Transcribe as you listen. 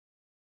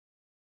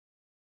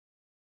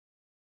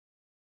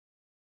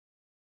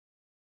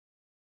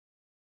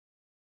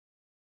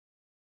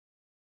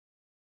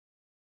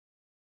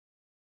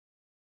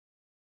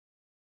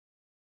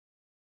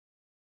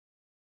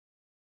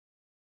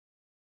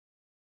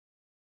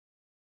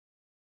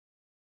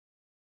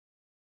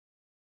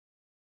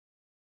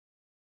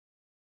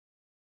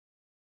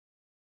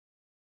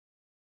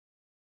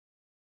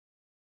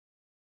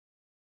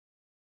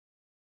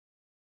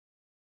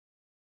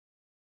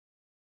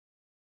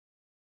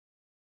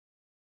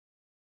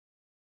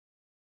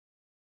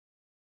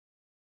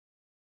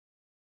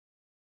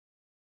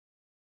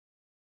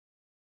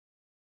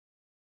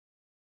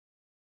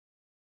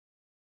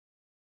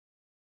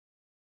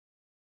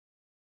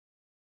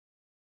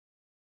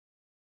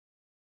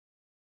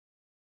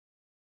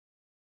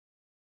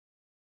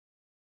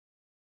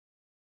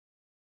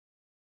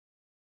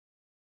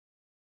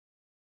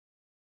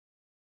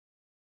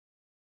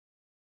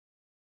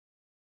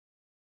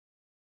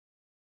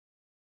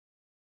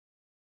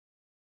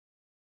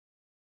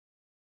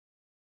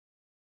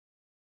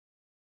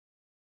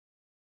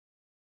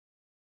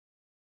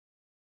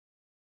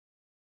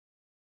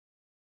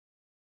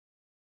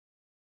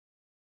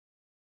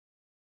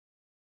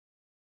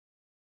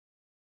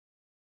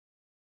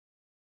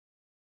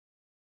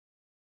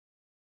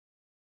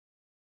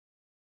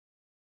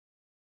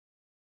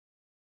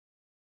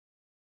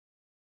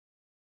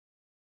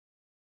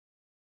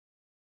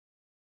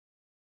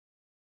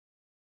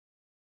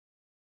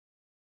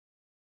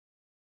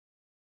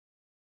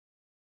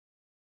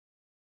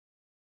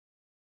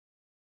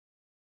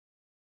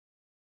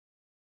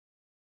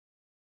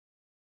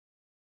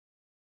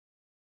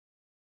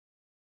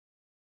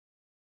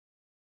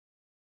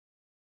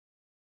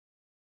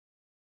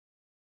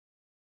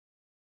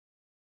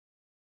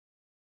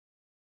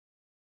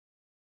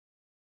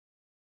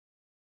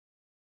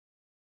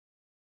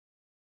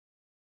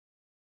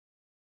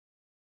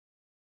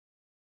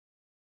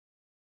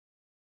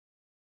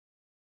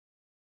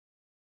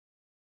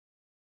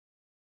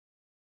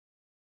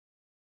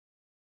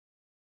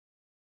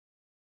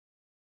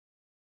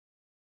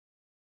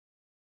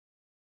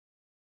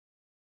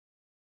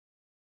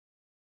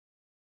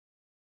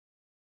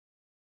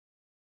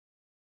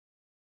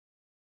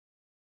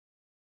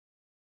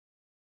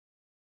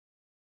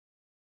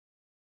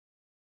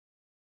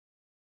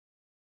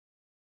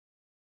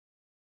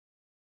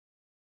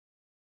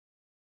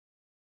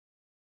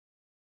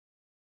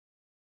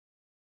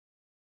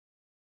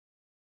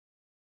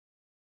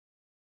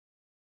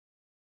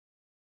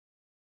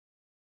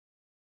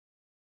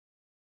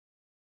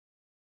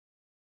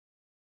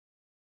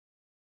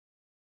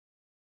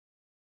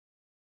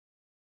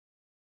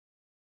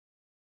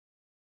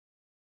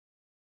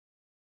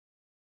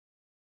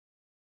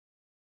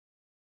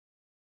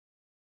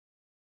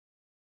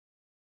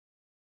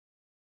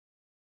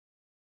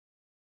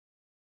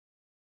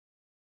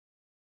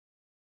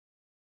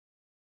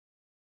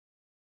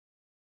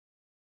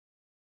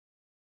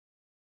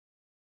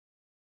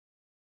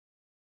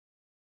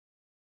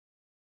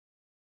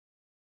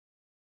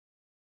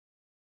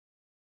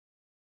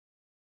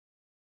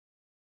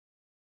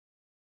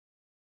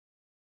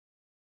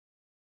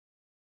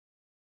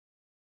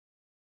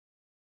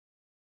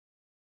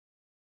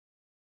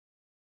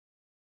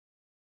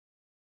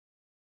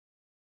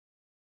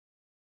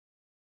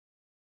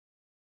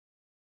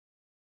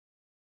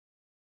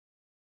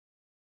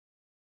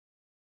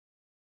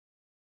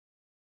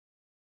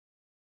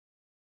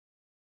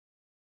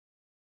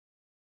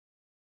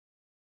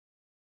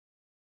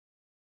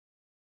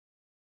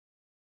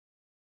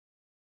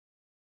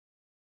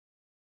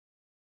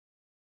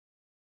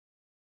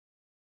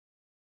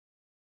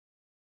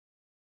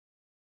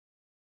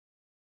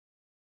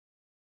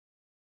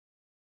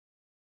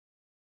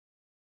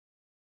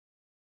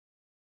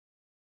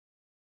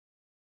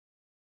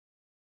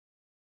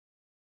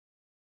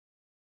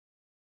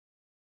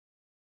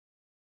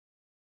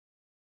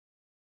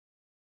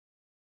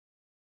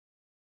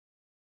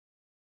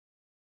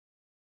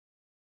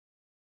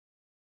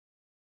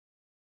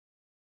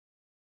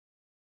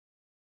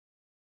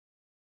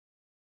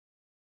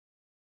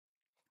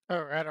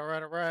All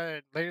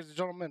right. Ladies and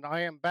gentlemen, I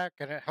am back,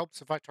 and it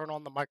helps if I turn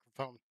on the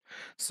microphone.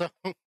 So,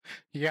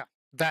 yeah,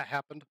 that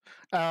happened.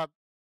 Uh,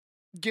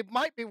 you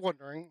might be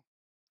wondering,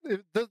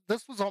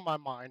 this was on my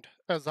mind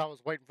as I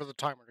was waiting for the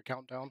timer to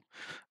count down.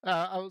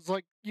 I was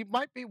like, you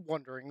might be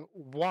wondering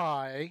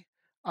why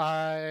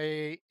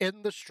I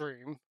end the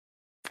stream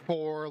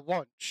for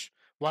lunch.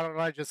 Why don't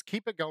I just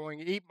keep it going,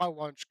 eat my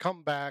lunch,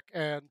 come back,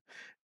 and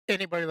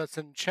anybody that's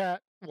in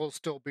chat will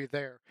still be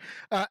there.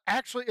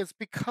 Actually, it's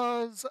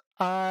because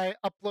I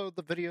upload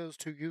the videos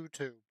to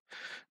YouTube.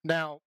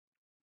 Now,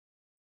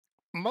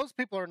 most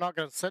people are not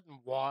going to sit and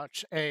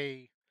watch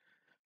a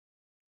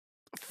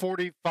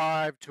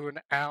 45 to an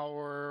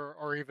hour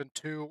or even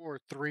 2 or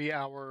 3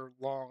 hour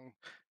long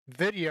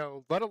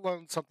video, let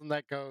alone something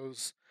that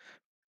goes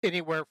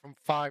anywhere from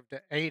 5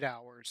 to 8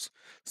 hours.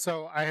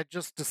 So I had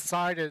just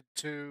decided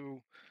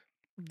to,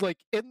 like,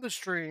 end the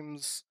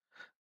streams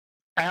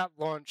at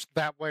lunch.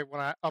 That way, when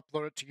I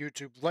upload it to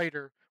YouTube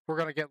later, we're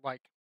going to get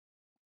like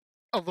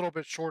a little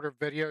bit shorter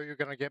video. You're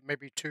going to get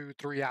maybe 2,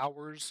 3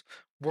 hours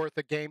worth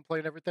of gameplay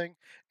and everything.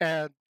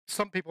 And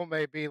some people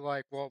may be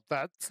like, well,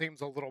 that seems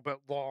a little bit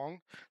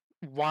long.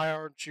 Why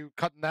aren't you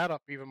cutting that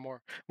up even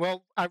more?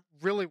 Well, I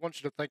really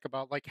want you to think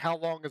about like how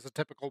long is a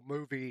typical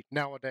movie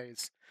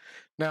nowadays?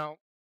 Now,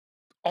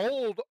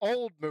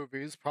 old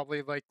movies,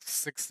 probably like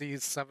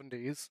 60s,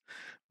 70s,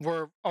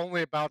 were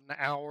only about an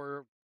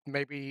hour,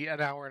 maybe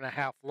an hour and a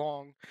half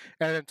long.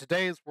 And in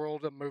today's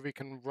world, a movie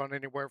can run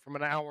anywhere from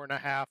an hour and a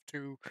half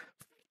to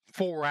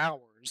 4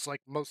 hours.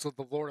 Like most of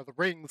the Lord of the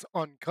Rings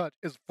uncut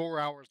is 4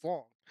 hours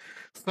long.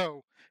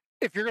 So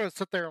if you're going to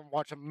sit there and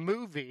watch a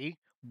movie,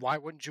 why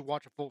wouldn't you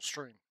watch a full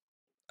stream?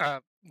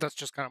 That's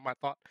just kind of my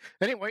thought.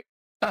 Anyway,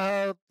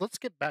 let's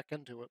get back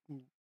into it.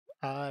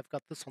 I've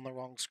got this on the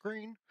wrong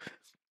screen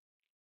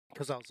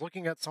because I was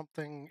looking at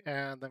something,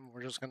 and then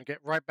we're just going to get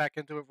right back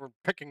into it. We're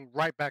picking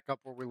right back up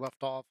where we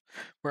left off,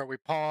 where we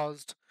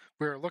paused.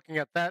 We were looking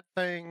at that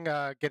thing,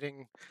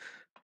 getting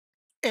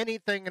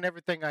anything and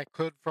everything I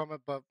could from it,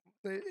 but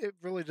it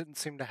really didn't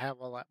seem to have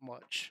all that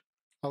much.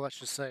 Let's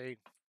just say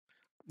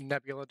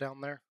nebula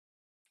down there.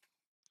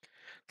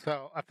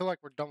 So I feel like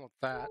we're done with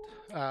that.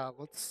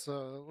 Let's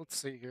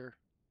see here.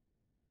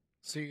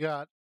 So you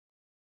got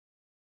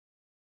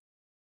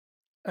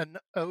an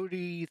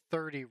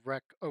OD-30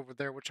 wreck over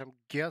there, which I'm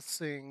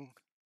guessing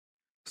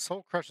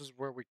Soul Crush is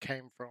where we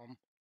came from.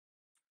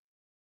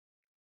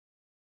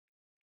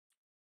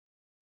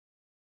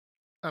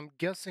 I'm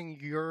guessing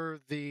you're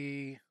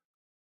the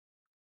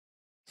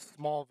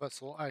small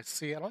vessel I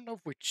see. I don't know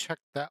if we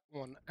checked that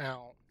one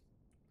out.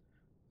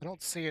 I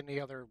don't see any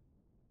other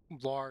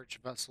large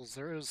vessels.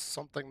 There is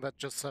something that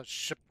just says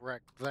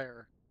shipwreck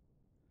there.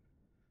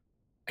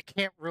 I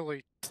can't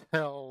really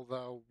tell,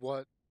 though,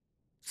 what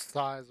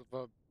size of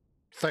a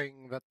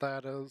thing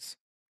that is.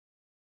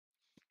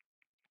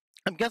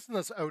 I'm guessing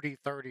this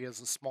OD-30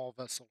 is a small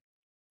vessel.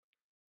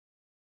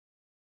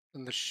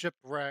 And the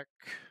shipwreck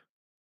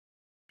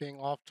being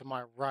off to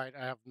my right,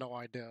 I have no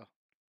idea.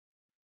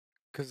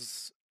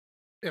 Because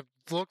it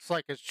looks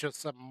like it's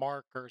just a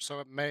marker,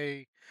 so it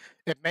may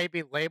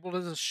be labeled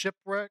as a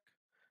shipwreck,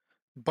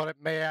 but it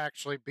may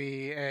actually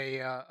be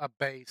a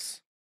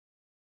base.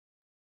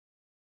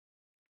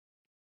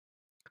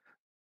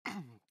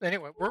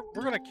 Anyway,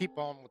 we're gonna keep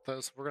on with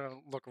this. We're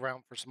gonna look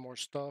around for some more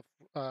stuff.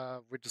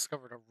 We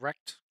discovered a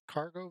wrecked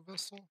cargo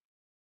vessel.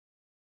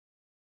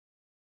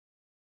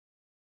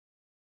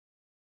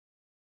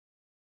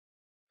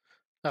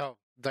 Oh,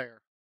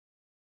 there.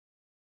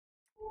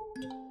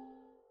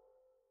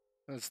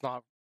 It's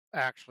not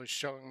actually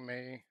showing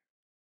me.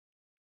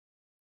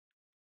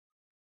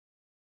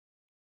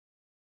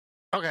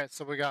 Okay,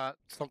 so we got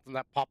something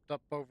that popped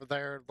up over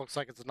there. It looks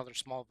like it's another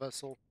small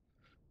vessel.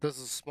 This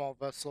is a small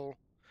vessel.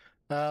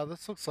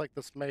 This looks like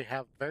this may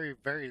have very,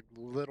 very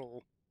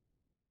little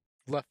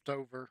left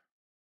over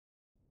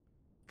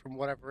from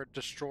whatever it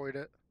destroyed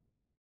it.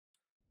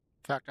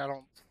 In fact, I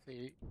don't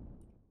see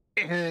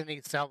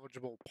any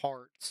salvageable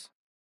parts.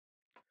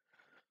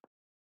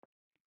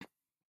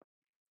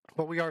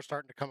 But we are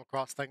starting to come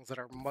across things that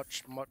are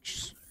much,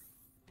 much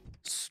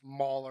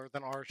smaller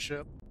than our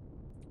ship.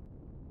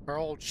 Our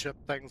old ship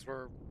things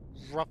were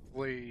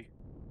roughly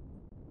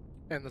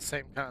in the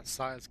same kind of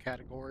size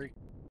category.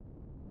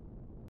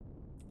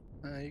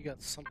 You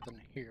got something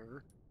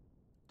here.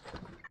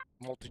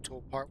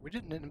 Multi-tool part. We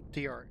didn't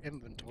empty our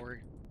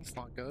inventory. That's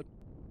not good.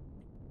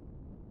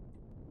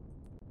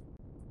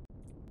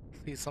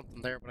 See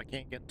something there, but I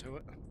can't get to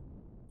it.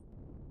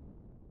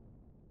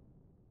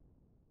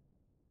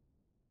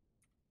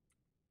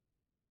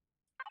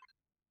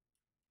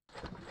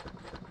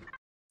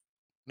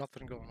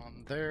 Nothing going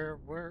on there.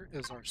 Where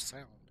is our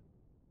sound?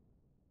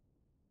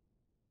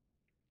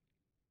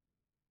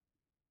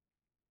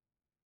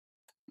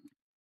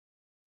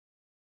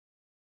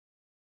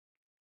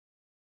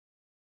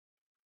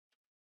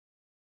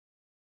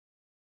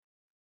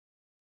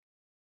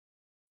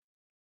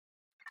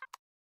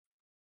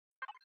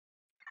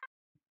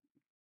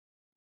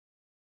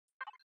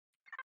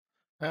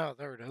 Oh,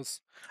 there it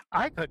is.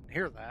 I couldn't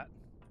hear that.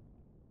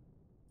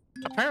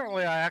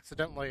 Apparently, I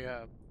accidentally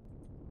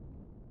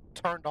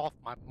turned off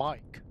my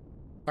mic,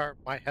 or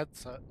my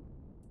headset.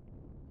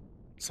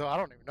 So I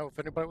don't even know if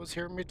anybody was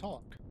hearing me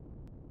talk.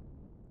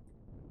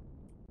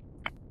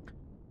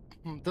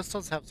 This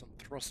does have some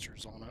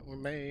thrusters on it. We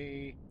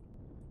may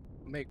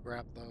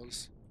grab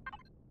those.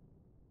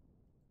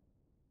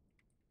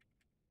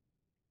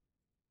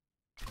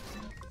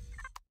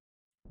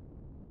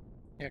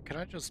 Yeah, can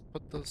I just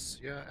put this?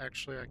 Yeah,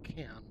 actually I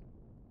can.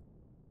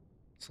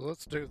 So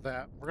let's do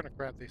that. We're gonna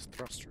grab these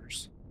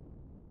thrusters.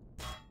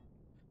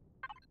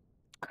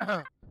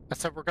 I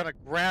said we're gonna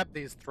grab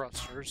these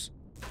thrusters,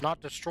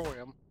 not destroy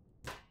them.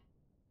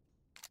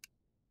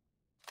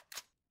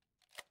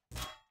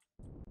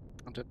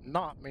 I did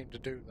not mean to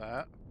do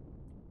that.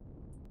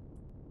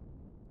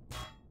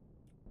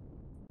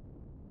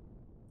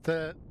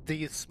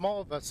 The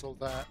small vessel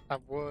that I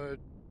would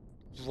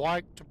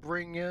like to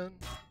bring in,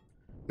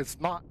 it's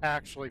not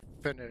actually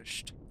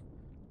finished.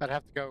 I'd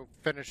have to go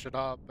finish it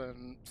up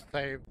and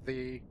save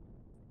the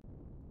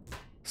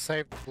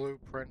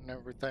blueprint and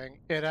everything.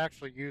 It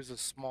actually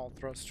uses small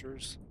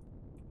thrusters.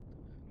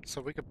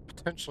 So we could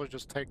potentially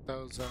just take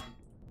those and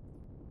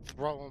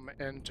throw them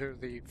into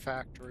the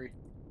factory.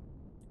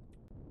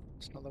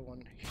 There's another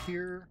one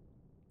here.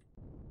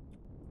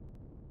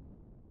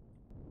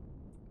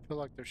 I feel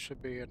like there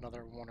should be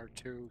another one or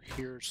two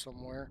here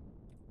somewhere.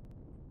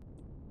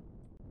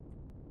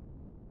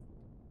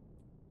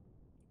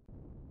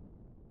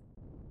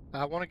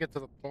 I want to get to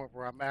the point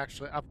where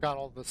I've got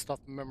all this stuff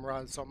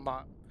memorized, so I'm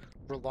not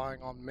relying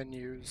on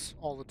menus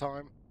all the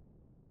time.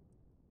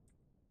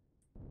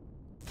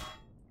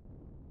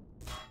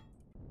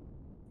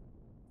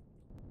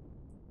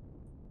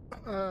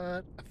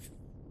 I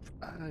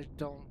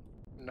don't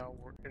know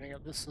where any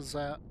of this is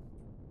at.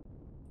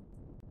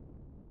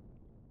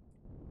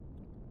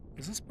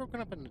 Is this broken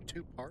up into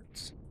two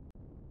parts?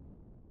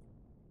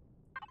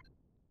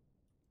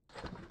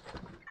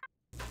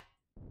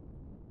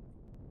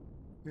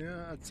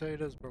 Yeah, I'd say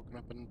it is broken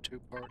up into two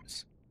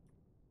parts.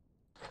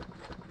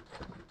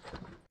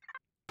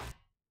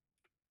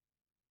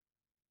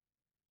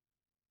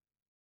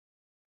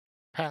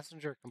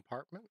 Passenger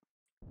compartment?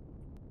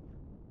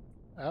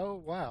 Oh,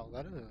 wow,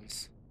 that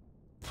is.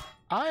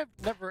 I've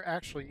never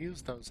actually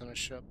used those in a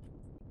ship.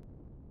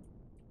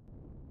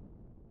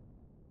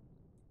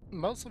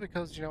 Mostly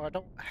because, I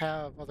don't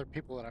have other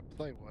people that I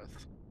play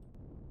with.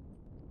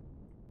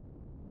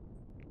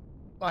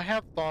 I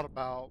have thought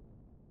about,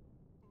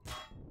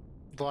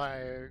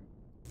 like,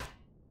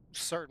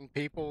 certain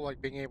people,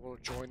 like, being able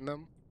to join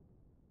them.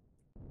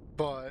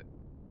 But,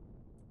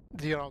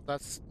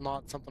 that's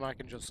not something I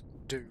can just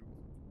do.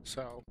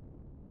 So,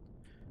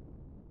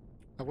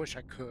 I wish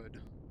I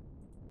could.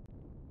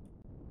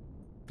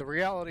 The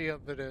reality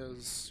of it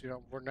is,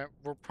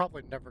 we're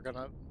probably never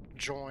gonna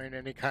join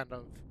any kind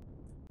of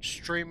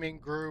streaming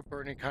group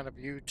or any kind of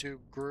YouTube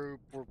group.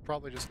 We're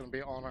probably just gonna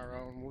be on our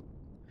own with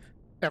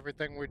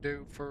everything we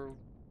do for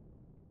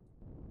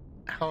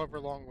however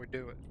long we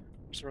do it.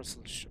 Where's the rest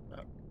of the ship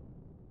at?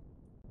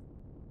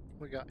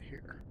 What we got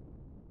here?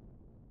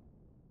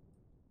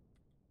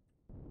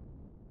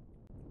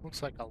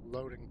 Looks like a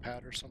loading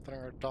pad or something,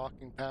 or a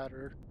docking pad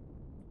or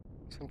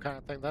some kind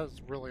of thing. That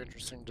is really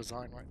interesting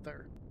design right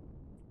there.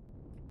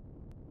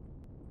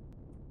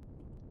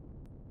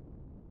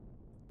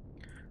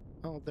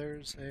 Oh,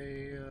 there's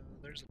a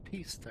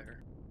piece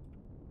there.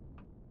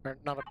 Or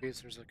not a piece,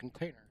 there's a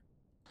container.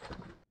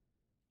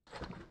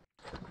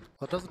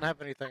 Well, it doesn't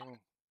have anything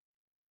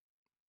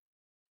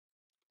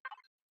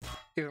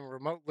even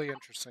remotely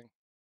interesting.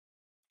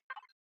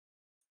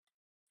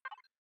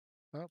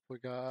 Oh, we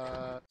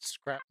got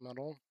scrap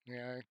metal.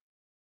 Yeah.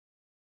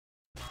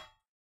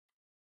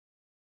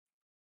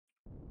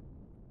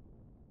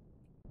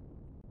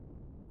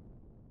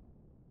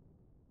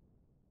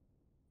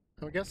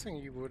 I'm guessing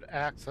you would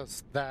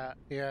access that.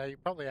 Yeah, you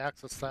probably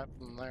access that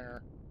from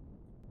there.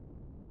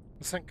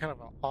 It's in kind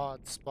of an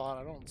odd spot.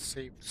 I don't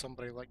see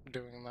somebody like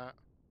doing that.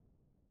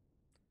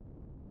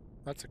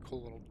 That's a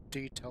cool little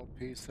detail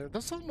piece there.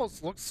 This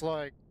almost looks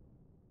like...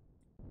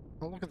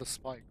 Oh, look at the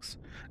spikes.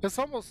 This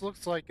almost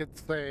looks like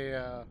it's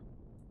a,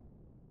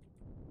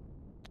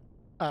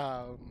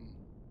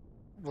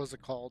 what's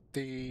it called?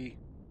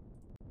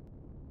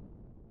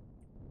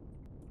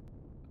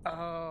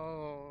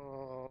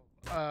 Oh,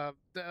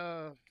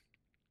 the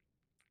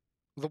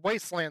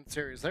Wasteland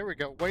series. There we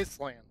go,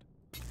 Wasteland.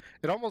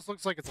 It almost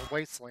looks like it's a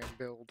Wasteland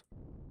build.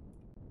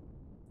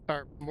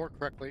 Or, more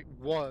correctly,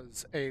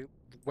 was a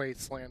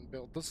Wasteland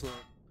build. This is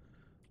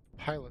a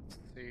pilot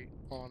seat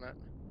on it.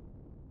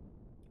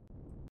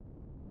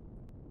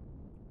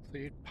 So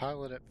you'd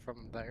pilot it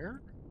from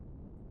there?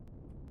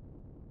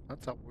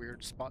 That's a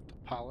weird spot to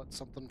pilot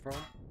something from.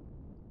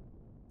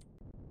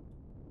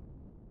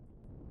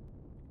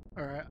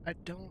 Alright, I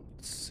don't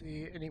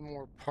see any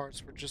more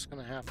parts. We're just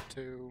gonna have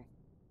to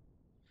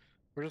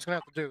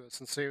do this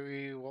and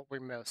see what we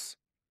miss.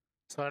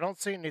 So I don't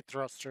see any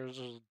thrusters.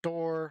 There's a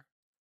door.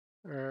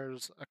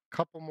 There's a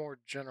couple more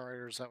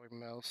generators that we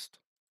missed.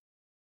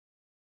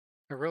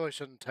 I really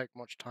shouldn't take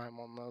much time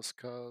on this,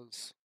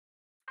 because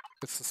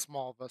it's a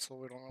small vessel,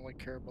 we don't really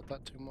care about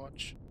that too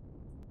much.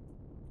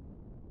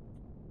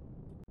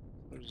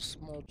 There's a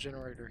small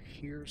generator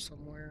here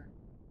somewhere.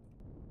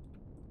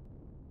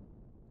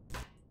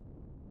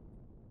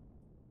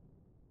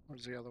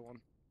 Where's the other one?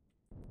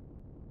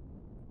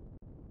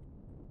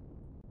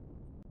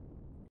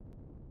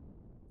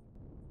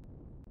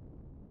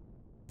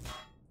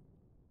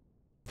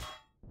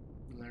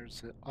 And there's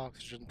the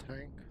oxygen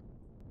tank.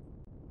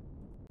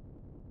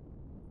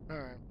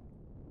 Alright.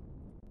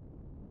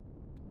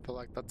 Feel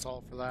like that's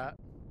all for that.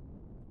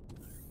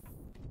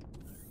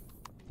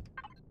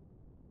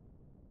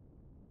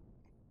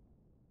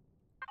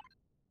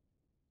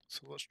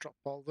 So let's drop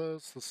all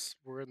this.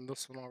 We're in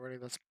this one already.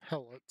 That's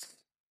pellets.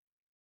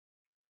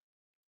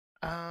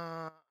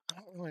 I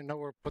don't really know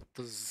where to put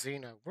the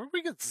Xeno. Where do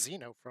we get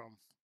Xeno from?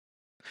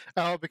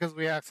 Oh, because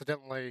we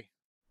accidentally...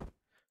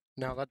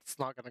 No, that's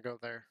not going to go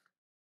there.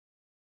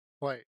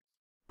 Wait.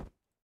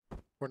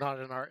 We're not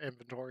in our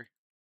inventory.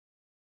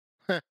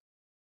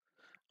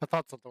 I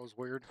thought something was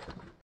weird.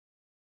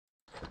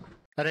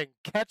 I didn't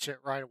catch it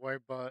right away,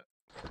 but...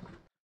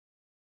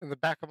 in the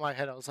back of my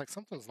head, I was like,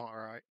 something's not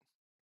right.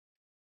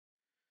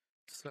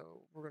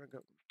 So, we're going to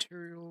go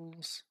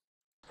materials.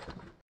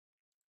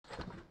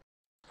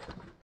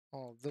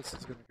 All of this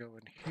is going to go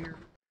in here.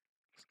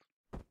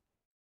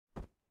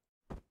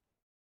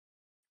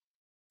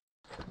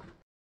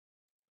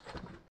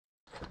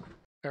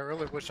 I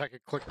really wish I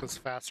could click this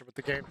faster, but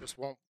the game just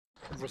won't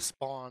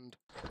respond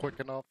quick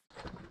enough.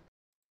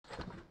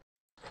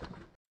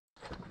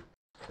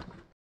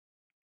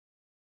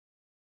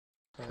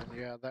 And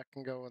yeah, that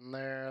can go in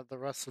there. The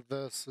rest of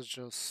this is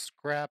just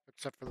scrap,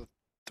 except for the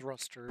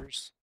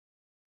thrusters.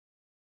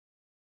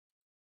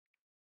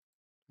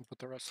 We'll put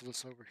the rest of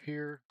this over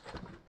here.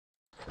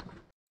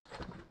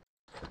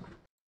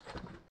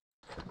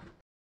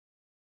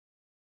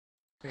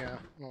 Yeah,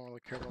 I don't really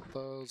care about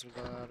those, or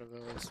that, or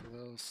this, or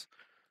this.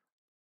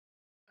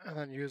 And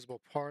then usable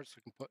parts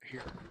we can put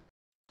here.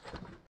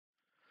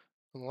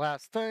 And the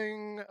last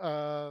thing,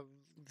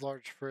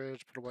 large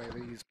fridge, put away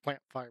these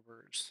plant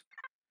fibers,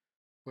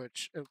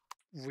 which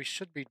we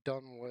should be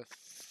done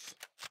with.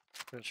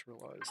 I just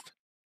realized.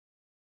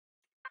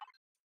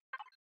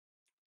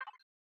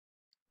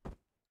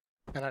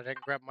 And I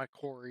didn't grab my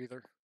core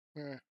either.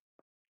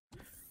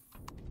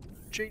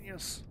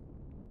 Genius.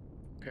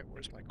 Okay,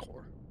 where's my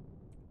core?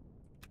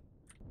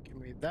 Give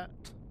me that.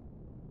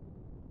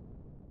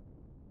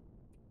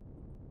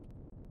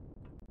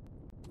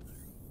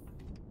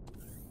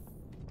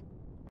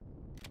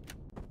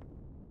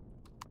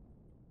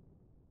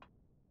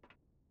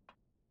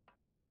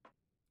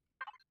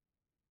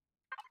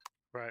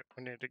 Right,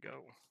 we need to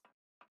go.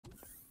 I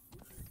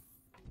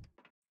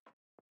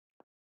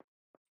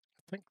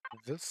think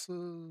this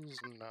is...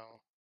 no.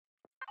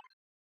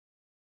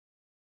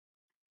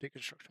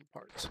 Deconstruction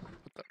parts.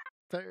 Put that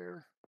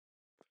there.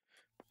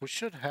 We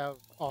should have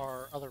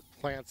our other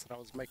plants that I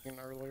was making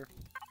earlier.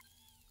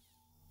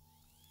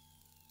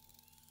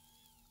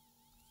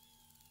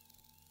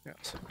 Yeah,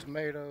 so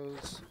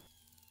tomatoes,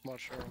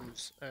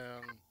 mushrooms,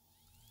 and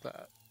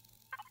that.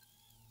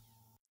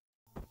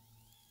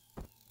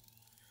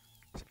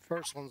 So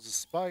first one's the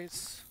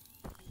spice.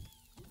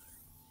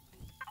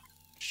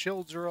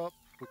 Shields are up.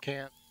 We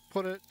can't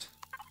put it.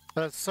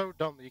 That's so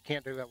dumb that you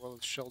can't do that while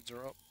the shields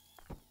are up.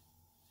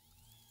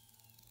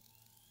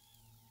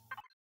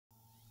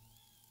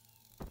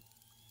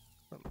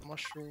 And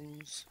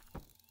mushrooms.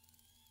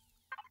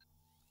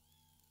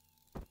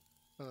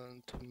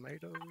 And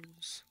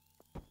tomatoes.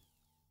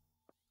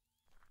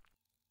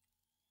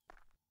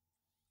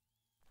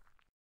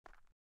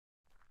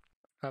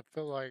 I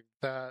feel like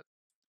that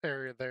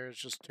area there is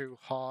just too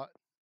hot.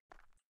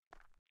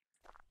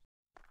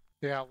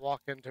 Yeah,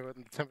 walk into it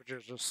and the temperature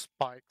just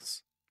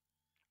spikes.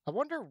 I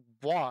wonder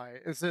why.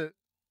 Is it...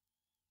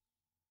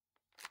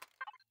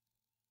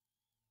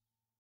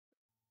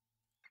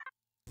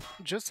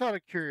 just out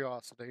of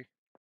curiosity?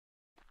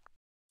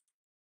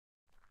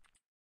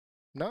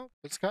 No,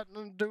 it's got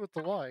nothing to do with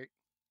the light.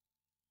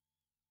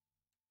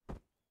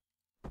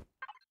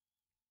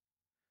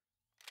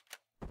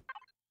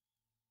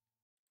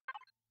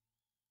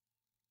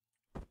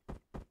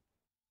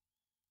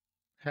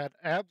 Had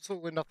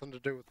absolutely nothing to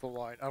do with the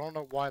light. I don't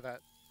know why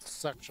that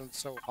section's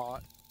so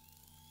hot.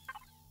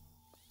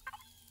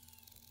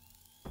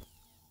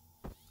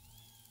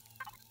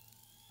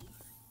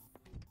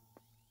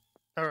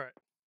 Alright.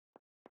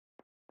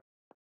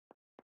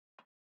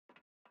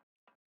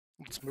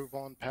 Let's move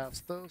on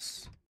past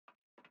this.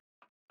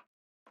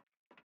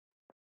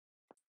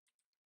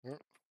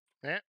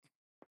 Yeah.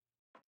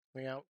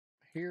 We out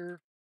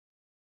here.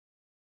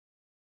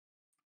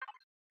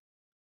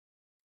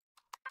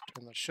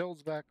 Turn the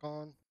shields back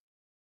on.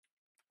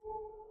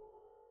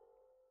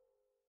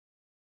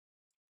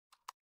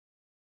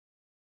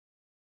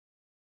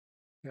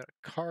 Got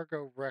a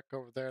cargo wreck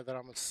over there that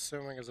I'm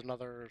assuming is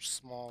another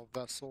small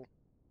vessel.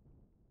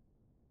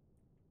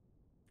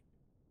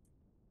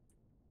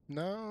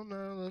 No,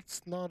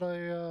 that's not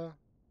a,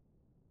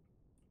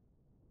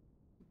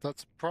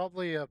 That's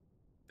probably a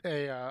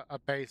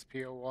base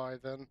POI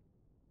then,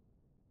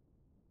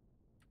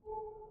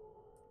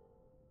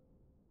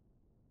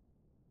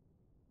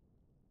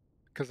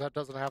 because that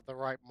doesn't have the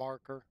right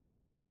marker.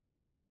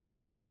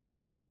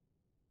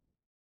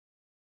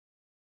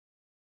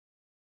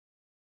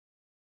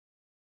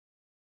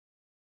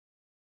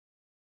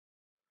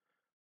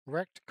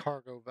 Wrecked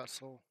cargo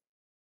vessel.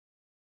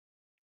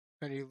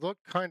 And you look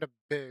kind of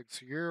big,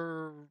 so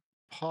you're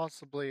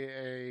possibly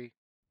a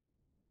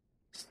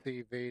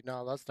CV.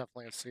 No, that's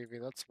definitely a CV.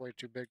 That's way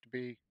too big to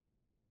be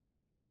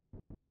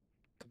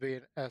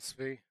an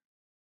SV.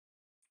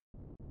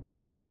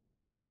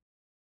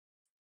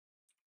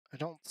 I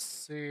don't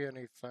see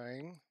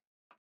anything.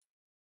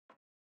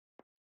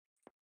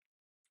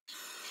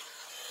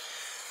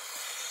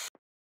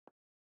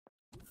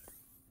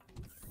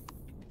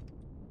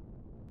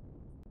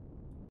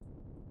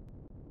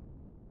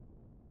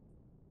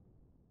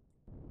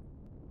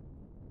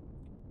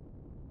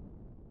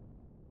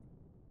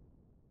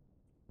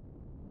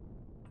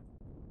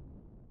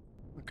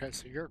 Okay,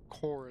 so your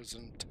core is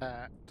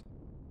intact.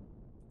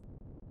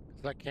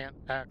 Because I can't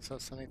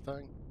access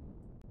anything.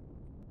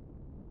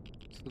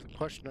 So the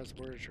question is,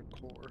 where is your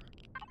core?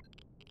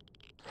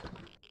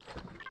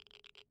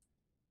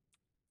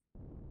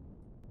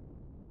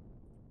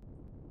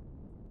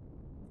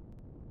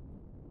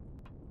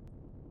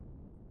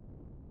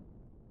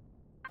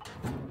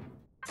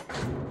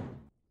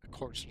 Of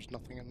course, there's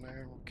nothing in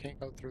there. We can't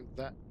go through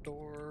that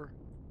door.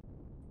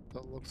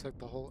 That looks like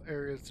the whole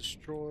area is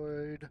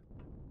destroyed.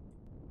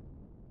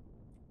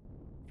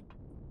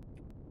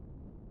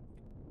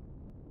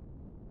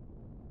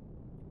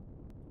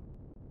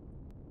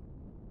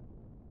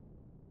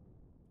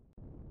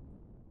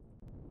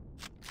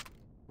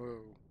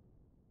 Whoa.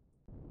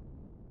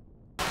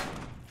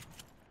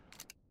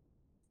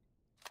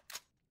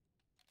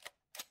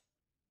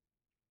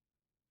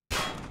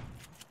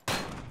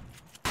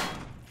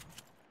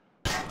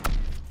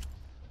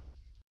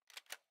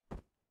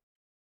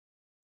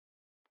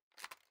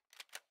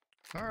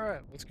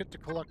 Alright, let's get to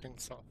collecting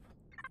stuff.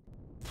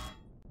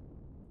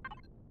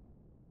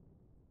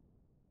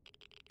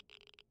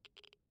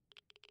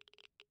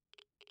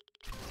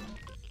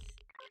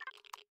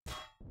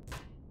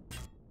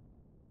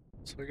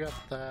 So we got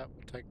that,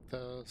 we'll take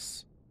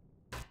this.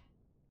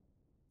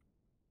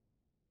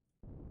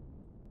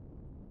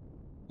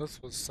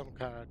 This was some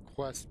kind of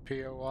quest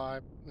POI,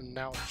 and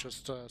now it's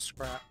just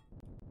scrap.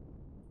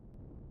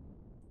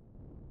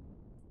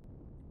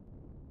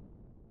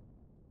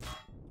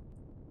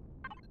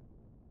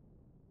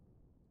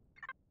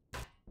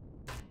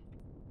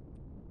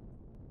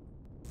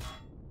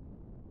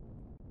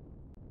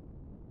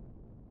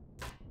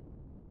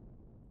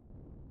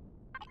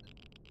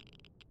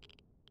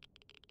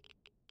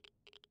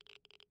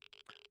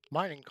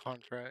 Mining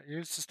contract. You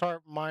used to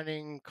start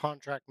mining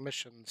contract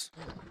missions.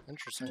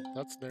 Interesting.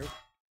 That's new.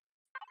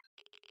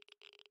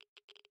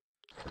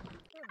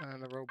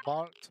 And the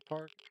robotics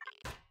park.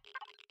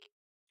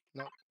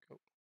 Nope.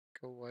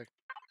 Go away.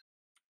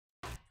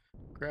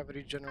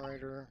 Gravity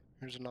generator.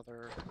 Here's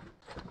another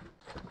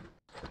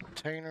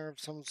container of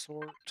some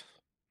sort.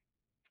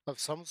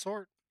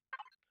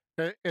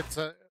 It's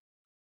a.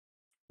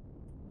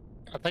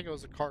 I think it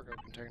was a cargo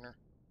container.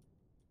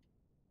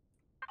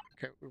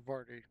 Okay, we've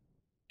already.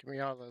 Get me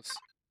out of this.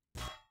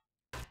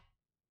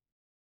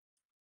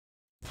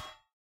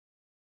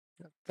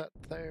 Got that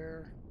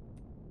there.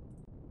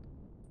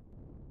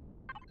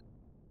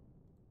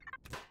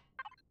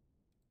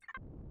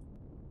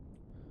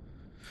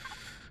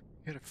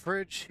 Got a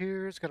fridge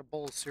here. It's got a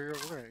bowl of cereal.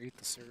 We're gonna eat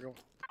the cereal.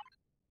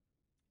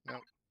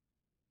 Nope.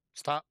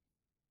 Stop.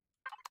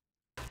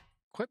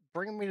 Quit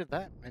bringing me to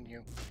that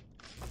menu.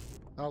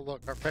 Oh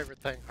look, our favorite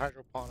thing,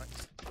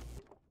 hydroponics.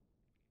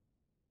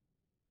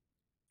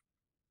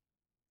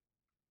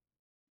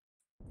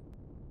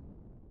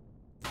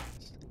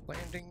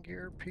 Landing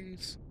gear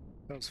piece.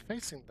 I was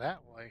facing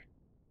that way.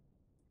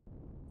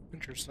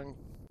 Interesting.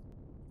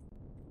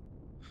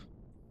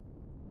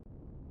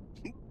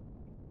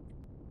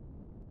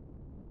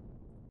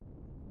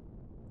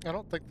 I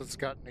don't think this has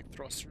got any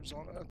thrusters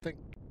on it. I think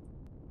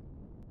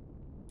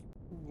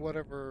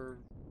whatever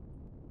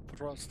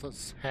thrust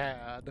this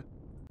had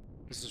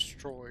is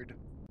destroyed.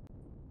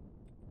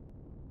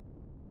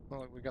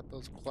 Well, like we got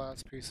those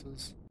glass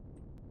pieces.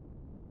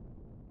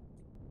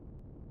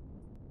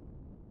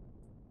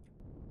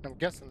 I'm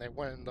guessing they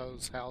went in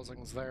those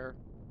housings there.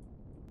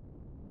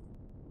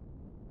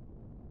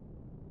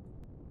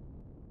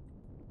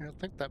 Yeah, I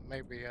think that may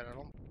be it. I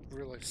don't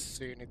really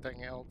see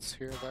anything else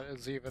here that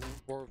is even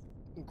worth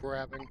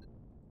grabbing.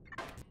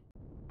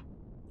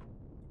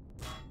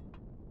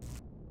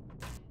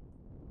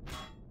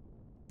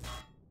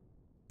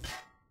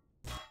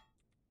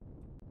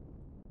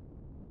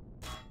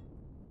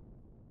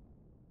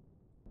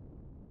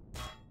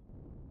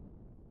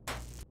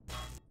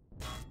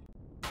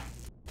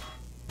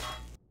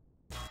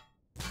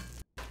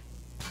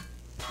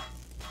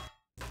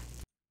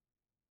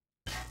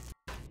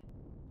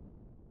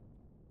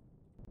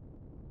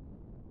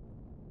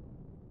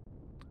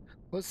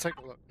 Let's take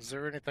a look. Is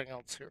there anything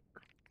else here?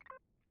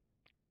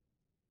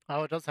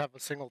 Oh, it does have a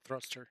single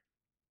thruster.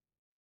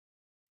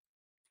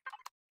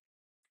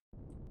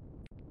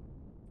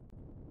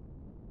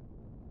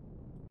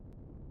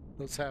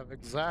 Let's have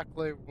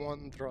exactly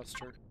one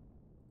thruster.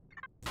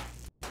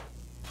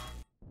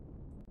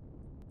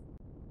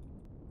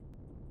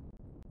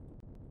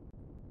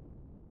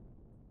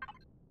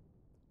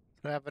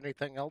 Do I have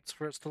anything else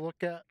for us to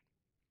look at?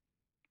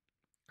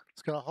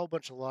 It's got a whole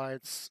bunch of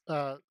lights.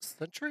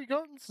 Sentry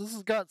guns? This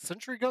has got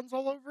sentry guns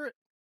all over it?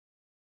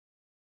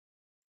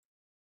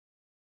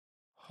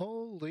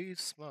 Holy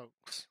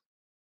smokes.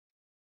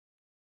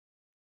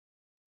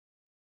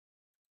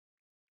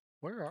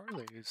 Where are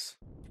these?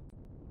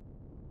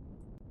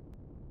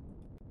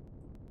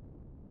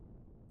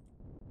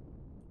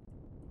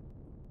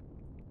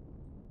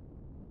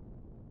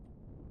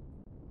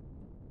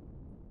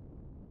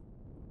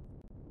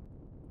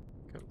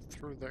 Go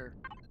through there.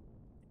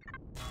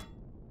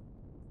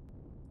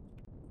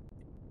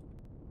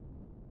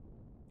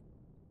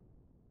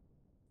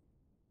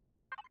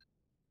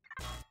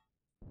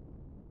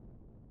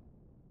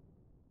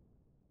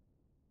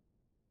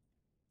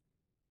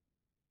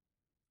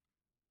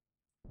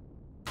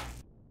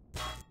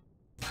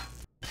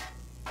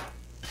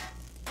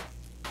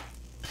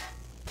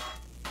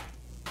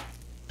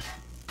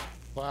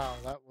 Wow,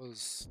 that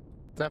was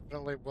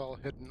definitely well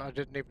hidden. I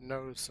didn't even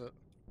notice it.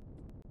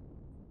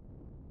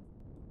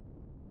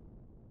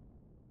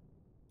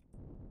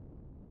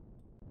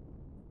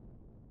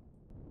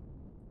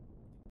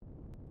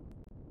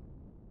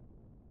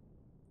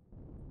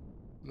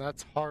 And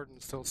that's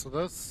hardened still. So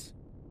this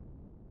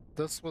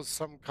was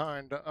some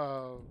kind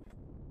of,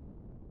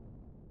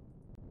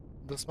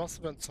 this must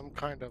have been some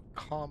kind of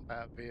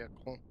combat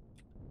vehicle.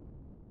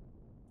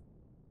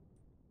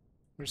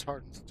 There's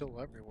hardened steel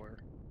everywhere.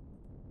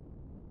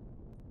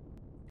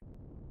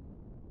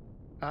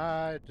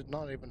 I did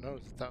not even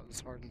notice that was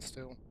hardened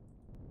steel.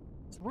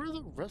 So where are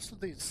the rest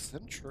of these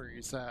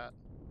sentries at?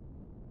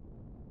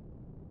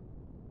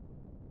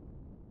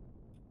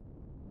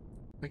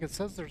 Like, it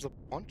says there's a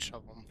bunch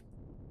of them.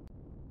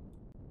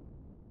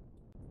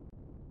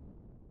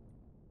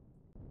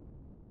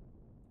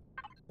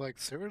 Like,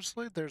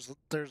 seriously? There's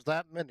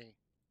that many.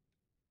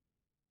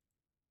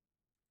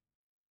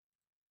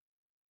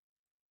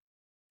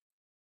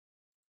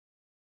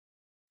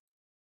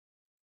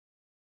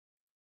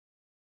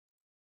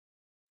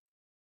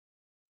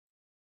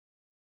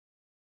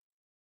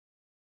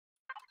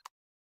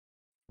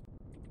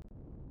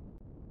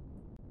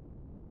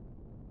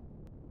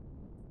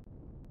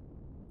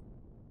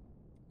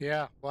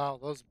 Yeah, wow,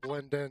 those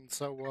blend in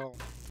so well.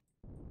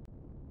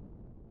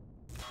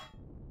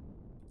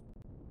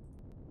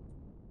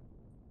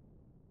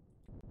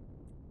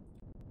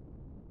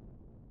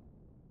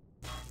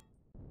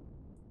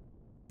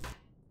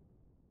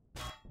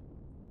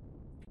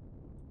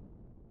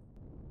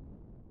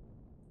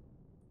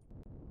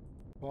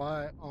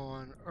 Why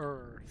on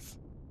earth?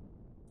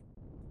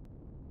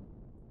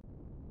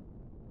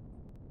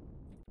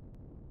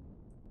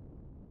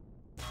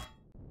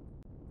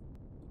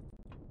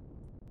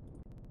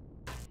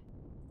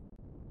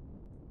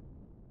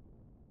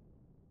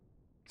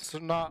 So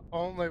not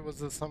only was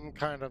this some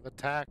kind of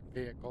attack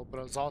vehicle, but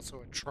it was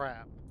also a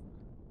trap.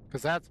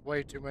 Because that's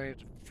way too many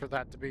for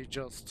that to be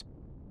just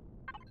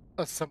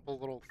a simple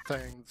little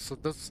thing. So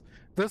this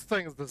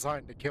thing is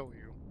designed to kill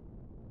you.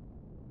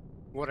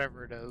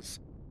 Whatever it is.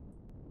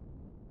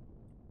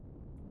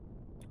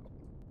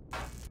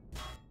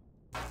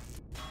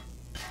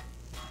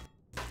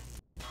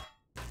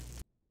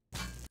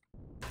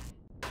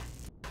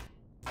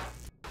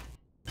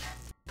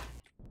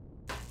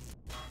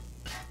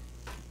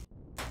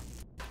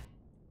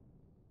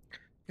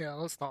 Yeah,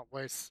 let's not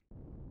waste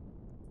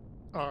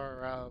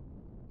our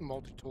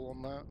multi-tool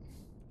on that.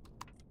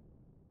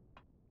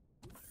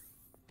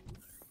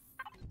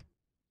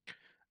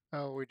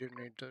 Oh, we do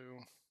need to.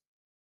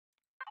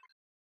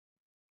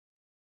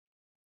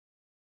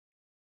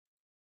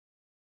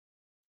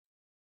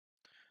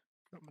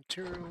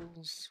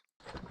 Materials.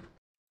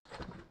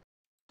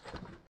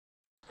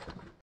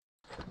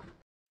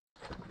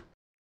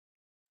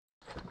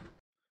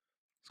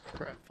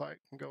 Graphite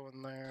can go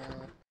in there.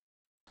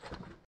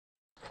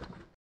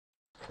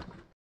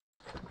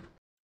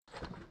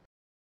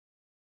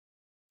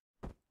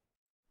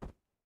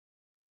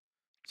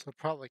 So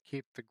probably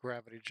keep the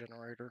gravity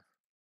generator.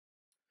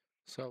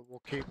 So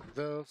we'll keep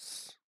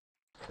this,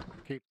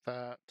 keep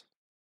that.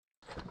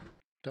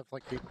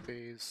 Definitely keep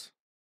these.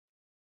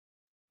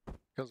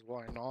 Because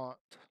why not?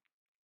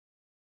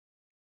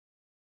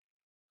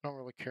 I don't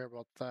really care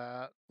about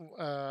that.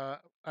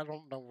 I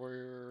don't know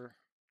where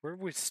do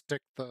we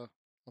stick the,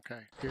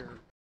 okay,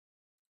 here.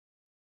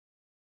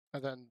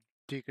 And then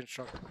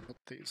deconstruct and put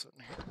these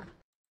in here.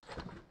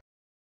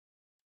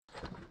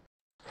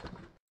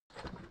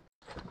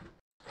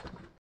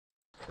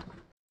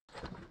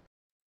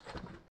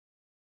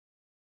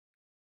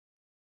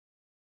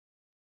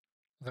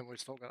 Then we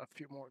still got a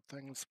few more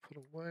things put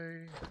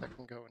away. That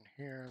can go in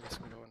here, this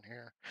can go in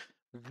here.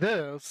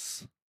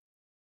 This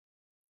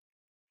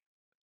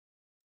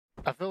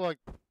I feel like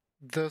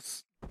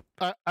this.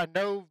 I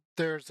know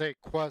there's a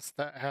quest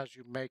that has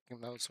you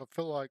making those, so I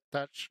feel like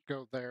that should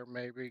go there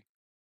maybe.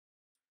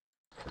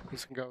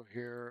 This can go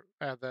here,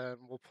 and then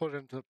we'll put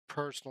into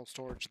personal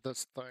storage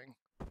this thing.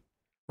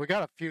 We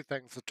got a few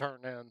things to turn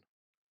in.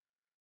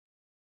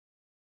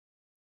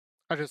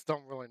 I just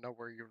don't really know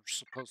where you're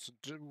supposed to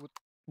do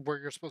where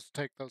you're supposed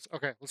to take those.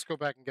 Okay, let's go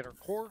back and get our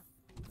core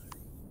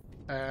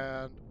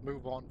and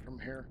move on from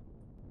here.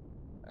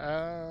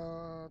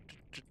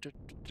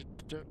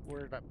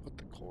 Where did I put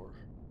the core?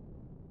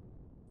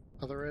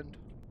 Other end?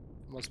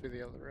 Must be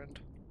the other end.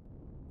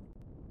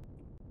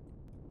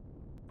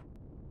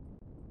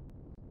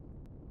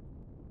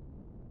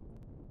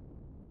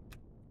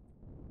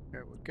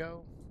 There we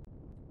go.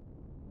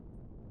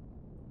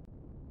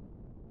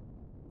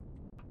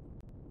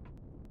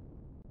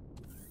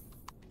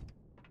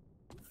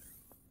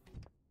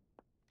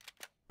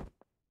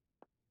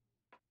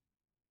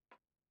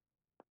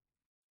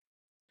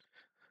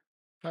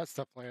 That's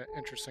definitely an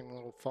interesting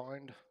little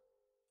find.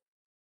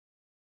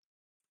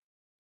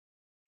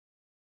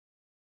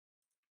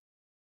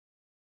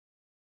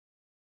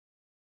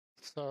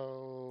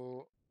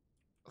 So,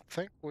 I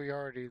think we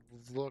already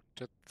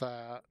looked at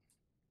that.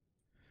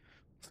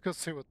 Let's go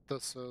see what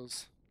this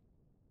is.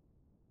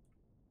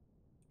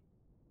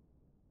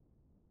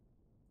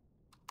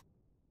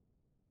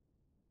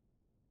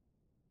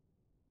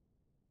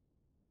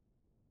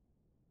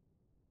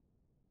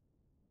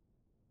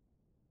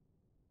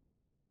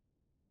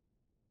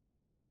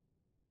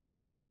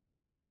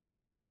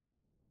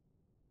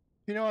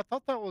 You know, I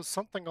thought that was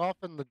something off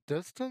in the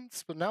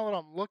distance, but now that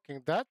I'm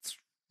looking, that's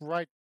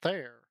right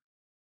there.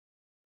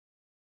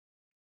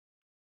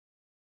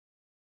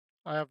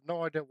 I have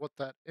no idea what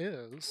that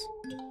is.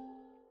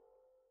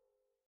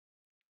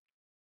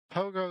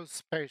 Pogo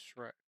Space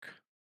Wreck.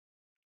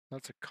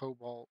 That's a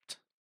cobalt.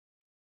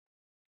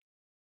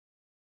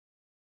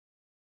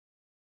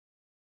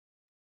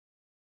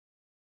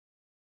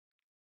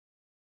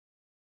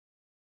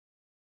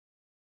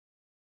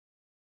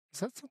 Is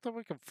that something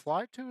we can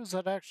fly to? Is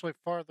that actually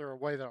farther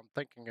away than I'm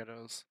thinking it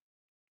is?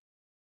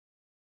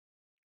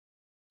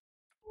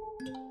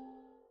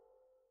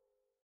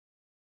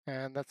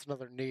 And that's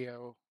another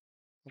Neo.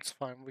 That's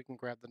fine, we can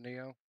grab the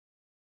Neo.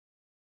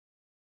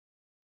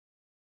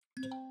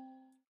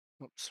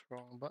 Oops,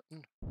 wrong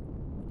button.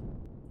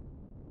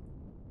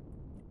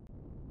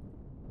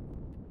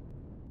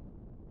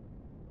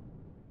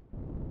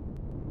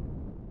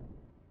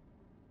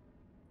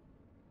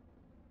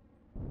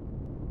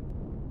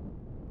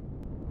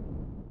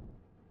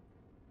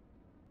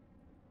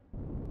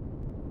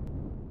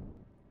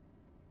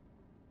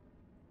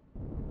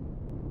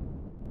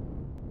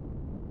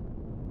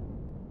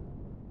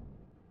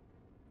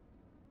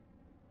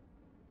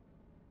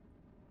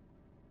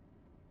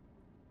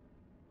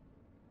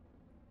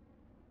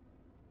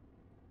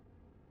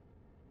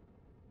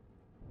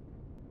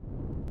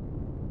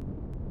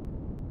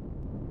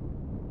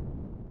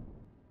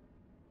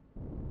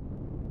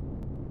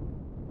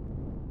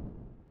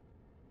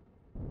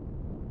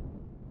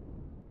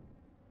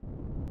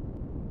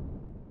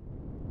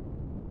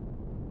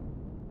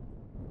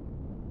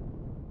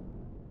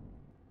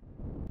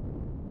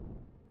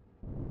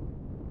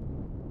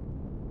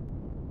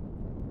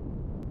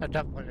 I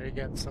definitely need to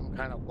get some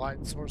kind of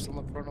light source on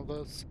the front of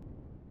this.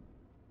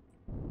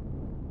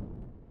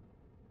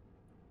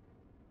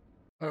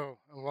 Oh,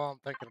 and while I'm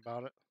thinking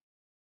about it,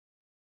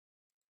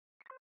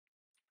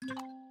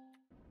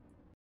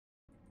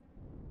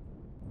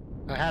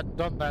 I hadn't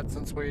done that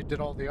since we did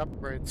all the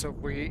upgrades, so if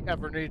we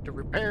ever needed to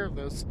repair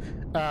this,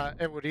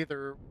 it would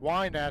either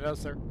whine at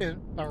us or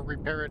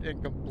repair it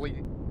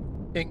incorrectly.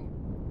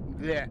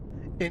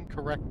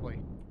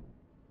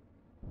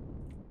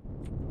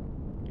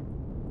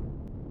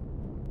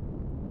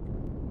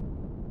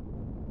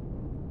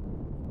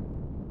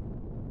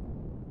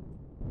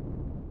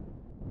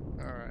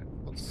 Alright,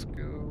 let's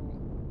go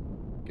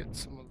get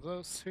some of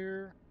this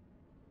here.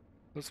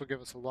 This will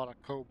give us a lot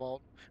of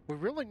cobalt. We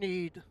really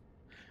need...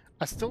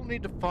 I still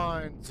need to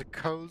find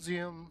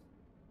Zirconium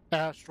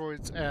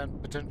asteroids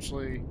and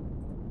potentially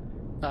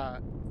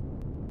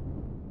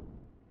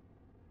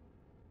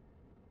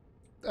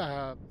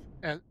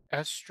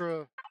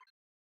Estra...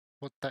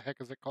 What the heck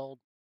is it called?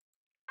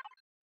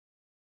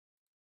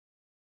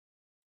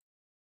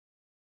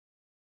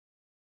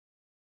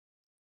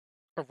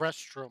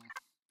 Arestrum.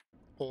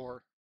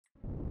 Or...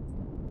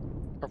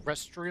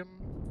 Arestrium?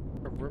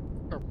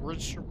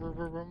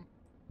 Arestrium?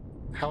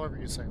 However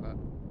you say that.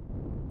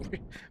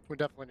 We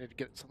definitely need to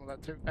get some of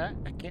that too. Ah,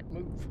 I can't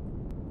move.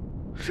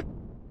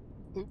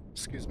 Oops,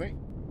 excuse me.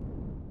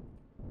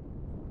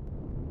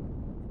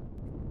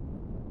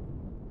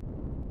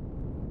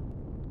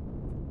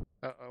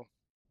 Uh-oh.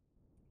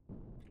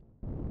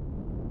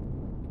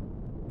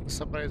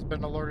 Somebody's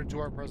been alerted to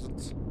our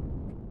presence.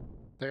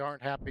 They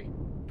aren't happy.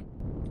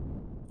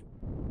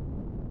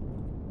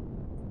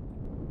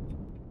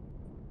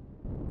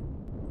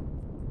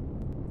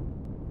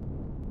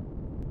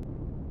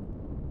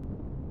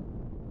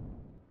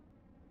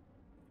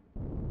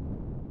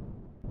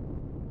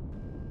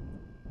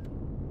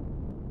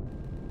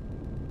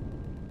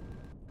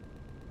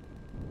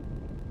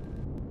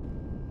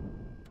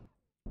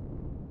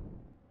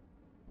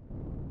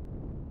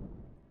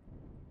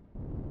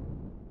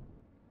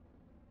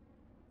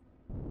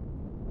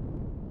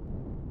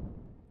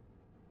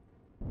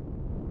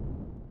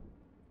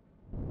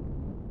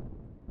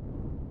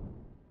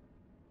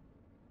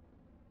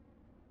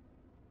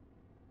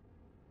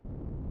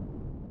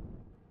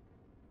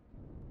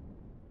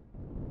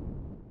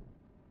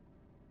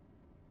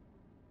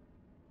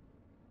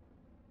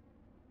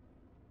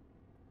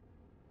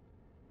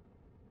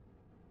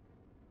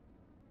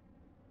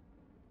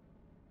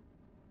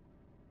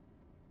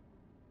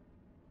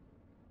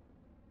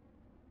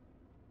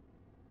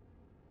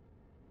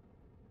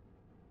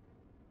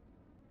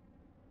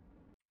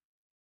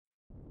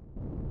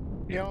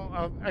 You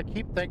know, I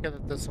keep thinking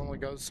that this only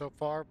goes so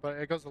far, but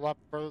it goes a lot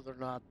further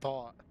than I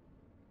thought.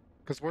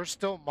 Because we're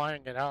still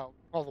mining it out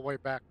all the way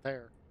back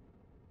there.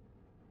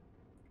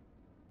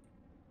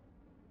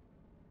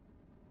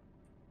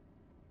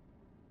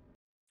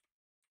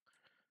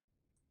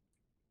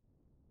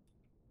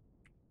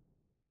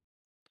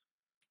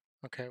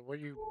 Okay, what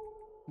are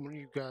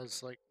you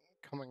guys like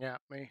coming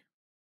at me?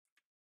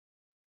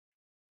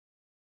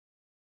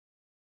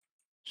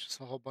 Just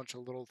a whole bunch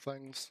of little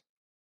things.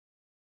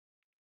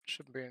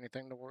 Shouldn't be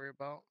anything to worry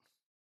about.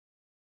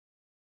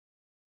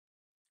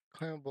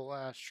 Claimable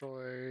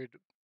asteroid,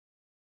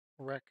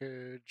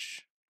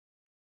 wreckage.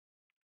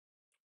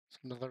 It's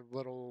another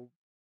little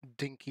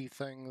dinky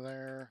thing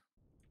there.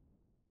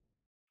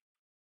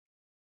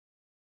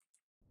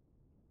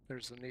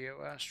 There's the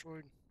Neo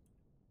asteroid.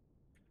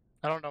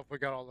 I don't know if we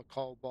got all the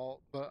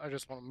cobalt, but I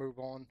just want to move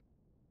on.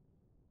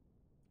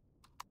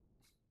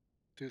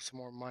 Do some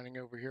more mining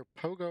over here.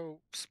 Pogo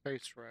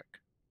space wreck.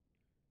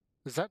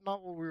 Is that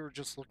not what we were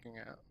just looking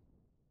at?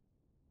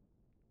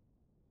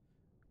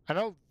 I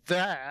know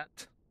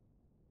that.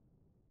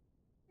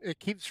 It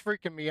keeps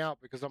freaking me out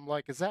because I'm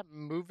like, is that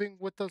moving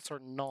with us or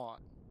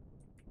not?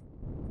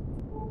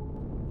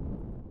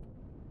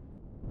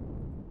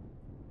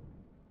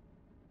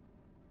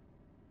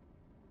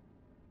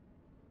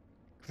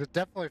 Because it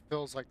definitely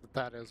feels like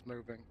that is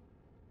moving.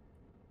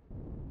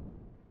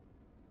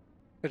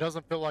 It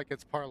doesn't feel like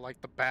it's part of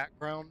like the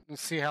background. And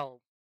see how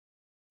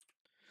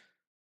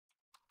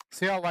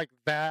like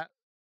that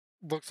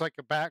looks like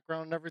a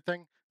background and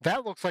everything?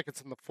 That looks like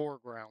it's in the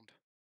foreground.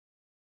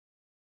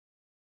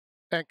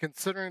 And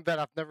considering that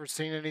I've never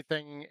seen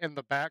anything in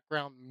the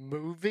background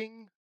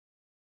moving,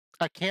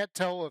 I can't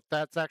tell if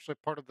that's actually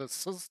part of the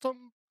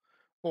system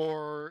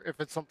or if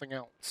it's something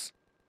else.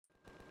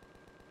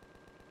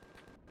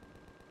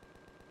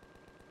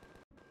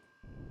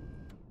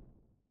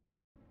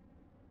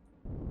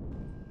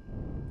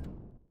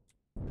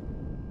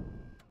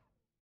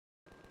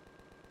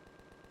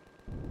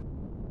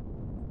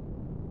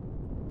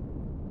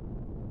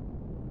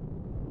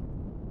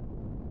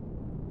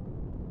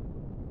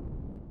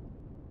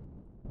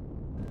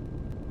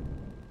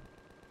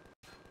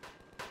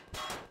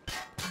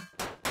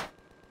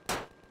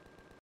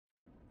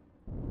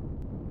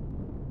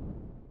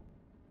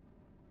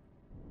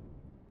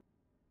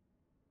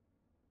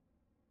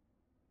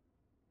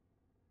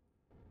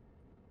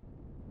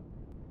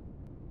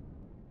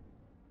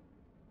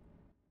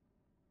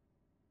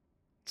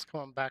 It's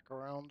coming back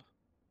around.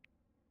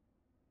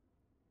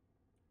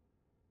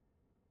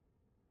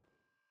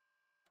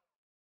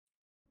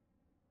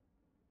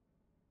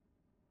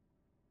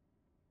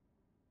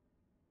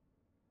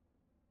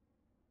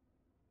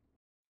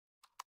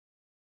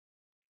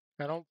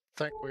 I don't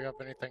think we have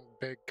anything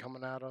big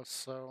coming at us,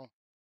 so...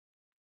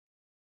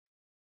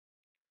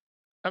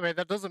 I mean,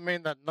 that doesn't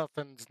mean that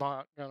nothing's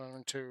not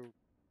going to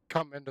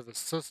come into the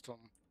system.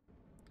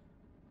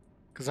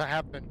 Because I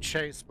have been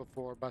chased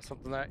before by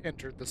something that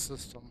entered the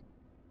system.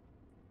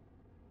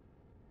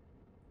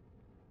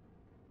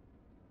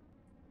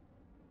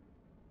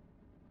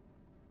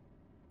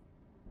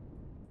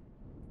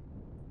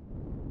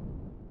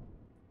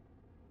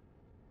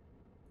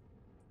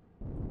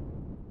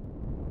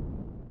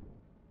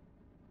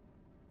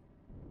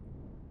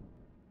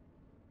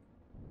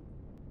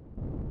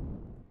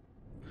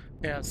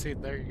 Yeah, see,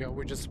 there you go.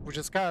 We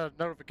just got a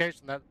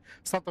notification that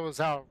something was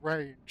out of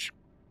range.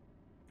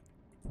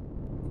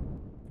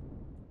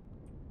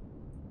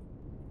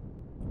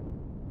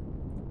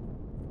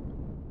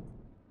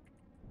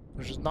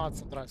 Which is not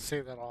something I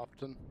see that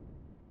often.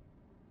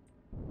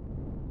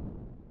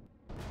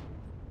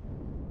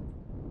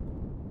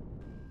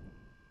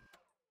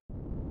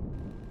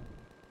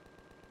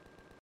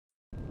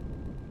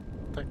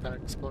 I think that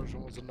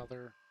explosion was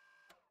another...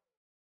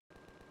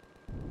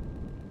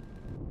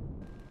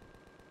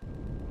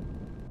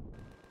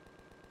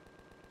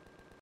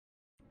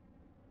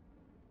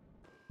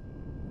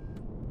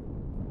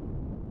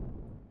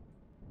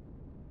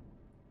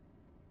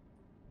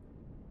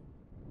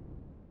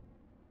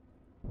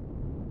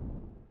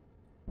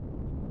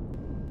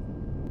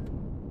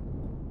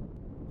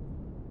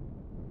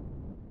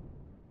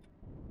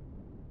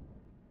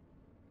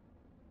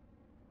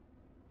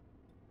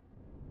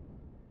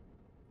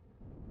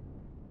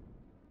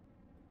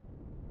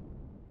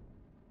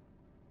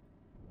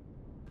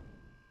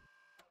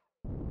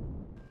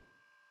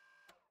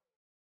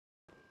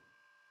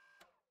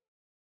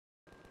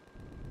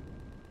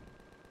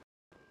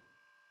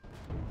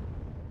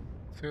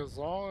 See, as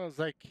long as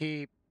they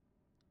keep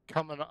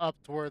coming up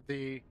to where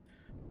the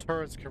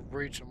turrets can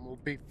reach them, we'll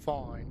be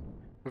fine.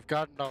 We've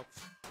got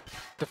enough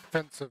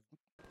defensive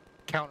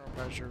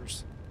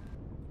countermeasures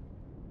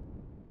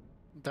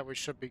that we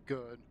should be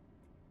good.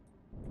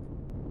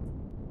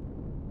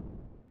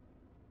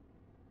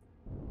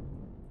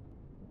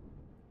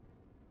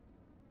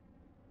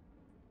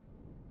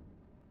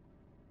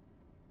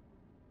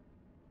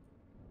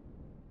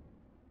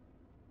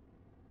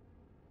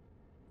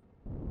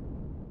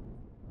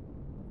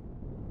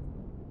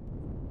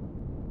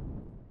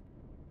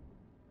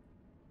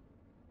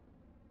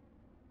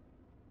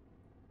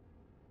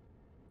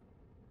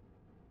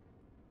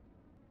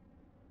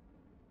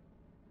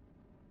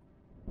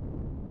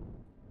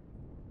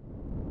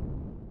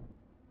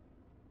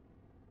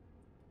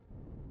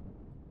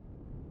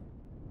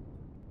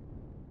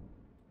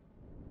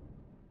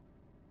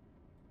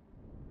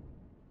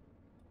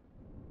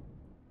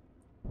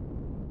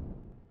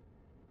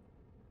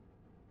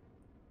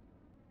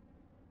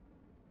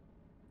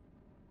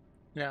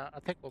 Yeah, I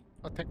think we're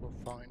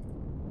fine.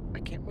 I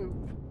can't move.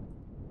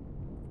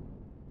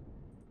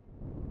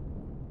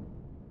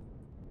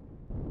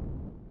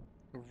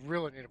 I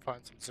really need to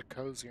find some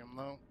zirconium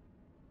though.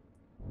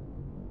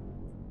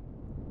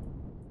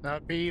 Now,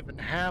 I'd be even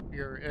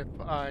happier if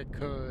I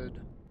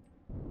could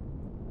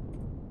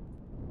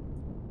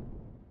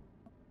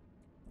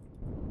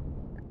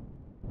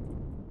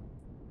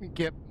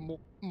get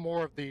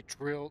more of the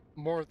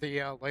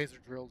laser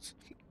drills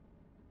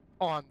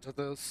onto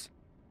this.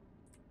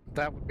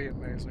 That would be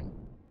amazing.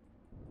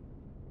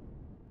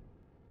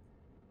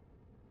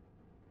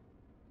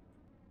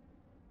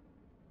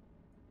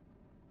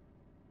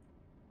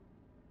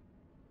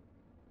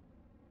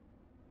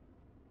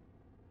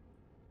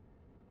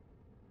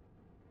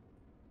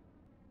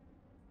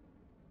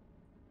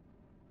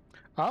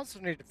 I also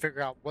need to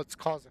figure out what's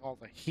causing all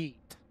the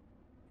heat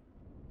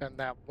in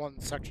that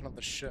one section of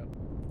the ship,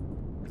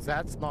 because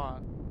that's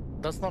not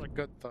a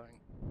good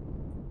thing,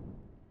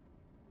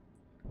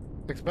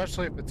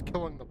 especially if it's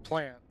killing the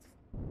plants.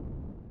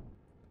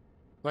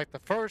 Like the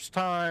first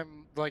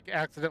time, like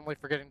accidentally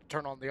forgetting to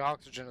turn on the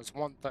oxygen is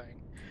one thing,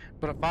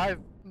 but if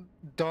I've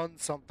done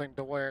something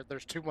to where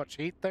there's too much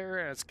heat there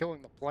and it's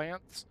killing the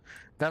plants,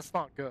 that's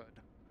not good.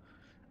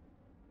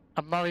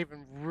 I'm not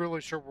even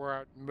really sure where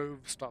I'd move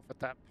stuff at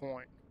that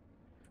point.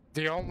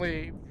 The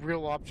only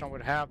real option I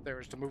would have there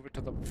is to move it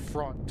to the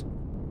front,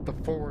 the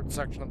forward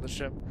section of the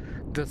ship,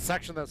 the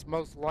section that's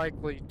most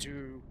likely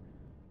to,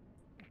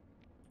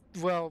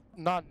 well,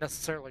 not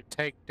necessarily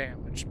take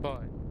damage,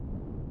 but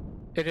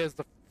it is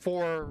the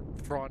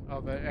forefront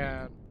of it,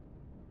 and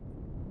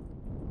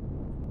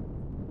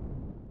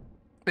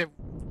it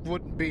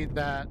wouldn't be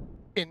that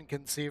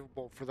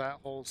inconceivable for that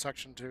whole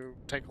section to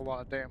take a lot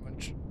of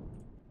damage.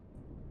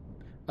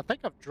 I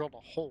think I've drilled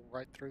a hole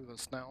right through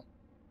this now.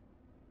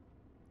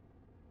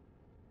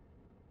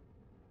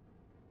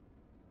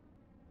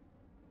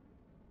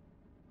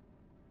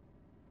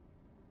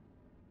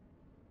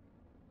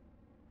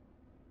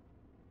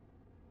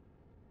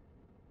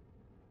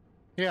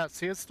 Yeah,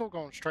 see, it's still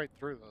going straight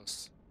through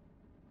this.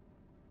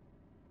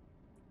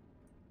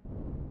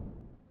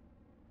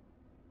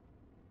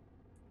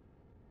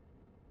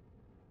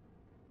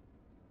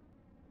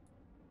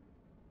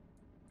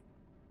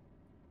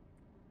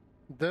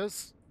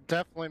 This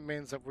definitely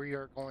means that we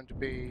are going to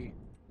be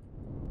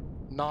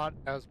not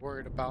as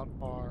worried about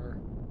our...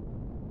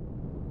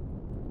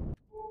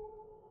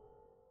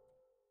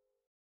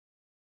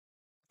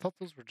 I thought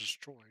those were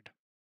destroyed.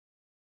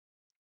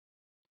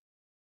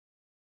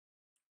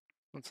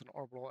 That's an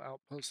orbital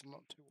outpost I'm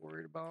not too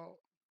worried about.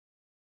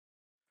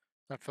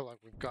 I feel like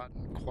we've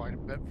gotten quite a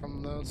bit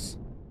from this.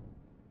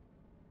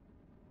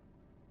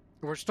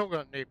 We're still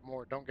going to need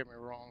more, don't get me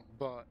wrong,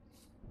 but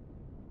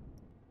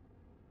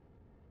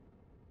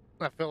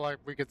I feel like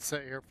we could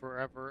sit here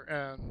forever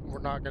and we're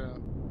not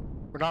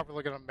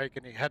really gonna make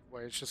any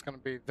headway. It's just gonna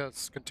be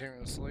this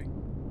continuously.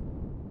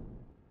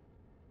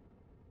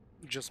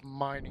 Just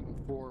mining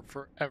for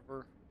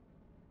forever.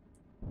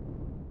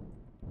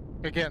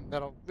 Again,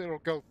 it'll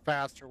go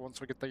faster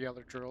once we get the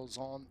other drills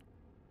on.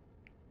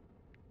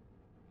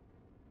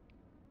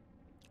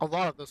 A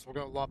lot of this will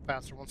go a lot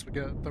faster once we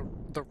get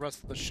the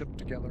rest of the ship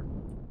together.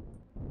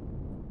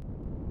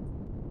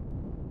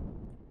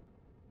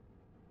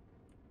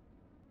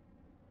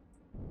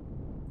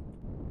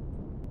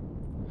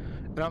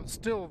 And I'm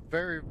still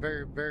very,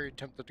 very, very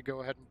tempted to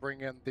go ahead and bring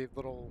in the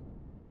little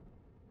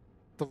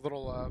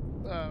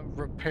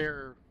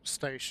repair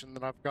station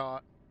that I've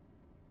got.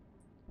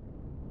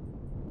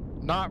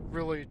 Not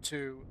really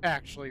to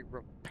actually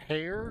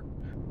repair,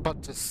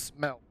 but to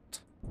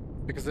smelt,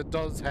 because it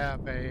does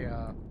have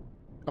a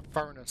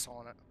furnace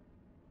on it.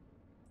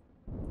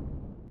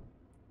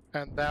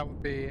 And that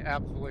would be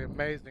absolutely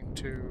amazing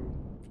to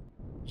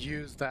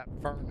use that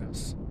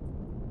furnace.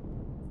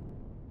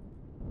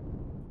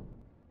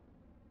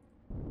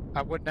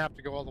 I wouldn't have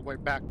to go all the way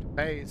back to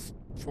base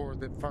for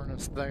the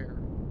furnace there.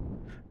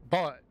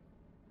 But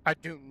I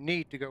do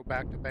need to go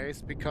back to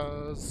base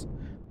because,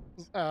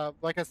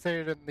 like I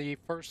stated in the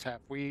first half,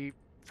 we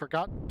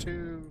forgot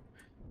to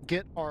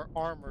get our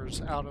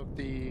armors out of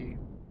the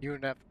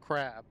UNF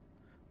crab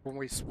when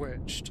we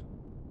switched.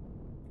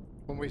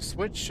 When we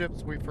switched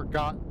ships, we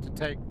forgot to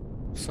take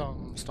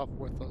some stuff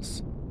with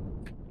us.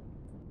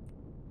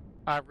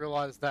 I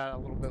realized that a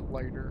little bit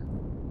later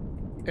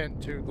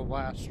into the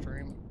last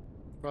stream.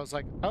 Where I was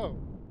like, oh,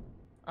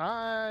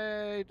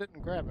 I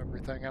didn't grab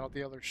everything out of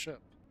the other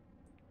ship.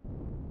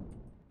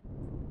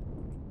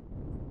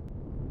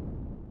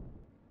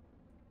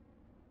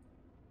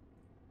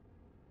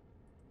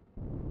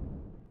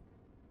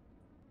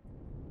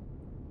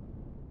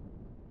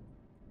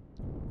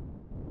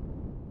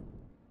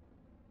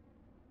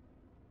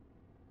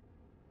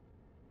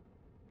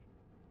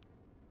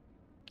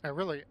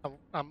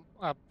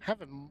 I'm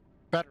having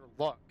better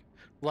luck,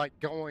 like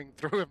going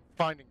through and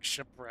finding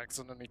shipwrecks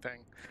and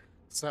anything.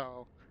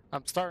 So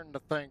I'm starting to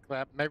think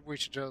that maybe we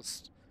should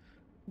just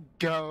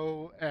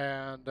go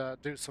and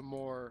do some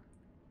more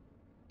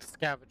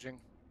scavenging.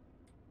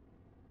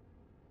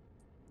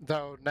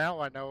 Though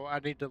now I know I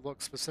need to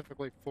look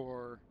specifically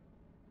for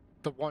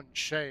the one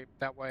shape.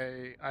 That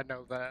way I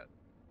know that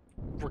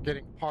we're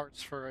getting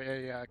parts for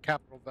a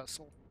capital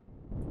vessel.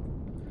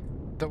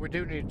 Though we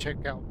do need to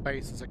check out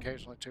bases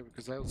occasionally too,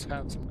 because those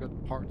have some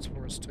good parts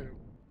for us too.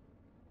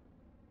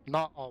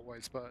 Not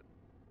always, but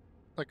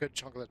a good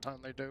chunk of the time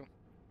they do.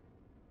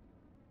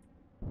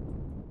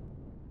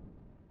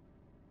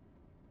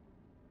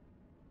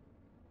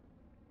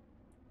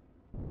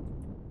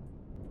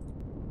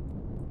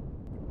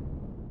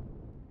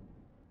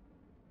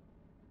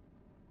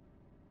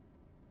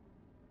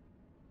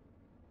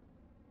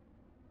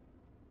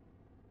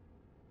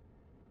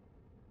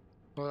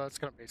 Well, that's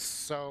going to be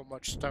so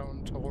much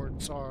stone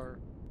towards our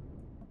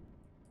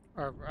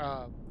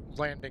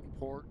landing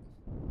port.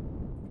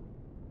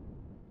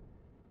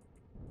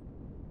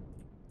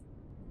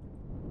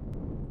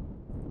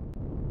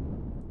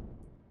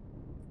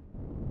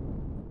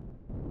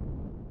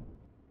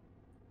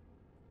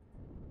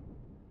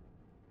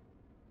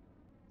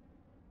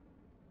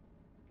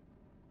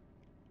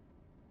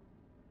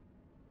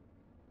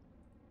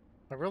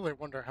 I really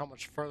wonder how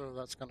much further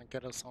that's going to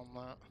get us on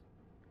that.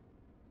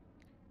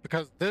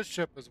 Because this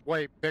ship is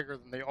way bigger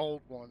than the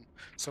old one,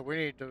 so we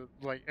need to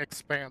like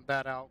expand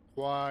that out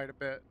quite a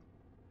bit.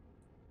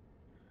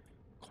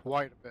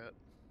 Quite a bit.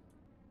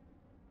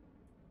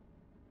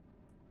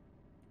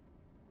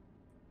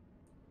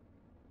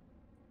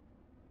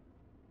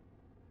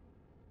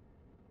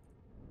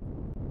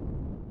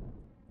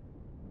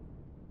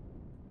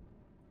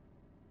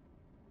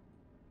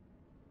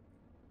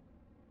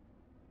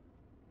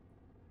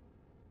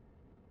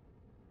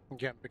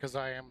 Again, because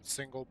I am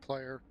single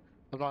player,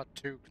 I'm not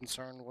too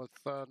concerned with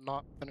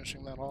not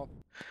finishing that off.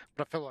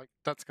 But I feel like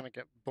that's going to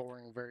get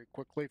boring very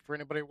quickly for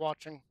anybody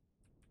watching.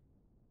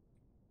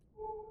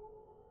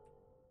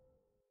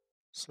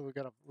 So we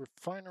got a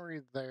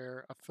refinery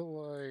there. I feel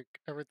like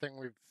everything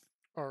we've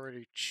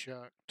already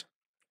checked,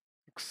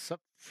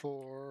 except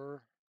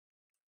for...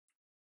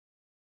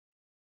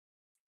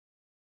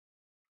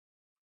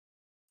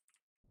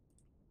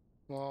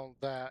 Well,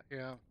 that,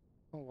 yeah.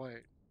 Oh,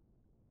 wait.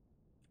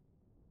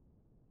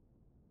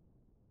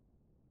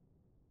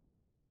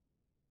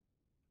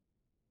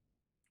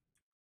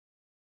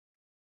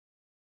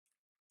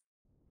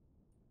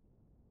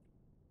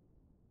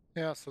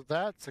 Yeah, so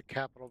that's a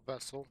capital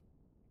vessel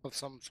of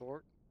some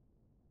sort.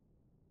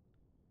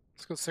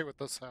 Let's go see what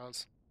this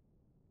has.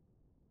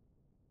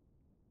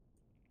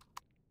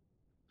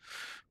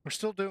 We're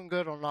still doing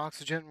good on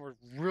oxygen. We're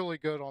really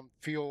good on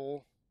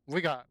fuel. We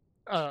got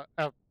a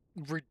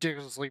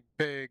ridiculously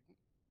big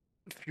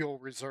fuel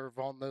reserve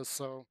on this,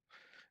 so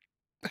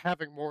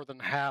having more than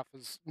half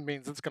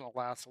means it's going to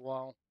last a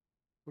while.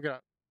 We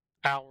got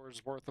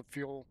hours worth of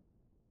fuel.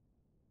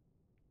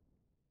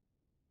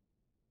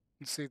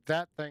 You see,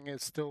 that thing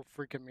is still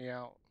freaking me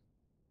out.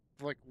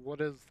 Like,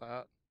 what is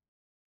that?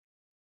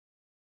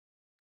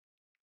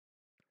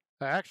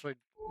 I actually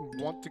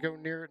want to go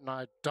near it, and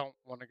I don't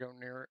want to go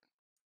near it.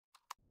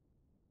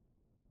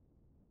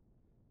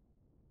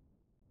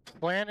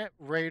 Planet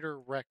Raider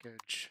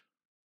Wreckage.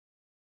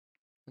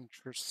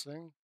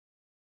 Interesting.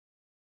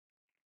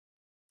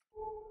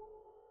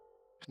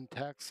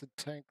 Pentaxid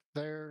tank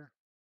there.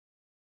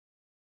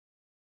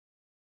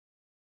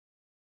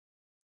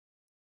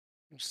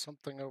 There's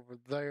something over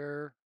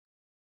there.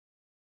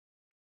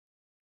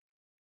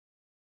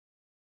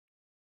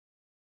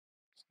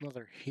 There's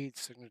another heat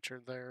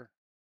signature there.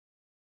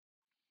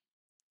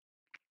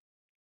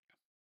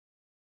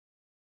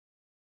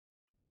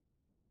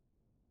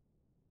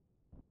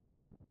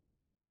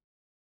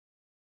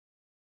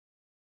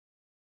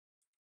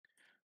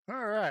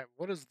 Alright,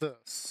 what is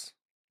this?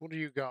 What do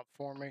you got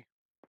for me?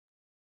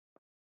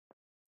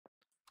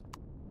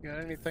 You got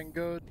anything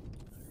good?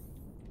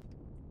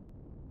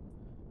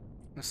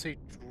 Let's see,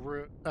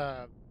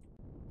 come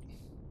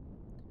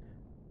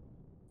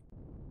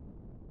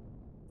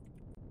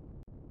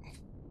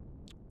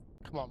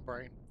on,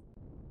 brain.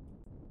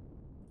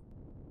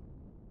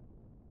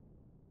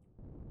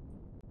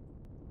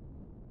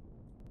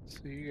 So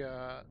you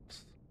got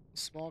a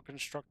small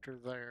constructor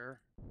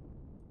there.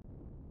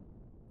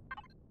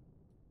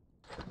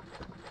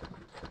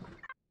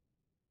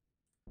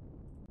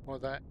 Well,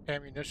 that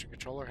ammunition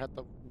controller had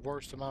the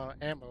worst amount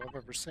of ammo I've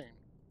ever seen.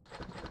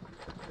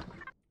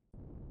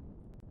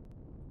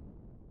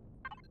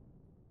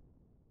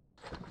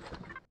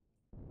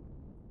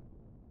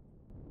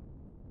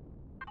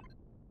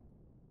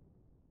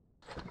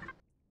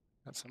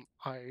 Got some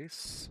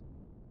ice.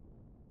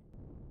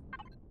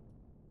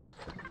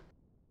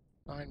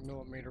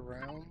 9mm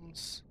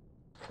rounds.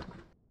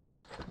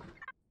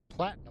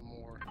 Platinum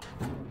ore.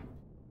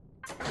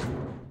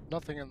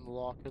 Nothing in the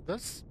locker.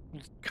 This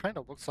kind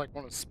of looks like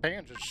one of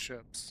Spange's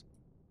ships.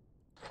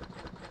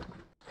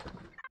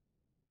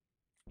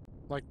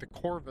 Like the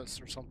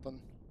Corvus or something.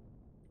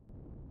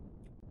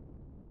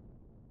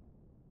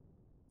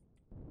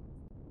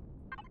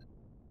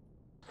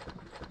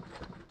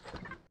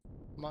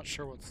 I'm not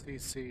sure what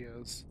CC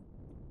is.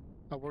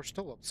 Oh, we're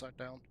still upside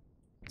down.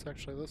 It's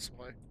actually this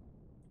way.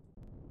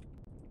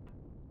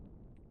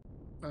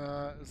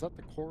 Is that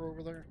the core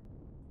over there?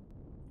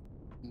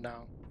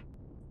 No.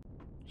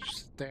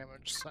 Just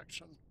damage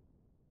section.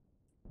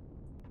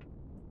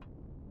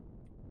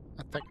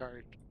 I think I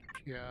already,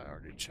 yeah, I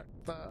already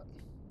checked that.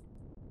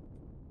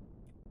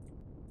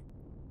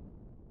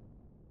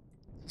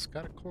 It's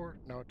got a core?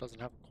 No, it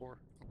doesn't have a core.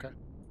 Okay.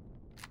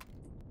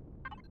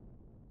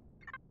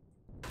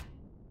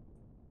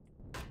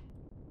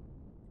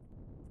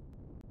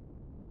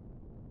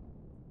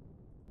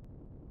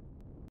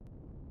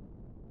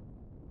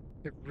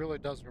 It really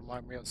does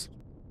remind me of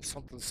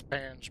something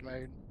Spange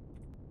made.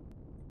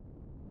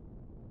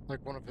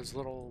 Like one of his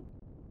little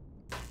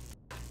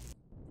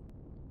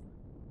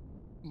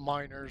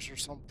miners or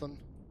something.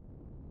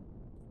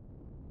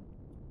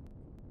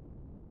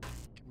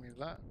 Give me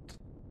that.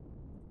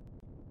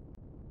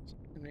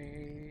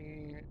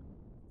 Any...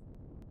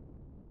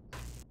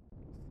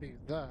 See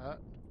that.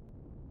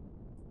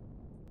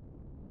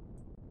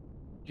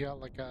 Yeah,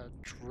 like a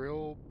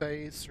drill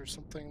base or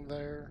something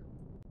there.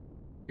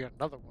 You got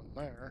another one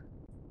there.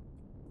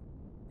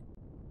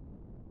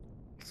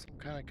 Some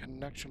kind of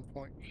connection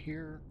point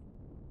here.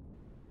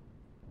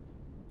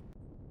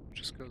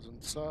 Just goes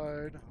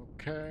inside.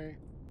 Okay.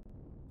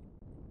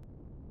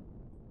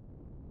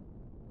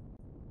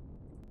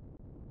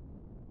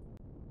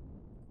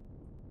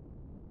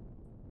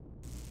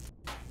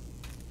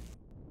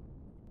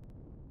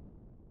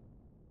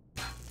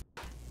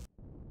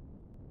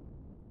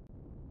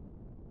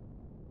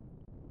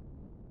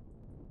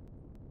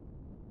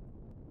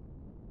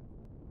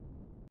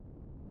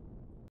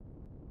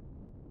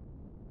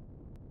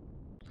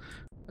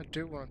 I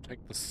do want to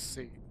take the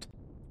seat.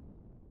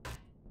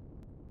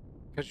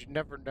 Because you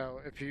never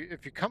know. If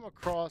you come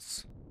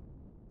across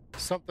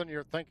something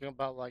you're thinking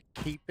about like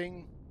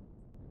keeping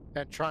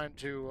and trying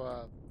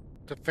to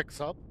fix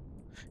up,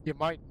 you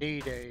might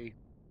need a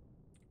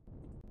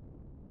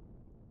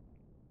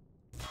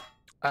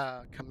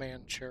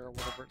command chair or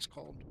whatever it's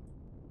called.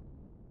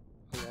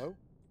 Hello?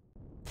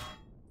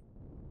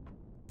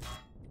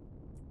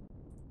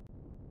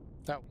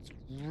 That was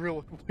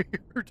really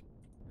weird.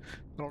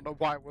 I don't know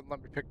why it wouldn't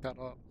let me pick that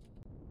up.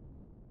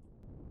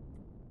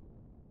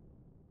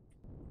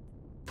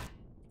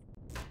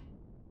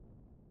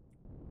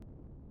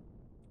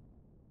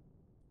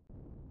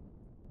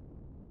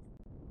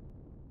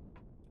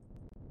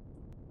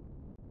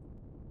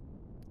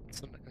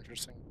 It's an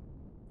interesting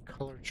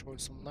color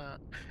choice on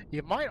that.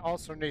 You might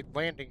also need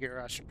landing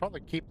gear. I should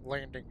probably keep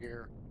landing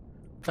gear.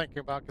 Thinking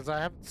about because I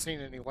haven't seen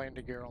any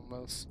landing gear on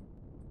this.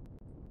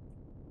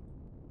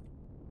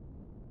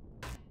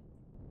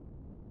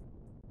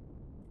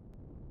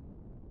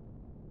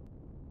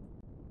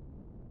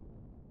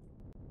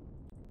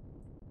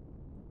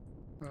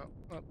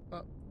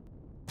 Up.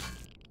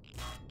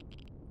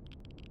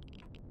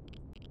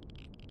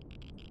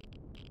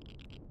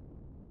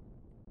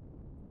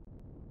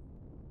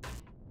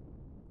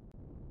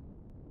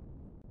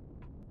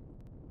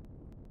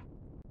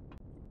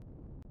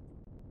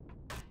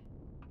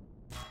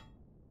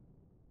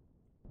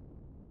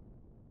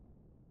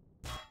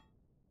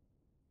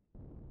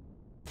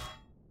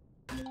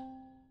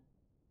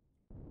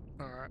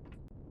 All right.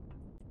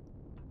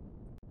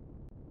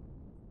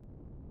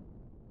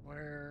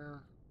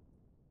 Where?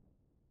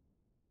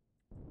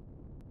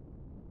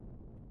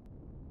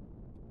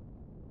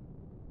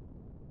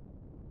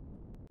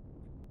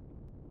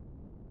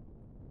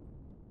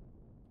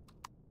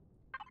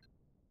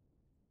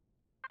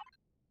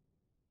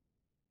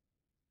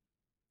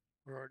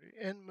 We're already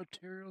in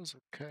materials.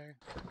 Okay.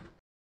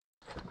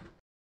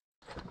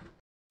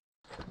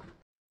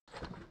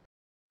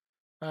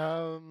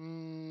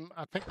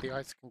 I think the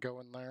ice can go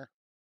in there.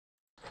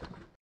 I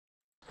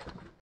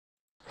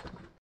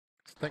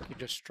think you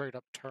just straight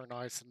up turn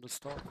ice into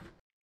stuff.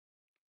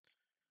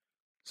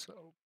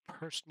 So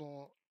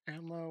personal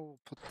ammo, we'll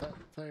put that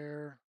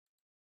there.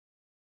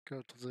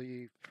 Go to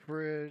the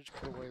fridge,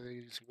 put away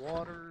these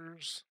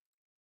waters.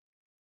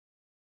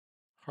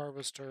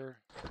 Harvester.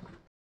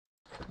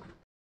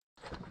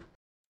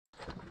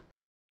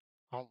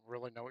 I don't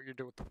really know what you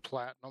do with the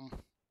platinum.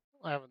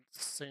 I haven't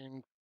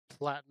seen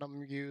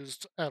platinum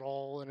used at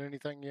all in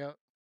anything yet.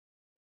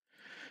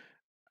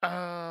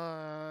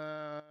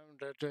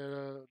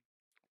 The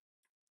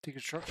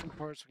deconstruction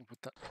parts, we can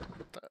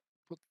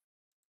put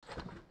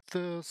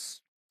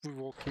this. We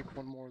will keep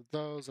one more of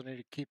those. I need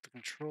to keep the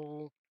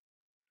control.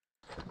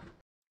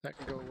 That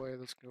can go away,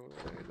 this can go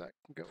away, that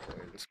can go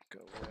away, this can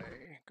go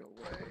away, go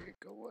away,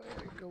 go away,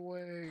 go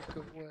away,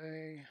 go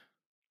away.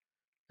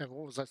 And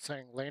what was that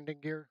saying? Landing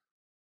gear?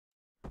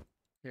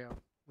 Yeah,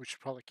 we should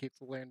probably keep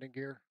the landing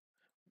gear.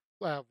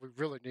 We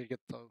really need to get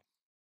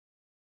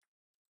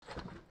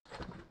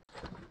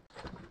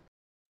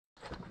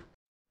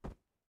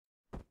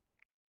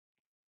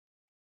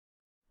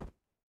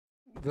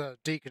the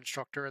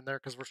deconstructor in there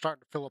because we're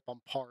starting to fill up on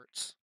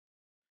parts.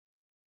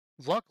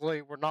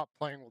 Luckily, we're not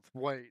playing with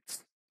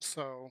weights,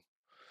 so...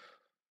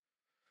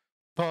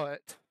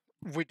 But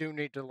we do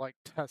need to, like,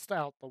 test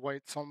out the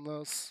weights on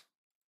this.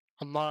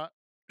 I'm not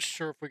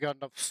sure if we got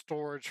enough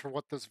storage for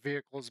what this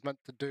vehicle is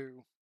meant to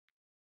do.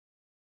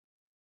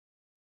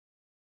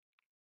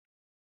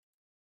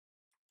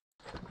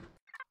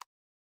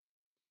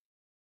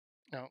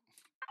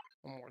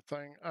 one more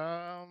thing.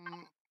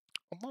 I'm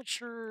not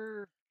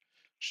sure.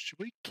 Should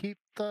we keep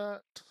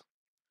that?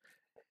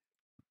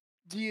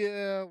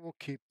 Yeah, we'll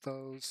keep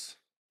those.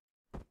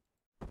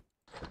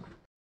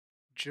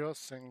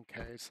 Just in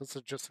case. That's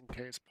a just in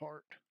case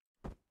part.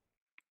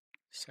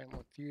 Same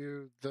with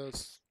you.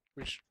 This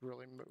we should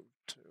really move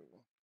to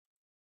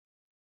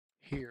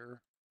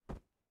here.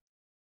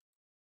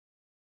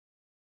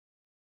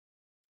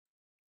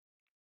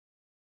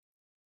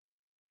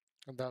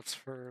 And that's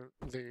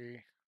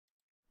the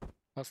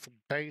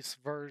base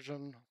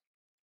version.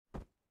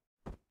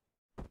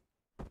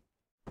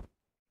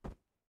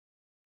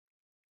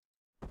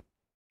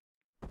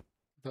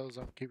 Those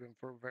I'm keeping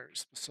for a very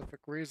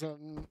specific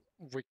reason.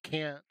 You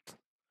can't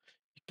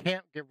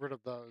get rid of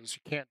those.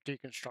 You can't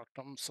deconstruct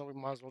them, so we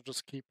might as well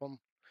just keep them.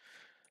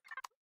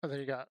 And then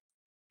you got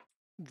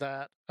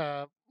that.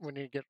 We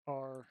need to get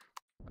our.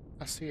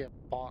 I see a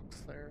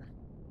box there.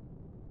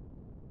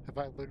 Have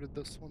I looted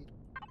this one?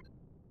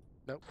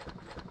 Nope.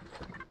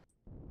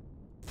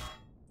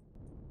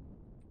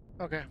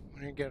 Okay,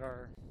 we need to get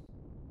our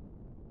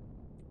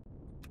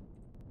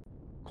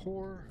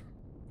core.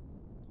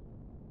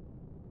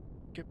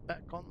 Get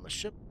back on the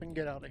ship and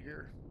get out of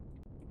here.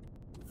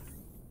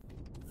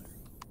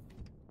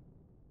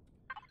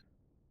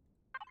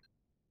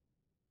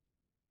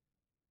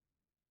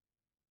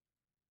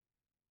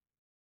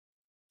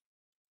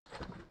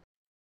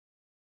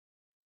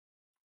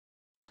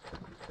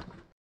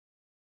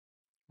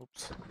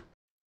 Oops.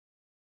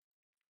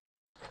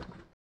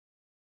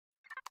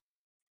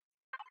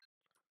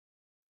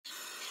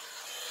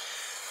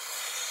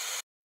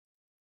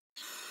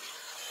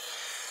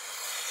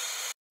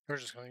 We're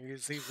just going to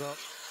use these up.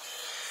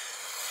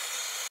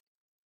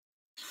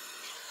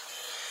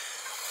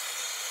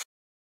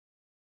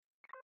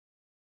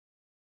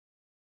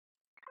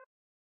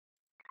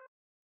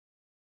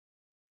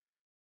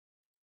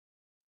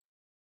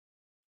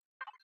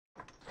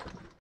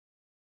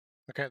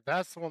 Okay,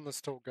 that's the one that's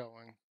still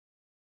going.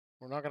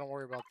 We're not going to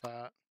worry about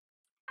that.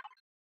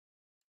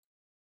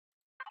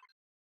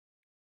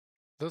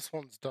 This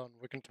one's done.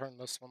 We can turn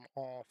this one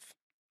off.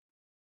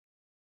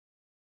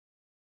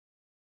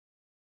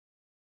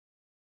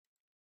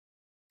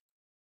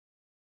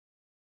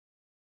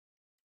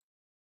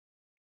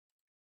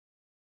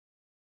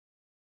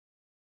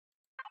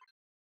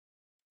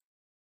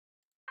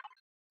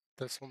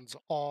 This one's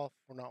off.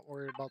 We're not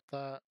worried about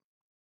that.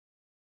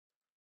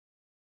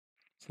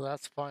 So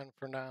that's fine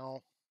for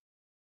now.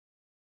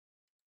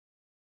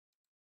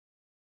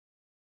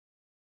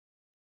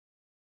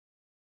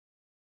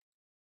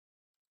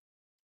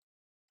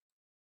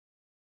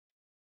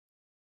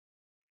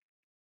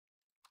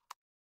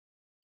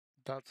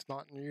 That's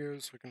not in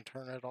use. We can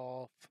turn it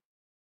off.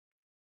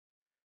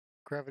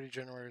 Gravity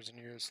generators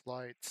in use.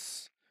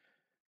 Lights.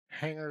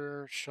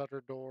 Hangar,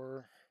 shutter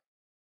door.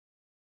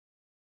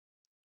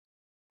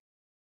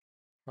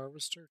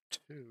 Harvester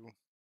 2.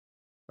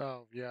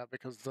 Oh, yeah,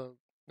 because the...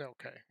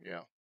 Okay,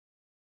 yeah.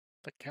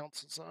 That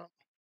counts as that.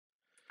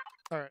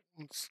 Alright,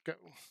 let's go.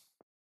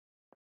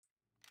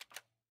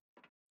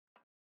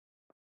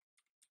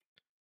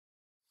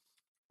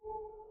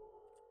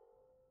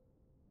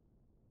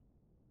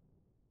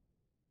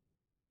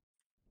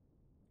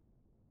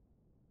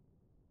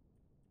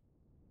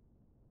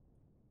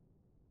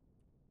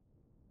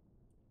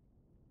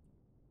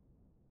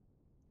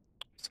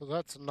 So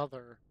that's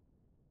another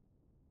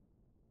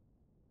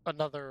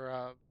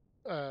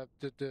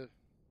the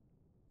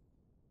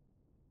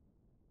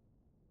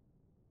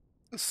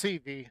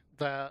CV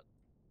that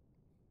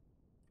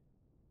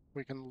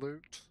we can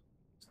loot.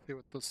 See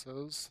what this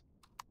is.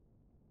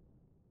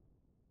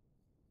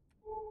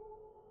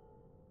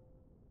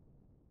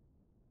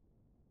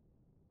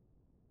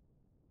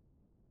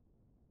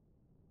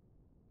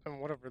 And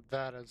whatever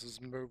that is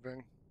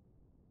moving.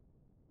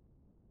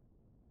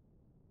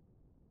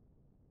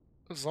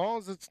 As long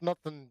as it's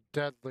nothing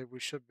deadly, we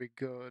should be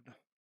good.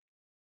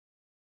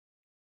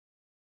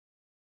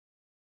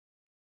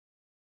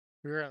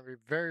 We're gonna be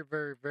very,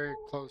 very, very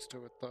close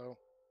to it, though.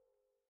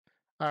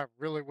 I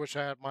really wish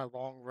I had my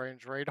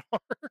long-range radar.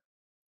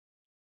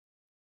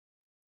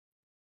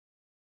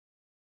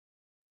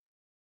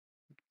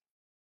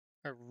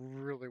 I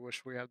really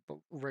wish we had the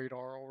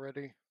radar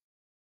already.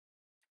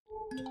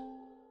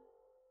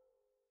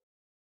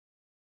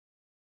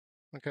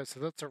 Okay, so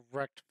that's a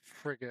wrecked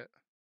frigate.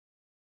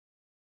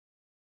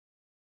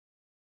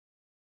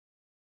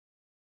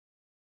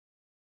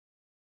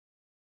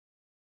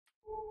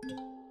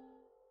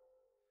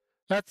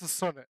 That's a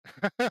sonnet.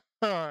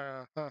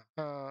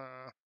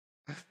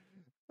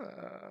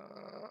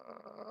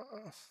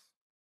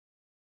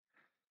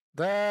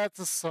 That's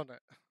a sonnet.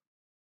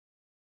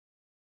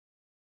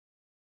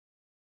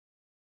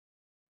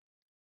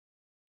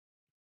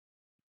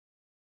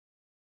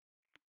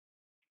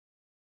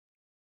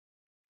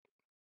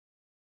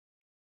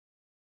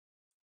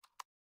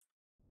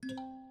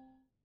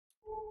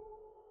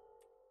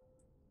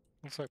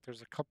 Looks like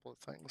there's a couple of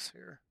things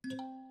here.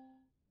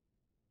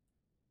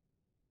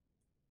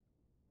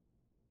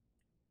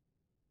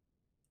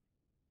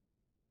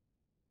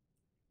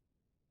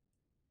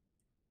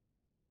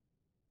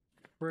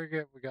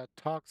 frigate, we got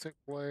toxic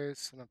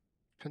waste, and a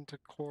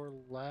pentacore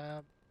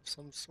lab of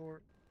some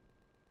sort.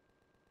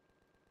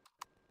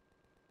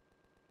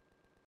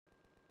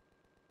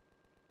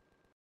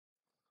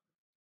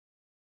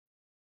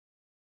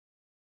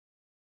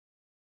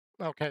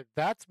 Okay,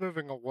 that's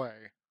moving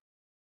away.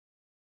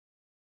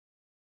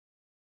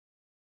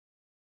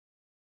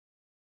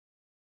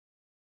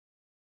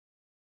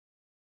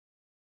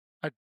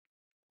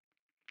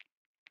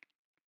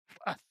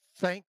 I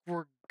think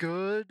we're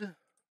good.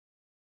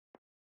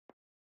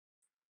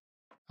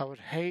 I would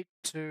hate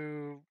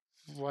to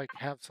like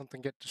have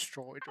something get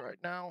destroyed right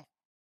now.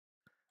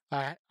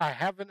 I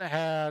haven't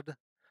had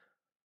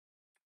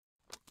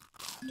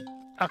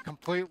a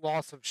complete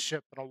loss of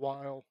ship in a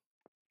while.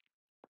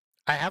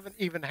 I haven't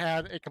even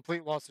had a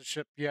complete loss of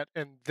ship yet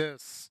in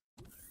this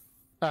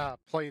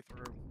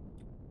playthrough.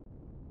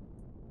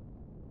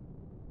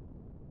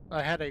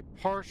 I had a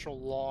partial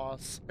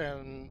loss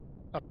in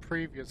a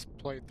previous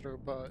playthrough,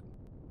 but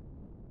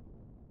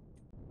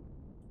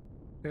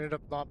it ended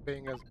up not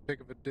being as big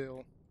of a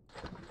deal.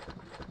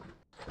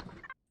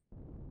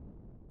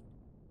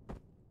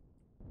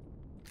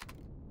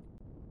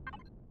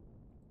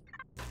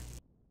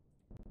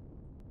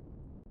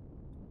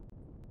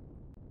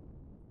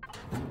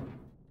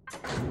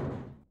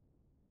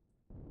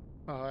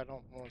 I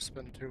don't want to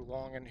spend too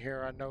long in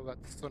here. I know that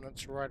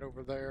Senate's right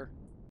over there.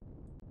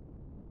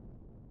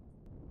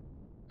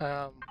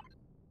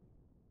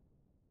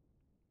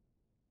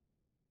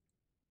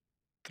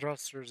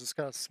 Thrusters, it's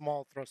got a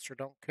small thruster,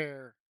 don't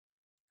care.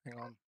 Hang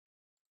on.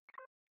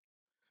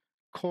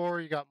 Core,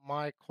 you got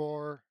my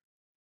core.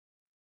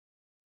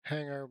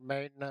 Hangar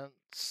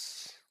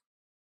maintenance.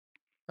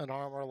 An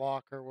armor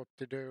locker, what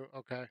to do?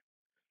 Okay.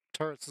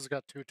 Turrets has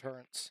got 2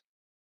 turrets.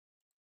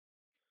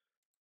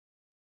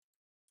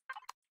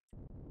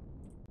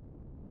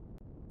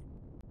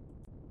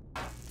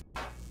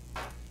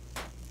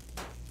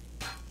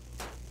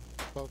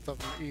 Both of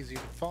them easy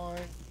to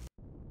find.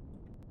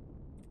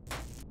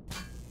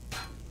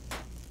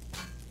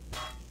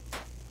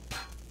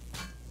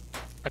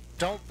 I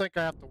don't think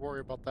I have to worry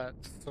about that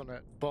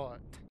Summit, but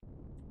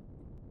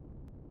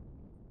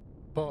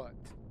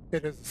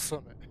it is a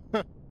Summit.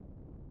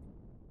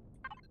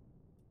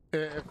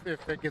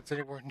 if it gets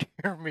anywhere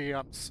near me,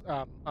 I'm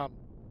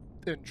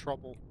in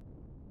trouble.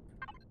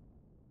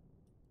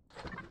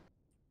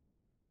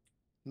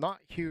 Not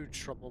huge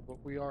trouble,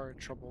 but we are in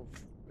trouble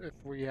if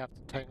we have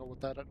to tangle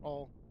with that at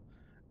all.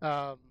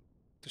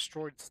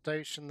 Destroyed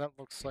station, that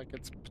looks like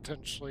it's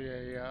potentially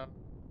a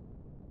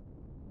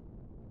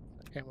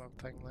ammo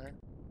thing there.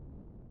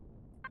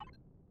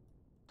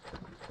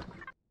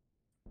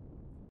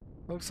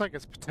 Looks like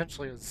it's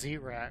potentially a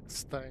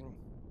Xerax thing.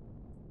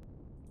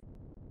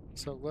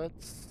 So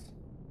let's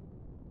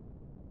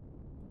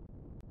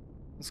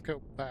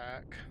go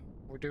back.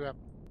 We do have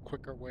a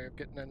quicker way of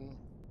getting in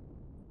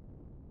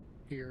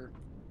here.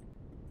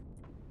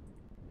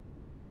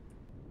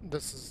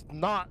 This is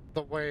not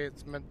the way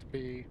it's meant to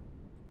be.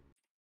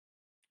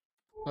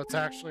 That's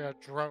actually a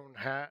drone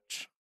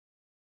hatch.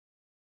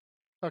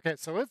 Okay,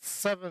 so it's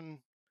 7.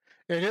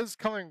 It is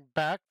coming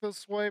back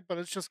this way, but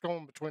it's just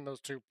going between those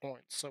 2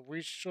 points. So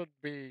we should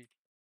be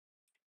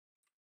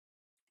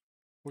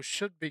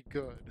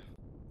good.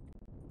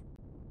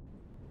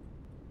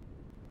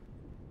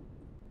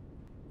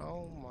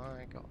 Oh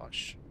my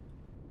gosh.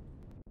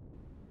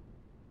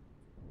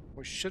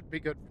 We should be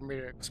good for me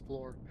to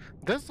explore.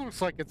 This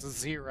looks like it's a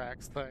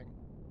Xerax thing.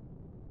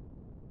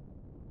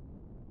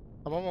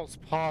 I'm almost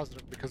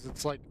positive because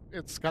it's like,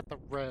 it's got the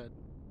red.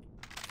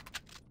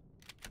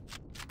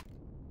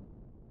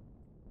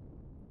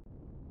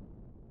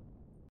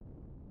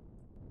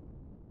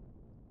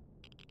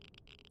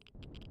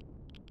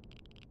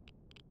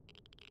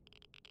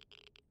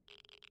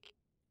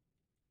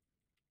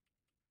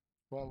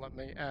 Won't let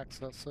me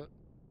access it.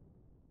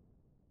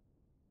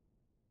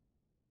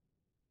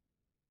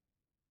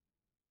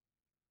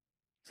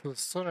 So the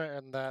center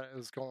and that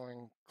is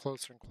going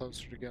closer and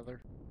closer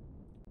together.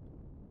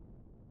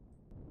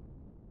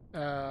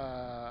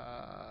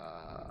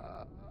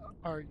 Are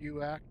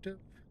you active?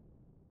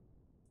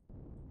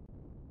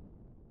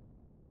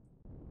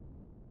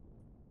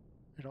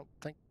 I don't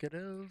think it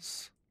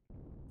is.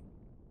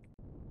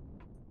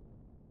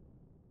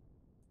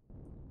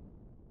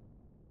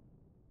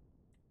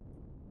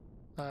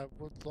 I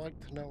would like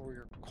to know where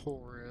your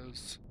core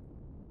is.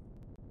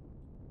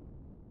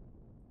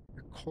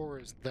 Your core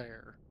is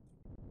there.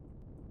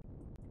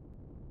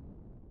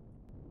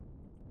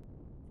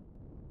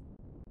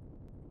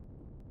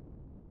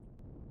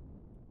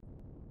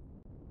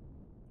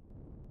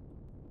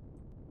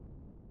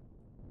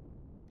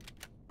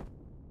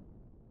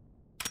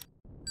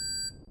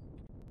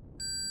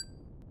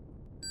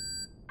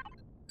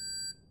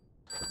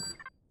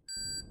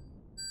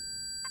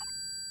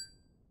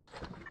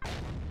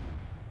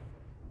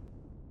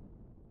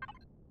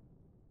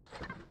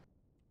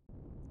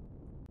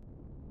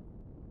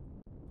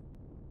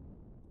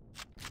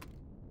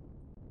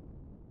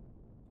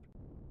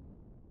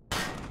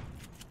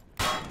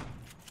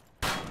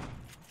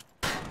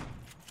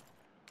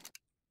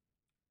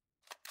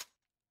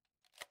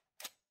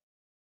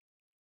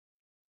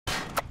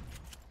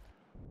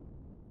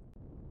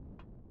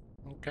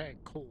 Okay,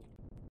 cool.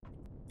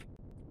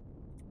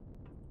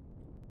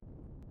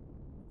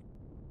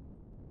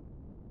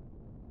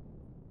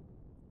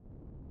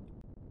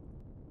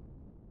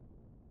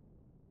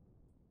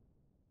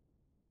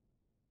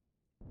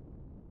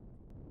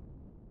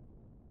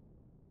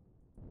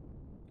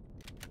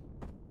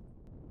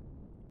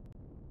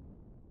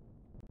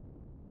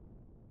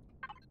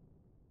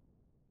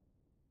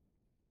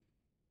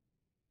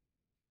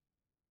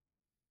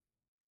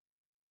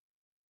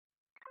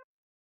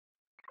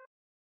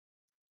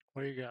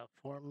 What do you got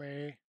for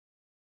me?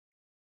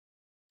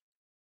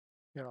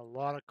 You got a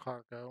lot of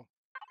cargo.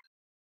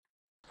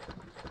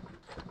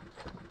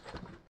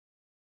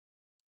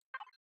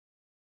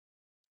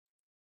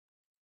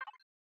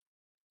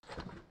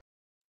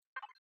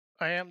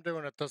 I am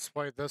doing it this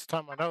way this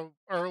time. I know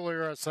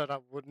earlier I said I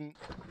wouldn't,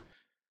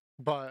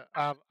 but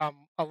I'm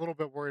a little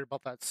bit worried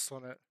about that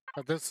Senate.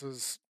 This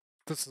is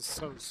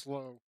so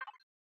slow.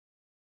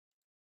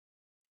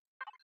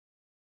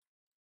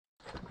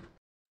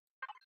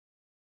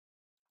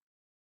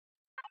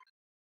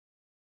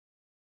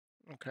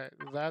 Okay,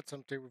 that's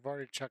empty. We've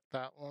already checked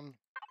that one.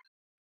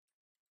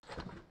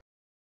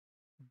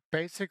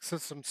 Basic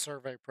system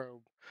survey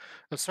probe.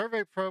 A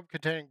survey probe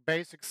containing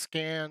basic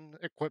scan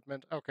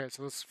equipment. Okay,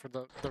 so this is for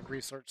the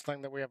research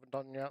thing that we haven't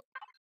done yet.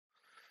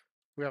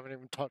 We haven't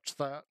even touched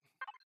that.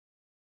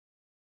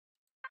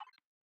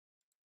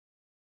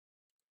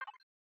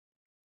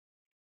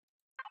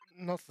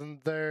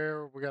 Nothing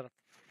there. We got a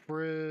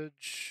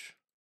fridge.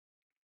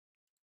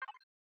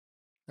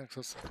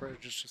 Access the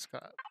fridge. It's just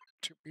got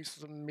 2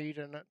 pieces of meat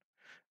in it.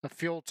 A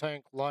fuel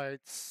tank,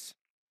 lights,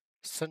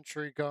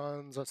 sentry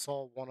guns. I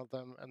saw one of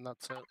them, and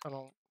that's it. I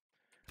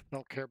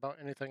don't care about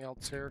anything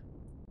else here.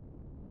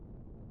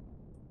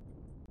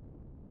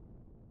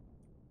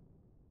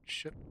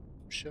 Ship.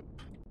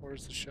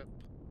 Where's the ship?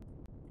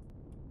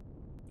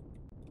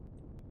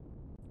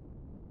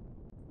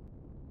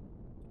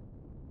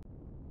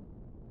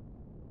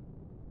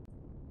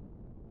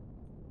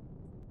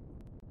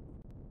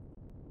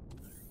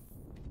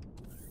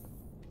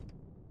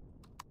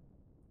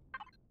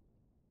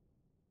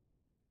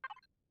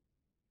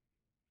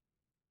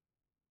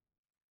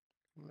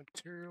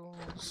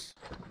 Materials.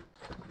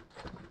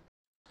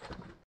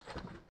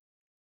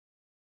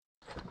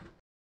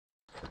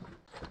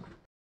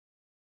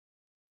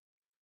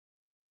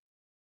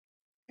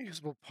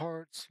 Usable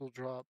parts. We'll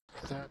drop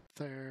that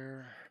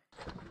there.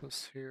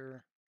 This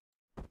here.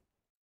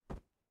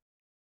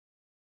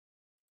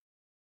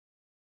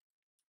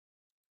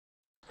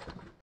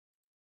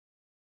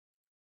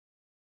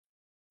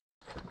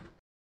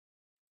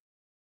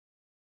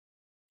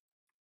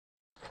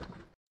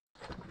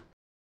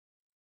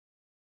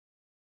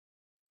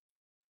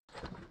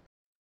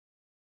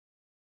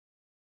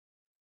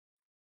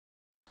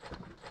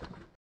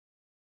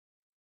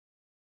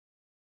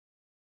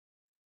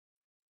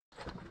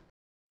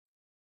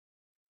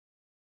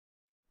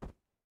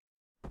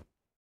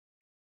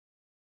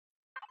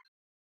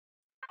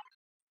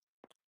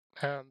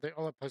 And the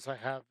only place I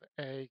have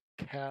a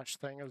cache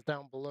thing is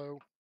down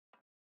below.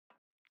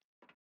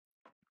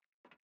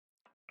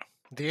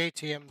 The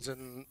ATM's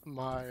in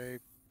my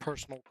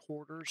personal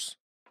quarters.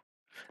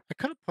 I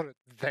could have put it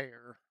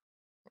there.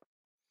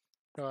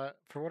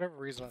 For whatever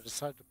reason, I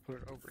decided to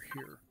put it over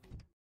here.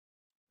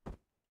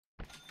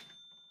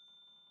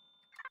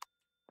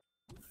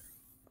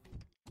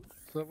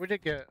 So we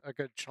did get a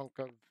good chunk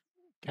of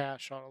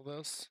cash out of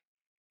this.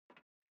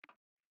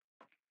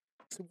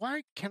 So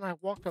why can I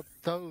walk up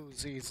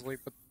those easily,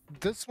 but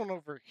this one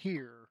over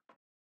here,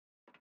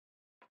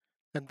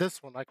 and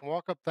this one, I can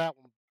walk up that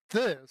one.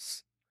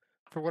 This,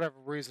 for whatever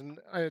reason,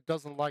 it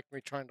doesn't like me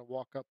trying to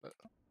walk up it.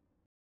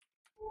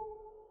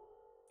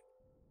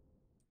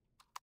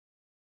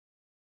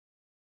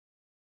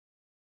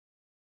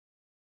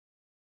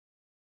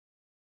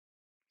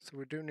 So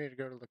we do need to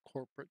go to the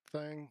corporate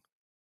thing.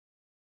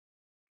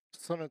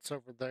 Senate's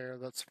over there,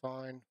 that's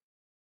fine.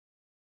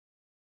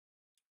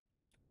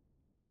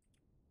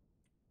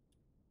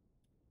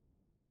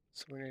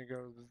 So we need to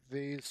go to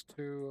these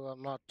two.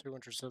 I'm not too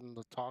interested in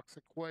the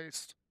toxic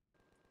waste.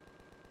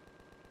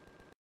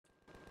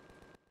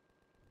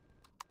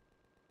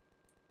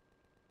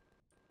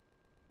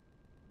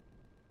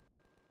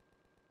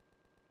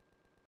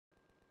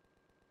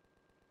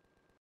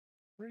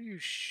 What are you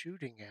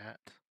shooting at?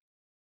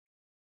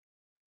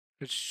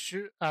 It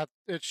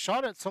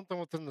shot at something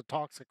within the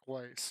toxic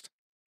waste.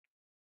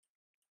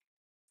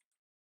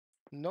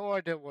 No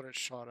idea what it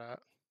shot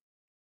at.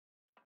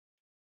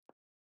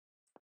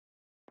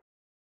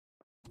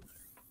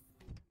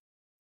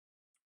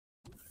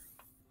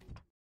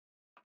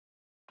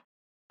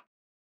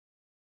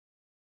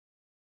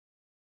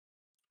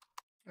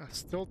 I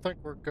still think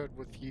we're good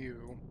with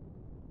you.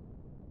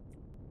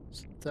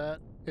 So that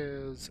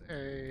is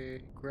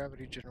a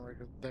gravity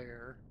generator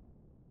there.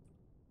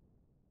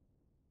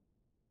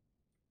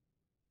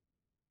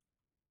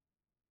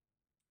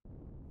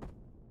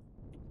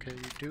 Okay,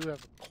 you do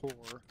have a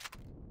core.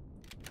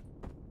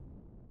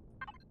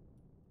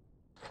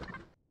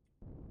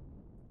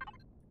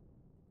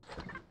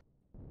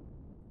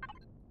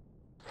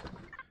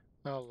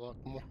 Oh, look,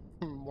 more,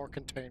 more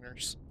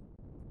containers.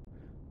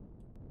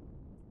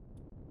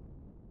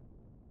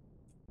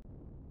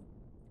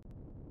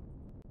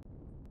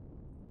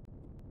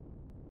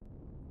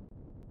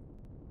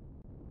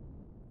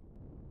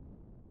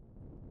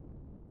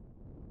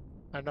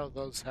 I know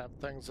those have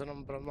things in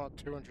them, but I'm not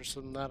too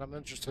interested in that. I'm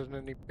interested in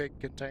any big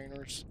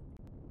containers.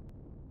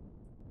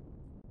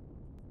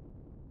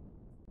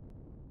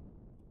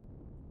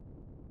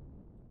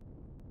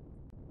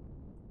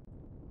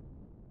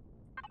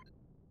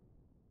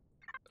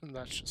 And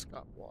that's just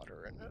got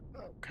water in it.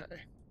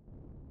 Okay.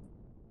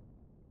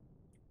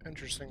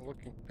 Interesting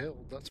looking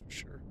build, that's for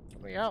sure.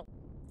 Let me out.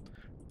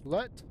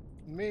 Let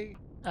me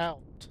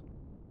out.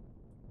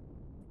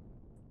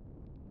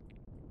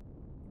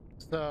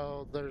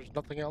 So there's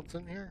nothing else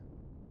in here?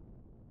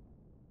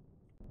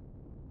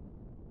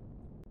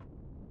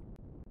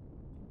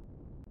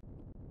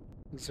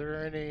 Is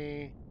there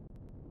any...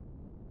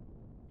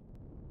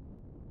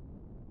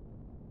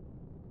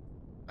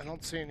 I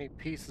don't see any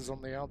pieces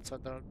on the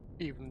outside that I'd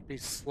even be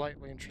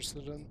slightly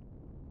interested in.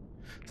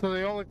 So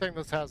the only thing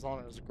this has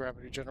on it is a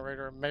gravity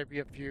generator and maybe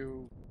a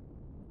few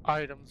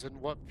items and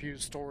what few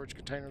storage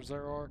containers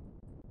there are.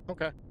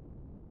 Okay.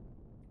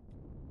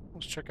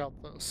 Let's check out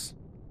this.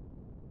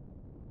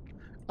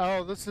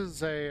 Oh, this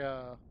is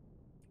a,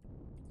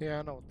 yeah,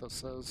 I know what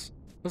this is.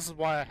 This is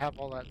why I have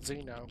all that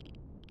Xeno.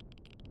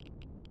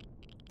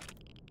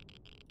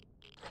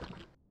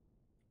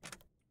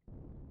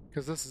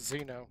 Because this is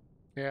Xeno.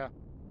 Yeah.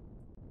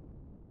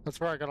 That's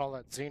where I got all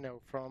that Xeno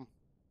from.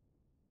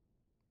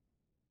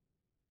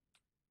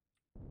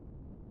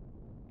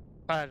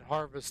 I had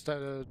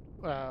harvested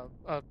a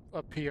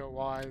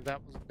POI that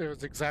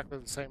was exactly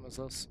the same as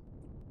this.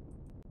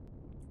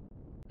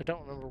 I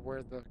don't remember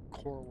where the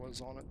core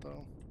was on it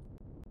though.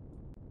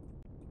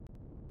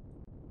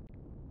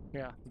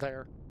 Yeah,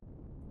 there.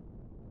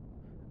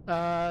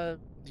 Yeah,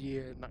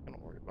 not gonna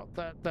worry about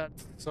that. That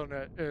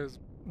Sonet is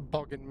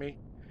bugging me.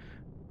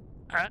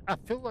 I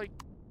feel like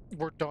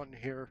we're done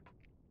here.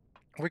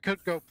 We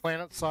could go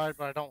planet side,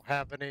 but I don't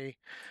have any.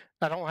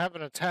 I don't have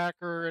an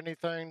attacker or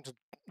anything to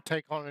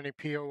take on any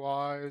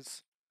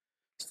POIs.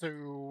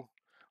 So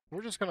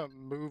we're just gonna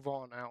move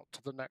on out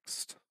to the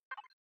next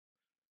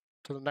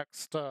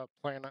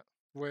planet,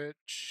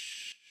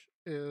 which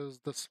is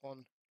this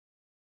one.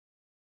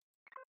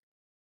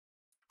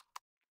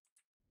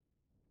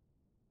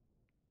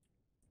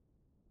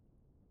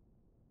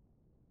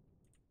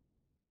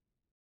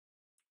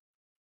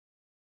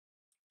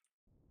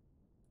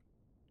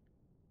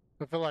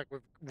 I feel like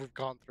we've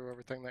gone through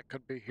everything that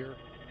could be here.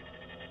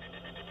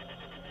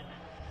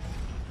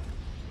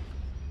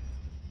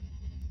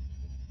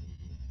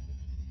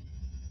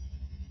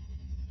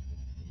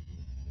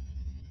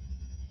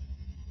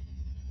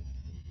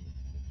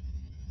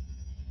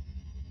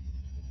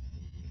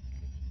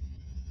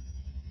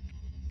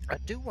 I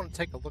do want to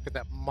take a look at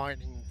that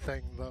mining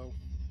thing though.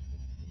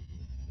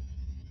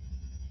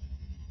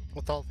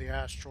 With all the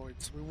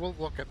asteroids. We will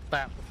look at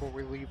that before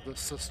we leave the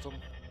system.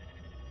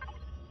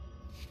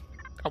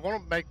 I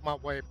want to make my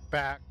way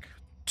back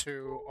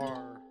to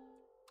our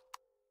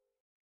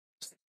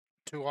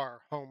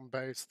home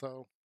base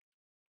though.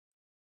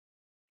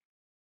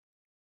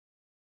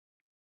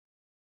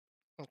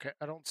 Okay,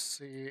 I don't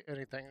see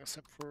anything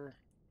except for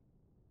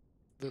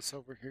this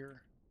over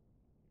here.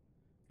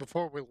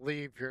 Before we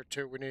leave here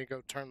too, we need to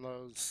go turn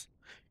those,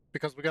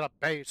 because we got a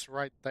base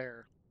right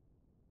there.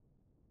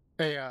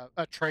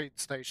 A trade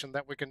station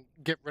that we can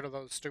get rid of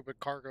those stupid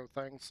cargo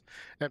things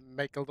and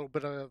make a little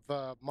bit of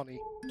money.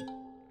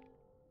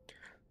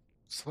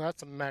 So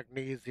that's a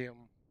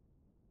magnesium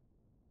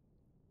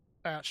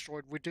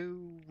asteroid.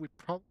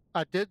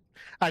 I did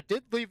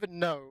leave a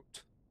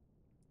note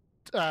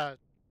uh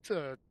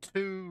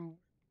two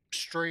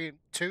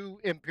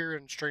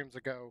Empyrion streams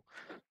ago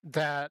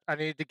that I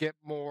need to get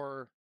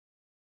more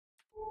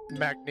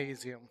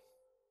magnesium.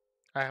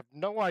 I have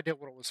no idea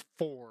what it was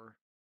for,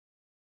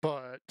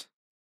 but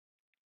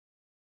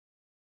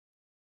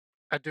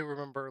I do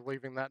remember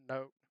leaving that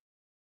note.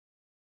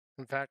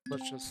 In fact,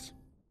 let's just...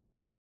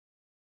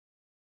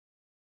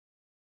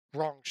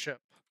 Wrong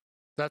ship.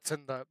 That's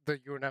in the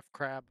UNF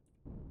crab.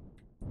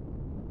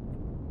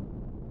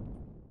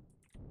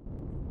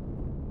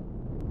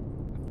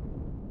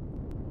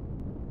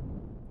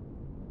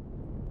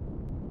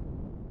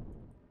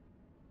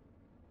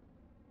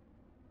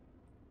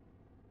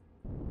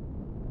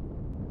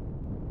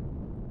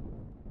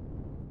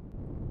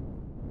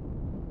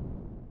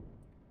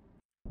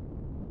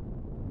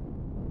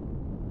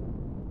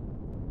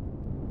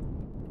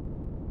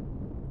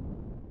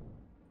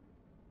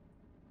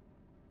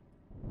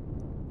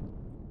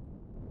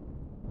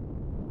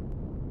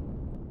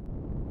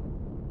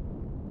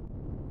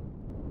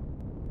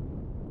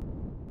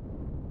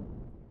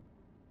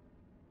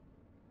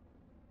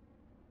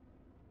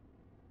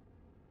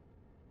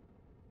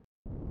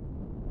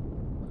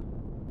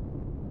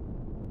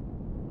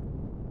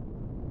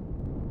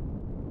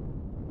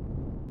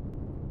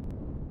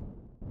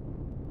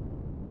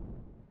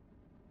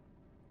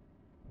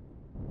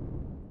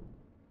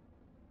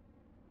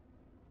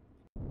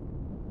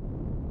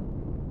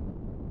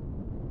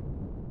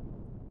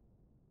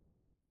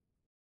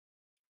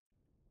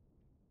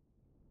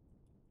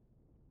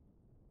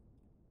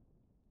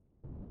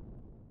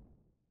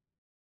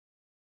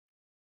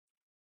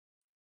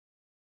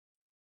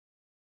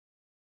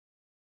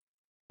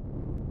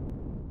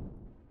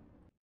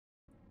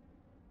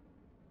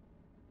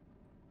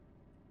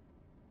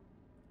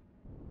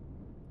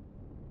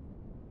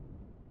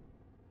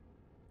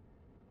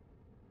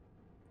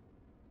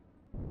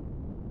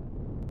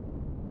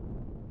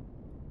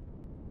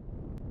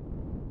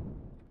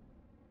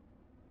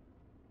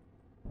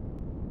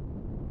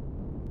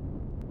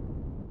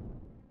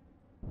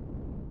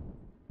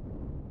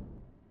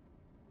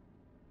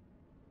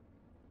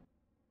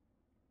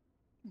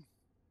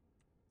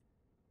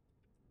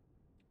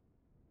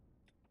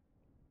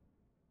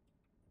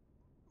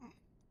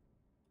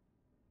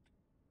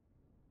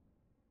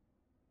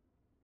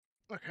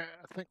 Okay,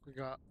 I think we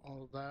got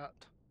all of that.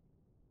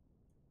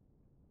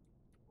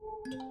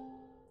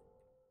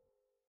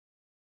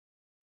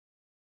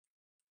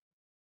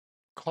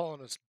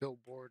 Colonist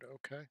billboard,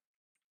 okay.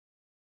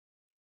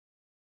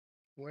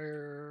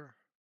 Where...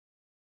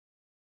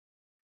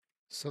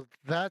 So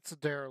that's a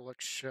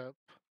derelict ship.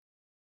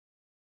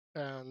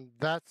 And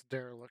that's a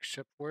derelict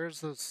ship.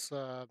 Where's this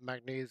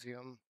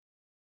magnesium?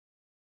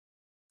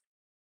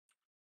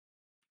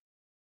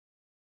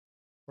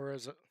 Where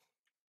is it?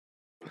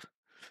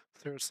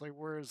 Seriously,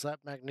 where is that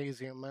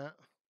magnesium at?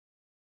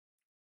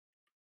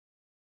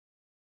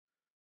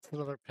 It's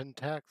another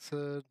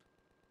pentaxid.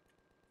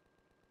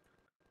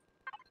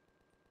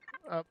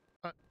 Up,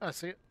 I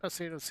see it, I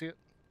see it, I see it.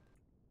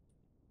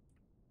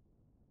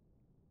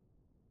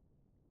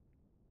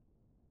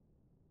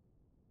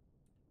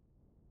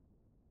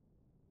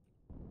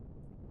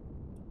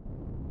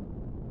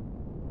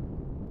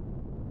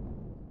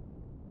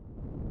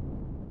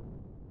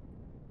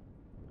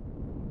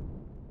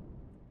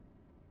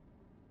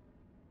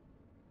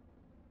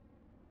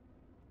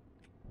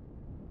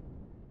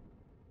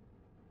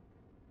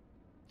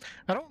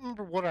 I don't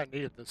remember what I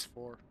needed this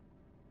for.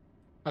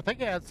 I think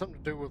it had something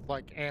to do with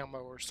like ammo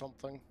or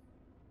something.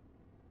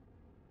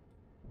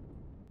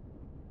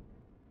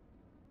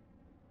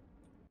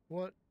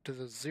 What does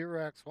the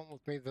Xerax want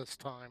with me this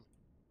time?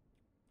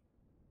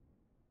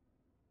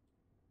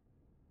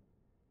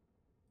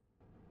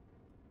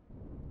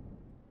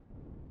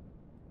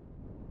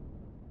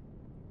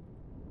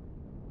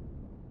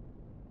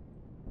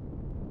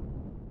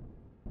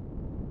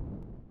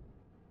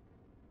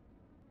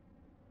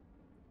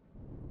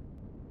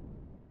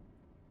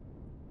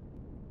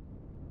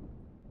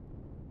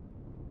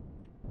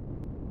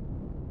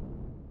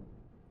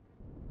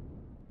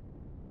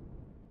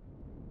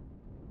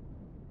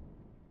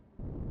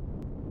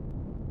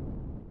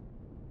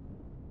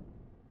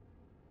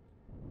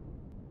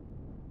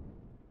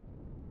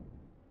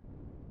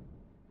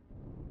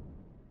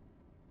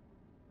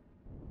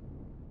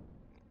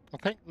 I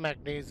think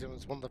magnesium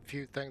is one of the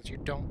few things you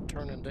don't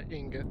turn into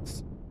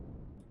ingots.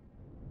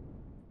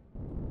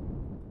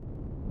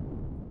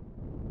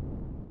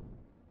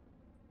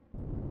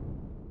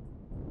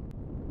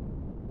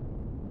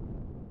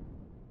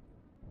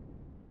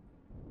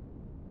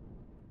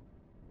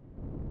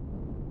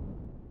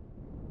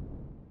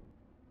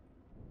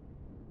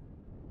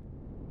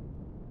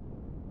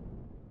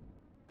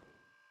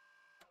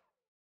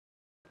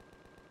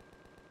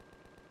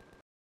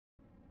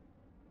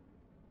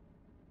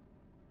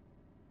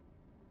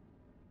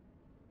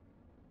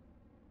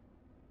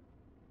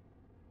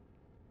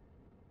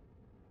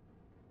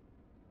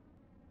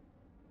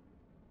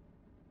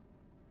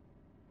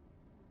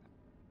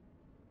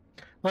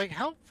 Like,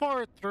 how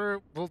far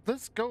through will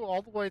this go?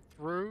 All the way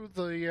through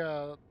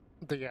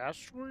the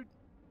asteroid?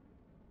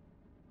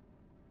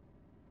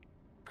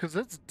 Because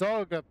it's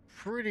dug a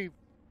pretty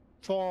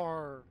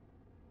far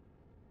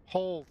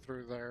hole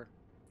through there.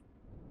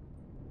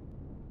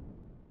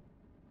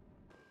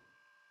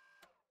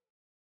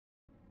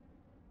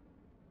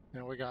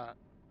 And we got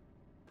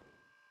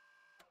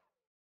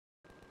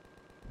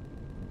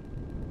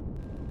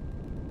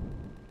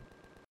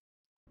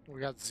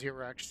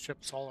Xerax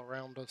chips all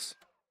around us.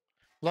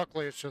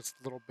 Luckily, it's just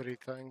little bitty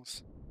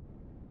things.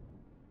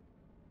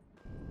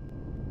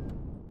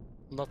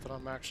 Nothing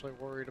I'm actually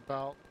worried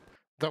about.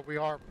 Though we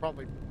are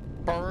probably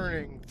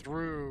burning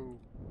through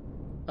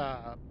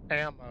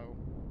ammo.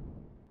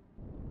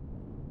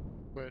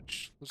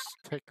 Which, let's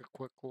take a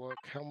quick look.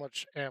 How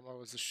much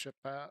ammo is the ship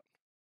at?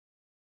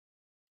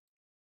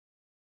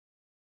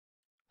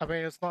 I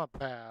mean, it's not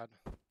bad.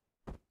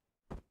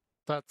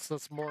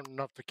 That's more than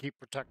enough to keep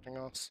protecting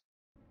us.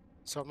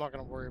 So I'm not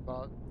gonna worry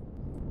about it.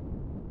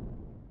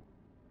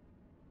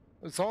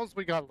 As long as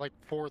we got like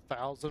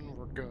 4,000,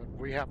 we're good.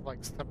 We have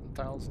like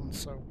 7,000,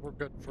 so we're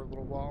good for a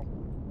little while.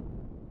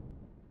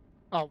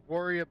 I'll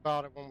worry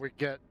about it when we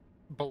get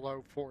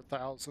below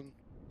 4,000.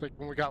 Like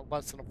when we got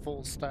less than a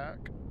full stack.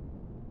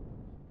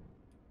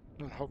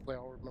 And hopefully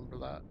I'll remember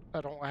that.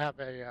 I don't have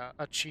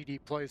a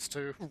cheaty place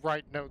to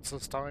write notes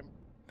this time.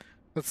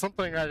 That's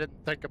something I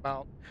didn't think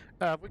about.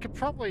 We could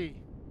probably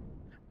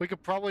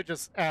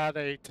just add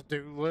a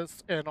to-do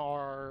list in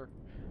our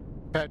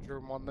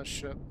bedroom on this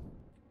ship.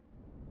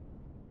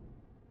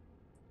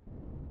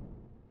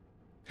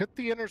 Hit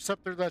the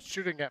interceptor that's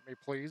shooting at me,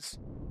 please.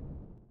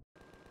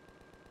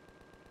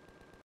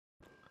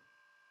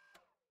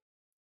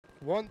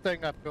 One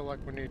thing I feel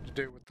like we need to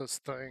do with this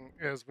thing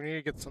is we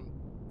need to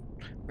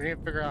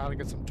figure out how to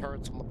get some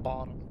turrets on the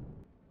bottom.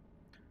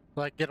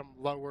 Like, get them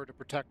lower to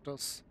protect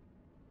us.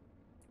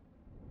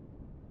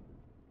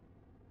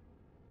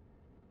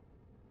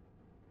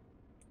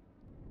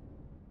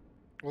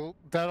 Well,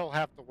 that'll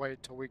have to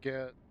wait till we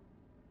get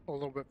a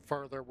little bit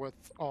further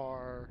with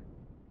our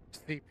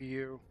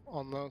CPU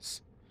on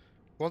this.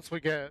 Once we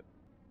get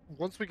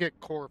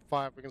core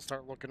 5, we can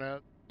start looking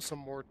at some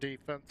more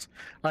defense.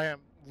 I am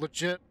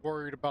legit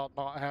worried about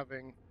not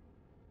having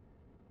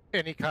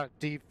any kind of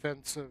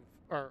defensive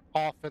or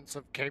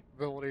offensive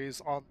capabilities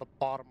on the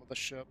bottom of the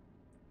ship.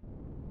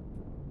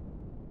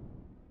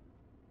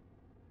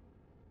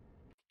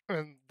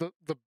 And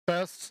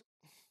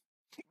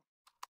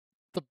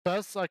the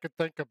best I could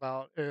think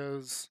about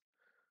is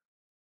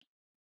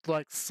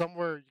like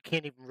somewhere you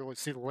can't even really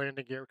see the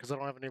landing gear because I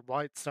don't have any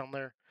lights down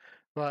there,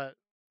 but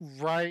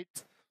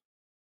right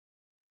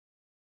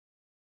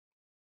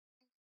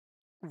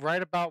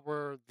right about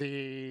where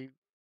the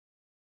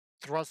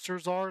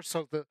thrusters are.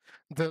 So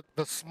the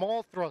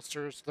small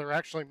thrusters, they're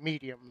actually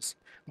mediums.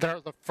 They're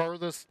the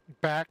furthest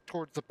back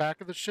towards the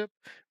back of the ship.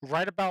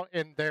 Right about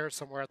in there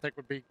somewhere, I think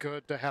would be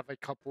good to have a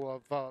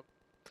couple of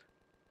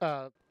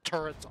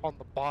turrets on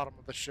the bottom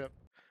of the ship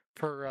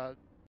for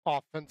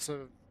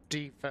offensive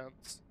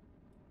defense,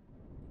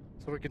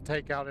 so we can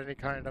take out any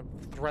kind of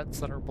threats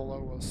that are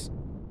below us.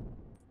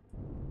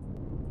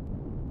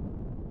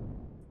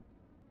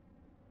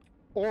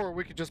 Or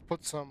we could just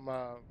put some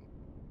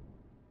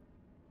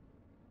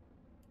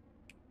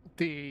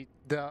the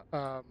the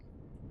um,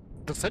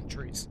 the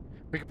sentries.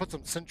 We could put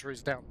some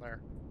sentries down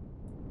there.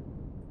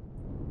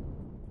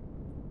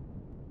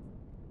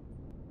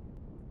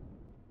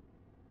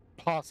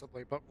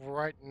 Possibly, but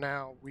right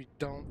now we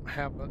don't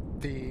have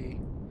the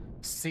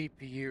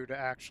CPU to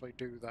actually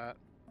do that.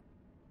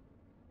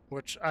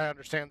 Which I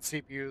understand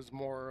CPU is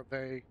more of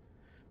a...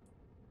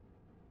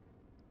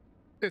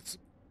 It's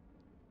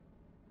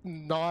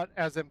not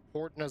as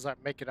important as I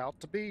make it out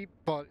to be,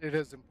 but it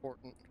is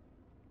important.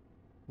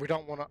 We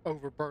don't want to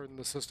overburden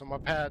the system.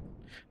 I've had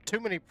too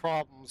many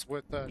problems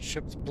with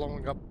ships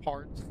blowing up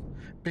parts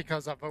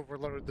because I've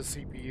overloaded the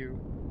CPU.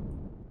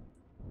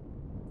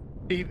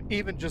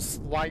 Even just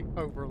slight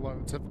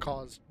overloads have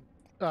caused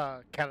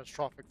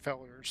catastrophic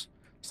failures,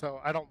 so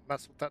I don't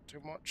mess with that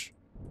too much.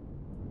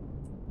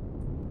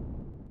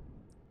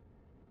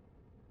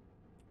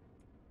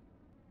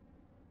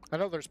 I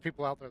know there's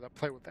people out there that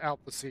play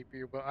without the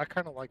CPU, but I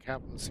kind of like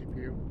having the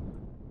CPU.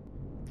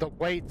 The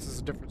weights is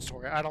a different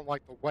story. I don't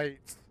like the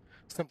weights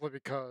simply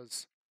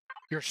because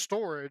your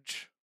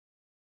storage,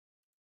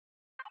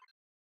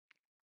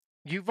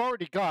 you've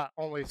already got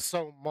only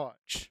so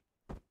much.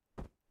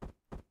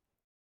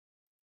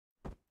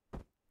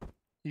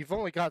 You've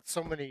only got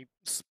so many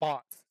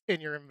spots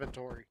in your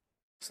inventory.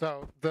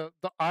 So the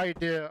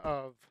idea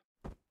of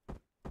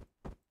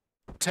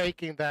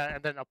taking that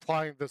and then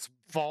applying this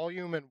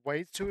volume and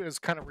weight to it is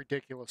kind of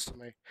ridiculous to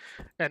me.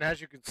 And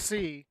as you can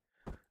see,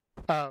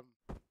 um,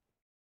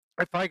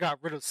 if I got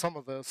rid of some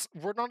of this,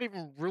 we're not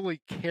even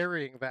really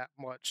carrying that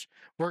much.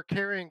 We're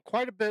carrying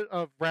quite a bit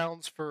of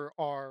rounds for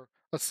our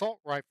assault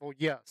rifle,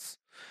 yes.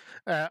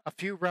 A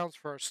few rounds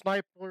for our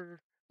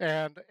sniper,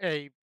 and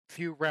a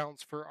few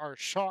rounds for our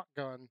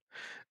shotgun.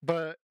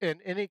 But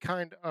in any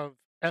kind of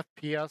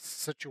FPS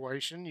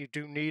situation, you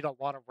do need a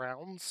lot of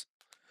rounds.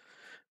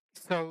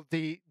 So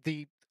the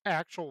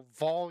actual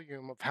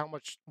volume of how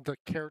much the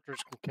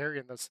characters can carry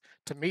in this,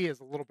 to me, is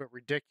a little bit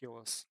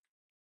ridiculous.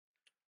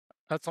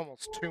 That's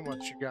almost too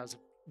much you guys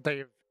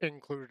they've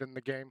included in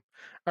the game.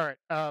 All right,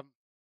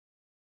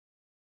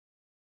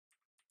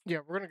 yeah,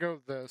 we're gonna go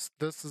with this.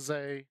 This is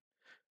a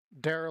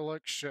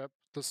derelict ship.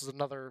 This is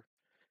another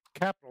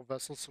capital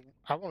vessel, so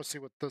I want to see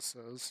what this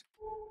is.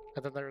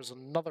 And then there's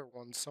another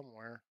one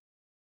somewhere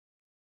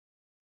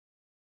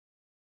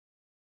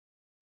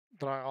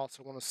that I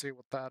also want to see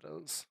what that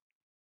is.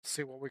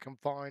 See what we can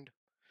find.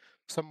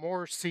 Some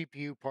more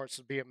CPU parts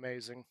would be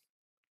amazing.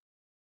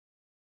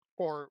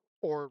 Or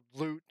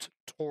loot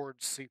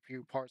towards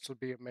CPU parts would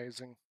be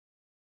amazing.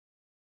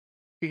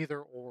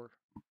 Either or.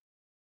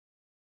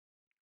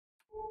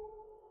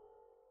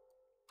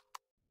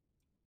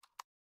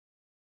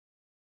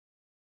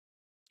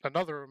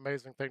 Another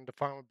amazing thing to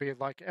find would be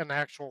like an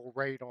actual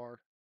radar.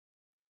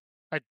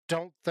 I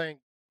don't think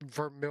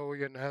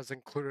Vermilion has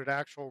included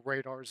actual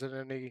radars in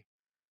any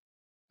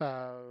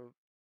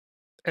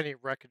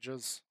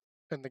wreckages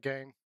in the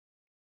game.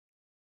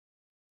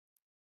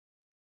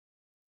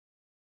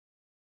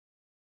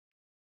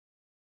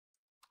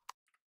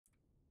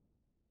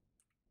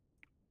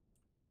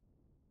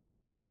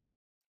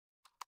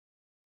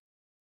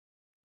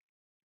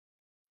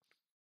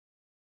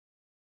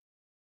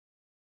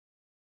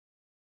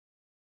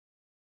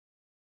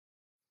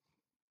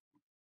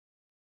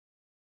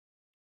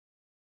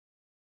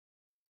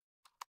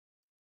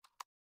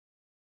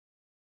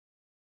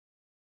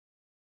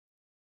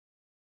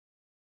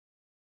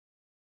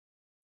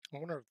 I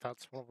wonder if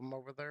that's one of them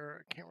over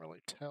there. I can't really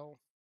tell.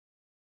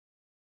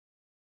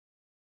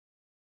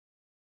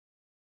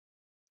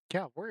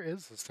 Yeah, where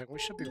is this thing? We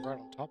should be right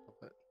on top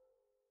of it.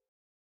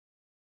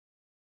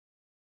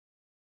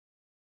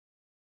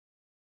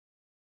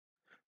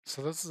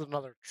 So this is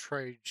another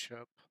trade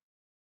ship.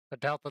 I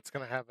doubt that's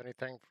going to have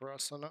anything for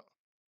us in it.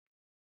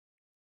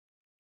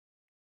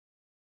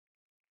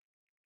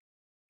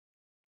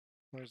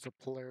 There's a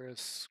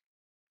Polaris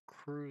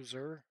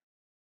cruiser.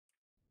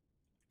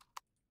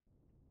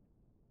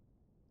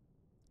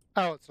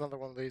 Oh, it's another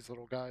one of these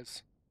little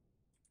guys.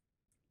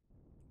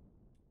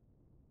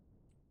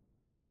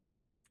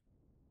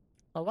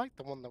 I like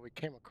the one that we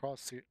came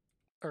across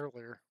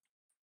earlier.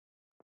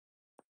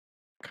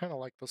 Kind of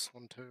like this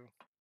one too.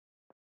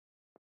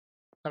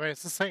 I mean,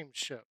 it's the same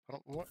ship.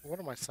 What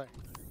am I saying?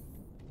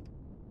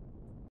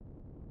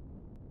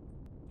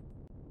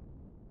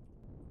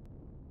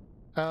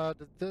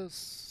 Did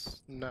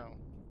this? No.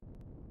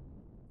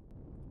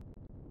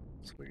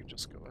 So we can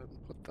just go ahead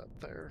and put that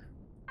there.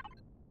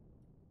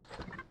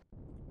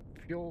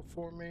 Fuel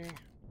for me.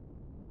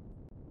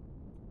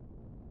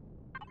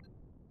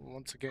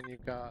 Once again,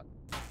 you've got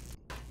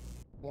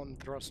one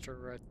thruster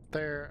right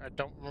there. I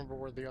don't remember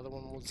where the other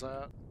one was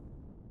at.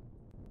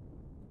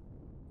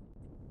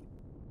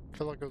 I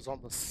feel like it was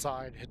on the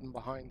side, hidden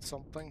behind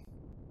something.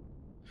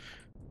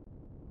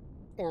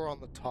 Or on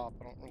the top,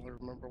 I don't really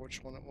remember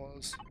which one it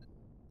was.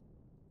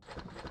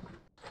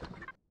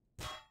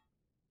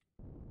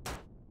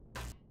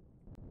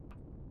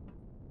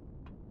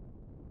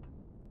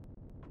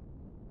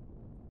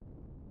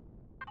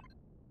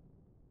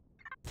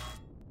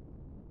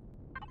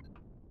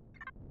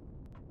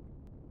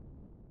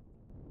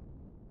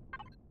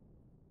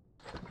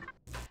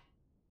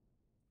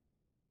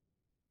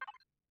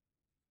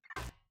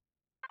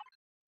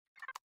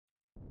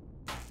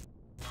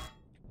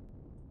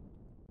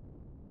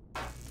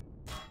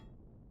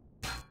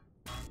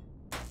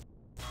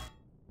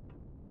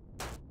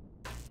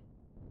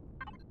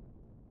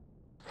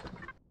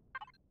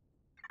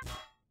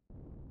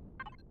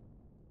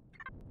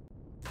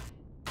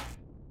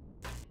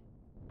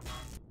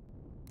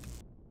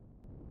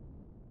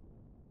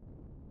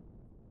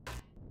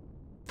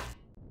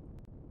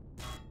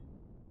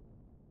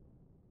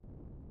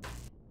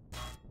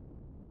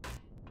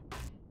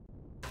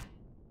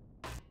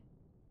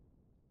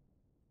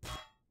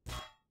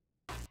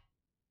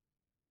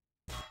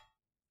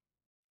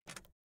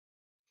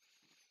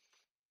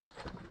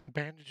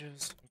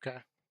 Bandages, okay.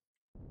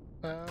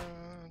 Uh,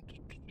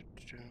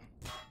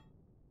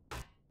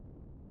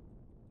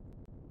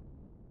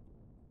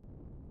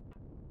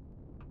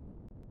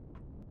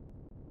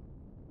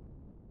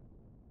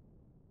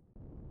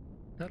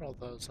 got all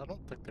those. I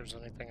don't think there's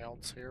anything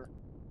else here.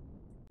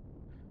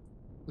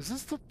 Is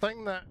this the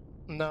thing that...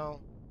 No,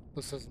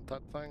 this isn't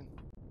that thing.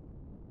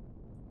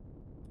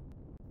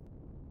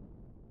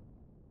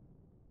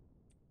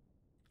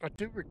 I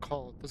do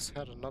recall this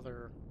had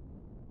another...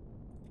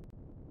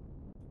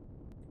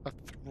 a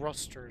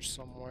thruster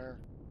somewhere.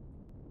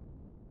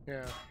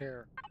 Yeah,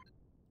 here.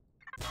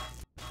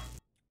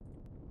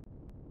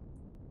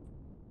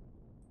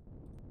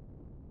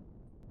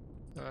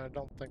 I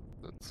don't think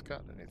that's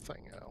got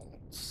anything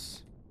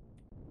else.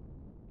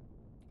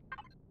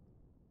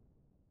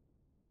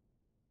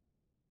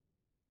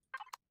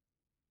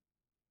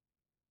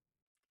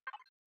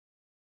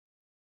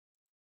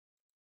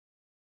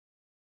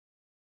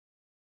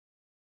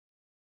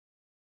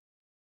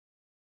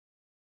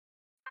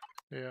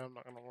 Yeah, I'm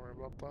not gonna worry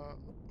about that.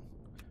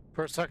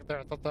 For a second there,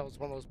 I thought that was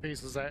one of those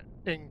pieces that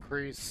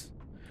increase,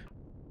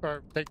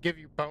 or they give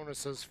you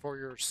bonuses for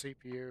your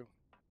CPU.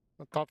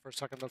 I thought for a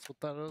second that's what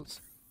that is.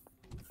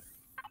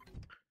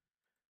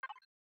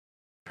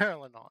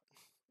 Apparently not.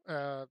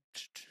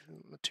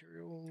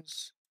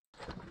 Materials.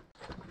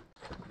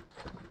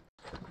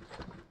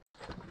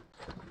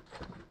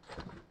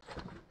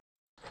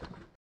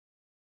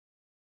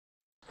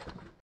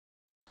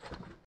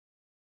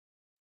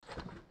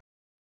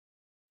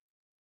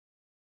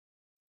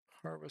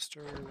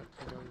 Harvester, that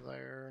can go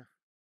there.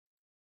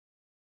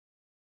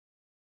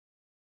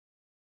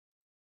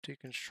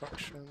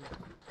 Deconstruction.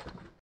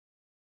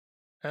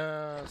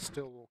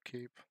 Still will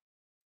keep.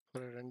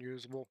 Put it in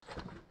usable.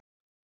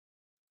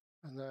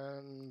 And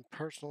then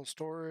personal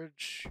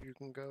storage, you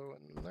can go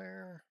in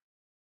there.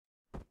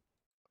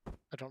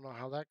 I don't know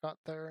how that got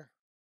there.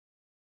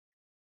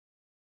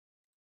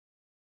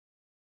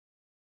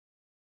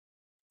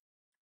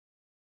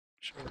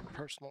 Show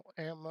personal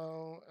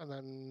ammo, and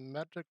then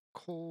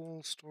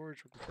medical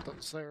storage, we can put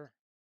those there.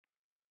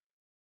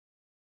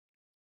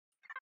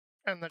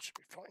 And that should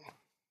be fine.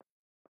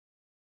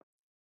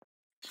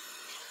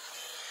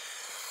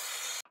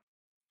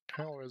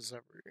 How is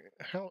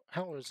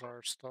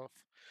our stuff?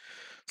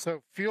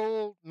 So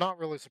fuel, not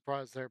really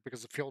surprised there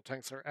because the fuel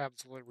tanks are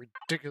absolutely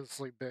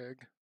ridiculously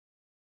big.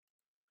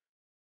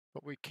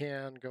 But we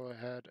can go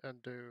ahead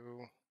and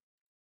do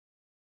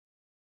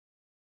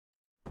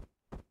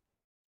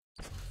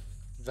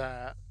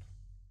that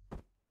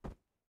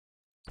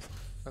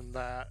and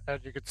that.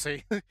 As you can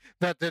see,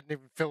 that didn't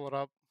even fill it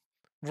up.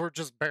 We're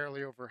just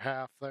barely over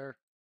half there.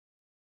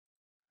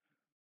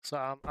 So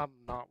I'm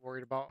not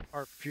worried about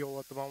our fuel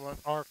at the moment.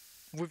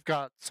 We've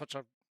got such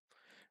a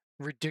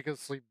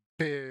ridiculously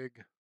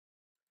big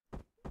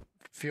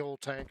fuel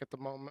tank at the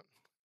moment.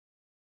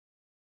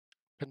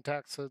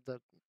 Pentax said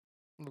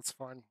that's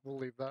fine. We'll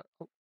leave that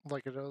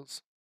like it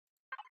is.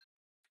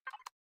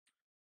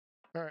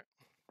 Alright.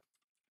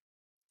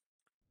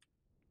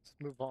 Let's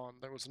move on.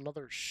 There was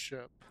another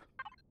ship.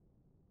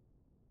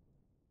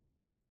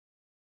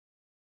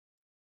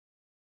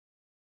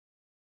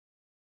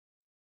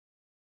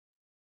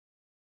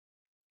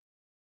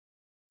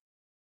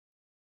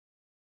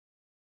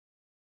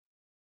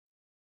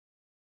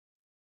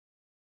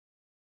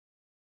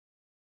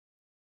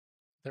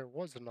 There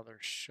was another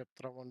ship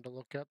that I wanted to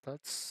look at.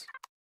 That's...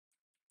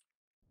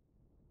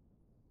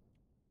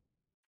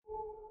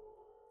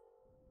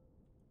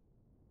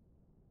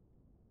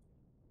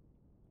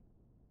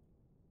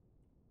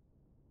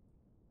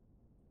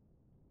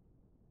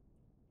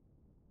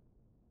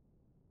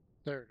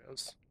 There it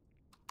is.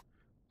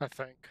 I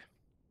think.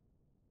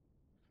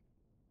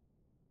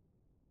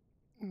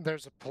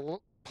 There's a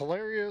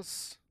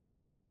Polarius.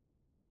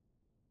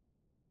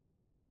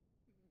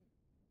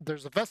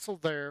 There's a vessel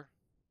there.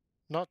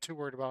 Not too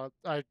worried about it.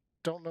 I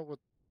don't know what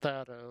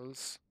that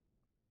is.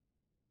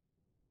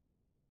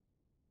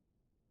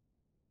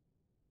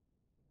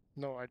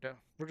 No idea.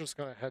 We're just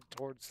gonna head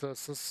towards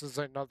this. This is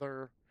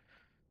another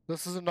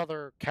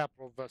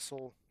capital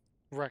vessel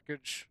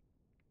wreckage.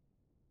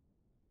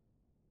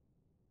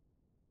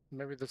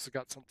 Maybe this has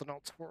got something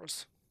else for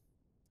us.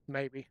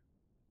 Maybe.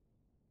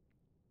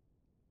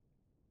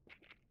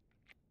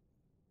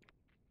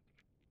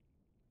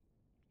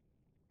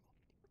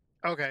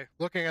 Okay,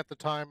 looking at the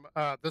time,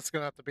 this is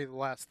gonna have to be the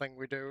last thing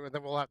we do, and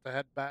then we'll have to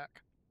head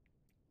back.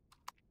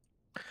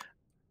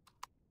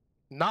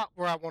 Not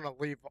where I want to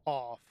leave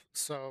off.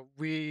 So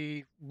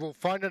we will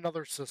find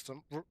another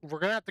system. We're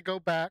gonna have to go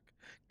back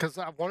because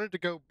I wanted to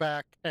go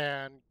back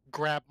and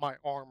grab my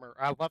armor.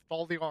 I left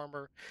all the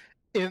armor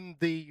in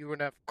the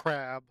UNF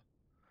crab,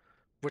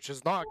 which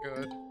is not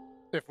good.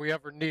 If we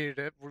ever needed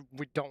it,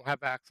 we don't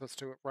have access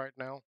to it right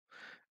now.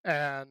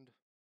 And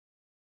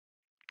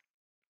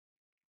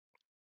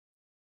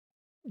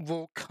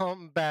we'll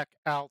come back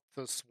out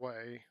this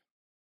way,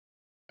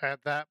 and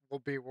that will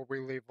be where we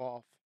leave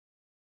off.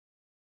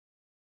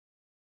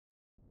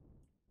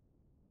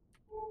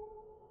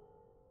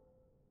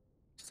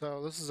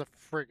 So this is a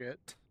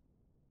frigate.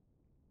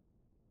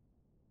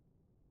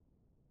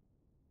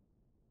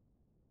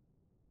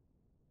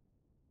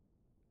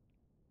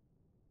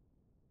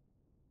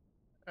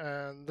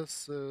 And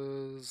this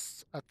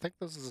is, I think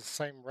this is the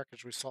same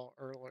wreckage we saw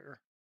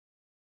earlier.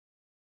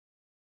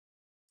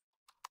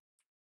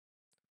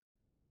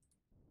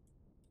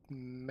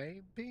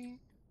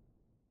 Maybe?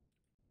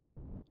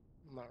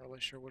 I'm not really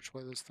sure which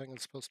way this thing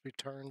is supposed to be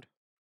turned.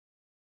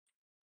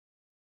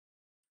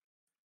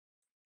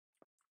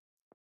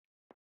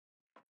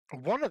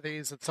 One of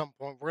these at some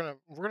point we're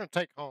gonna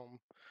take home,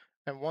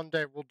 and one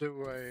day we'll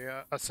do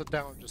a sit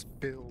down and just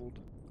build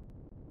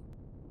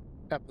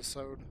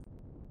episode.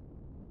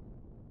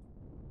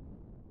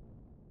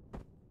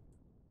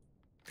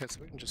 Okay,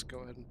 so we can just go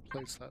ahead and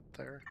place that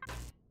there.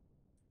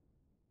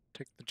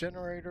 Take the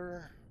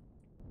generator.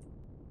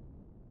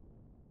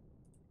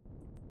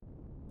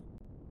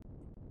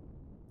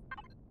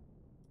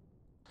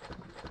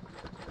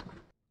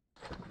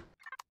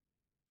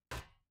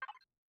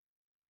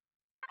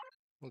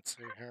 Let's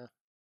see here.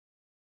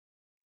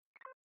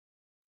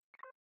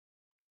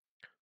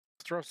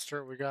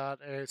 Thruster, we got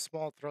a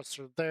small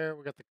thruster there.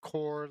 We got the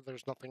core,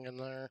 there's nothing in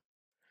there.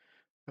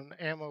 An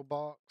ammo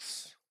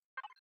box.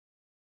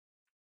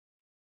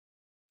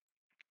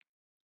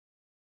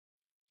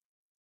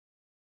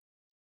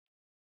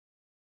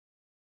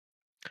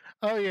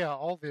 Oh yeah,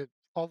 all the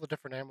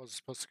different ammo is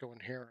supposed to go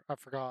in here. I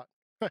forgot.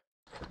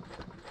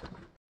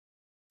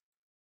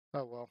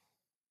 Oh well,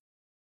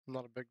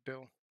 not a big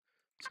deal.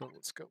 So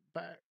let's go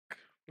back.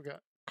 We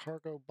got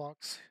cargo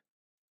box.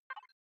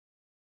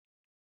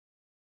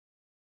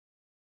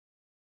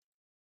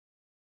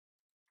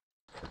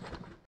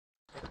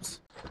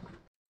 Oops.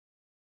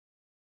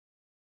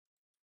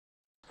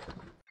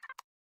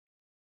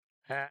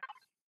 Ah,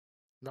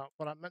 not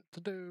what I meant to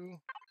do.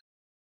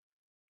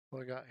 What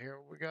we got here?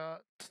 We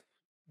got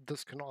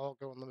this can all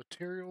go in the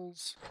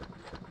materials.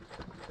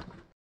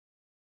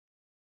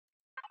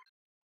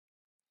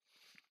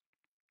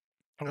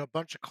 I got a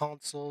bunch of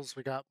consoles.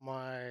 We got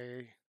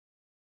my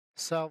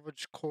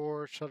salvage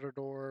core, shutter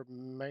door,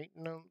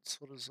 maintenance.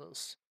 What is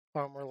this?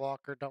 Armor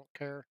locker, don't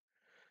care.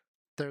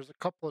 There's a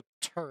couple of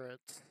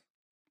turrets.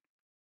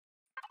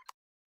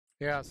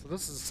 Yeah, so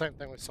this is the same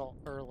thing we saw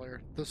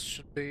earlier. This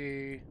should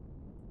be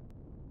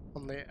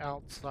on the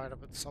outside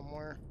of it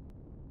somewhere.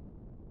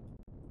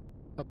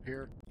 Up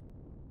here.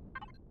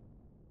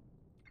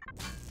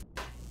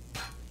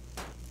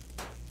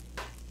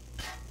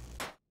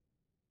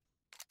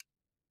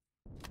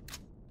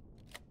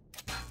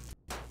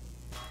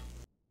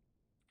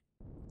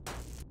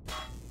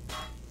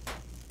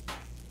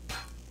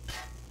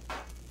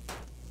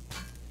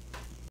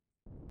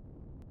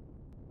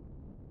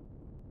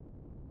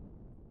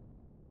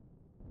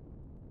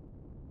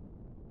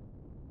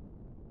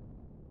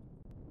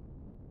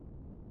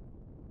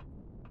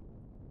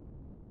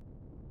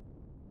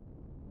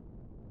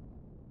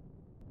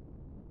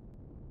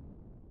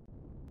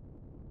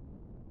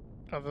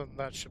 Other than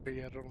that should be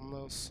it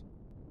on this.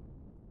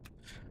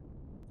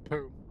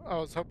 Pooh. I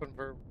was hoping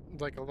for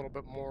like a little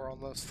bit more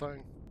on this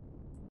thing.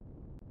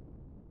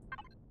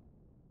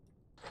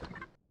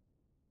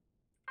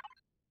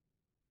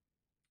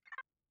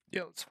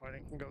 Yeah, that's fine.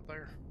 I can go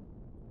there.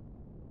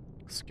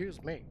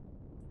 Excuse me.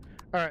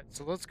 Alright,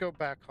 so let's go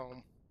back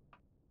home.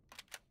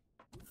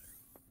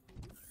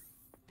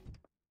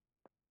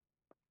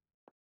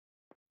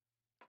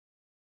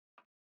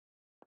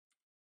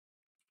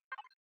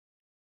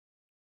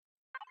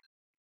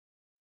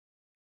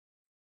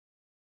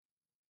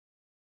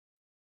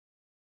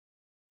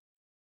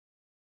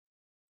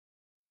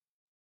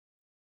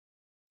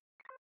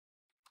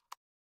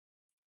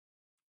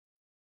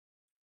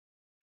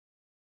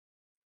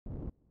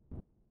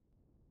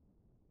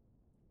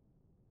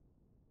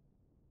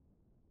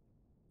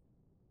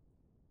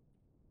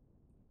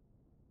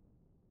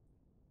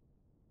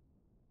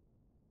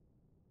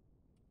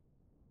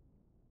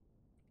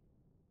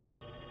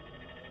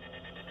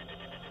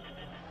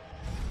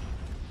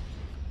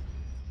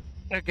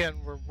 Again,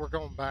 we're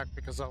going back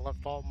because I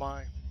left all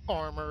my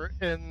armor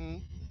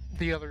in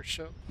the other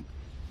ship.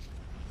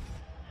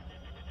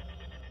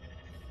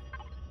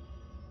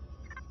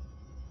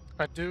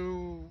 I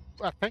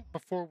think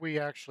before we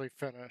actually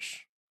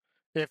finish,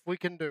 if we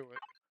can do it,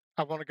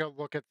 I want to go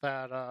look at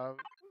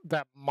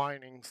that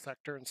mining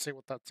sector and see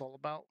what that's all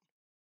about.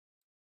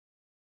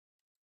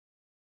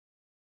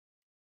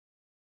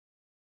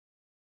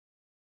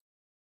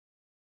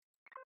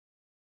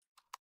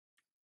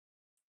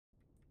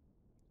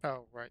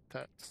 Oh, right,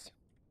 that's...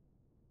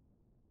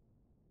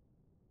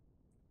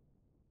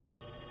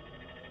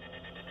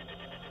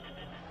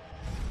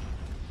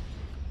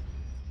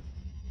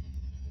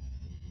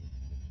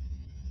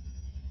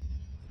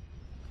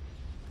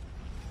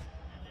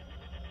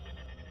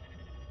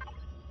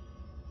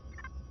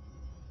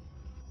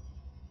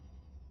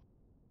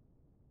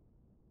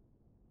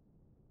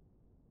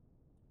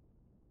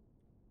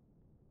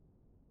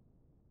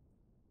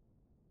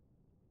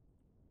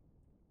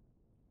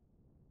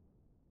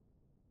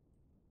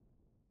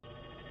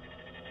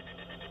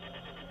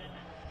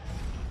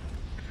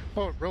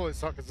 Oh, it really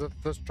sucks is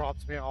if this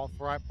drops me off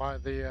right by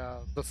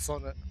the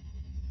summit.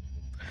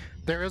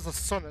 There is a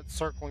summit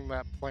circling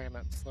that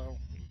planet, so...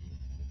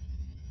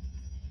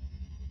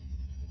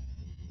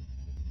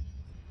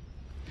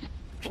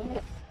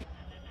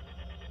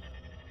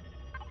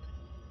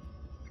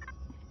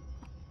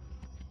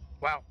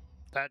 Wow,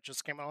 that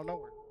just came out of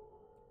nowhere.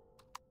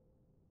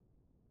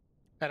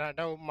 And I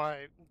know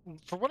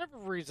for whatever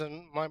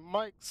reason, my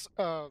mic's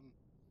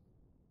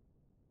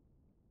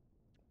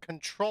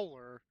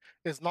controller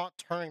is not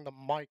turning the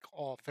mic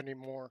off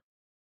anymore.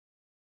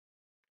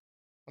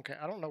 Okay,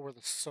 I don't know where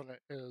the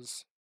summit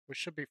is. We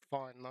should be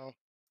fine though.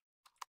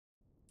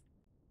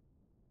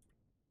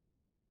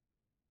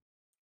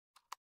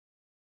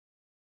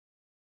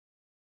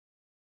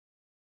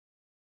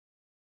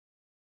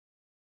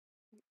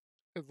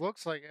 It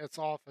looks like it's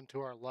off and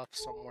to our left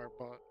somewhere,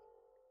 but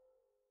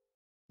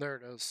there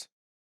it is.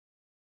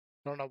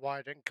 I don't know why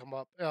it didn't come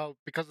up. Oh,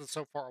 because it's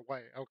so far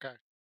away. Okay.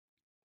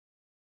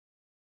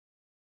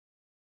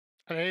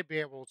 I need to be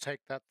able to take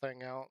that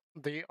thing out.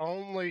 The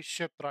only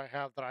ship that I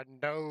have that I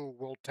know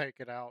will take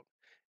it out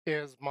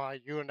is my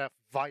UNF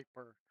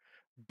Viper.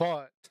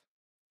 But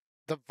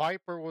the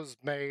Viper was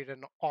made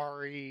in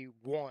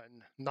RE1,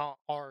 not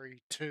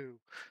RE2.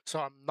 So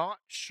I'm not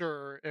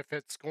sure if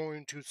it's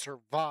going to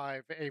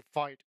survive a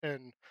fight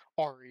in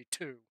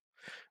RE2.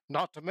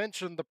 Not to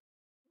mention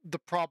the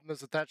problem is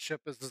that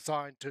ship is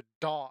designed to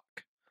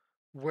dock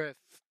with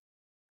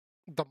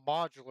the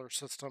modular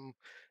system,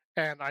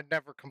 and I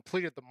never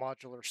completed the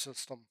modular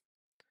system.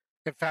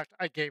 In fact,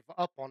 I gave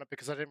up on it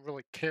because I didn't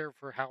really care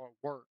for how it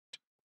worked.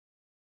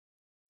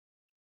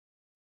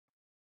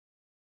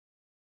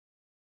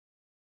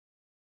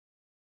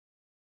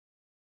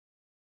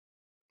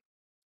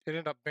 It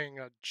ended up being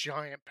a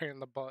giant pain in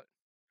the butt.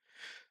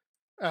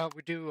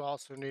 We do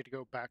also need to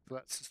go back to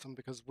that system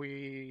because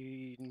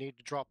we need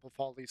to drop off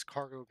all these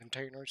cargo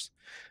containers.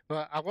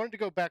 But I wanted to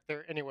go back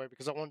there anyway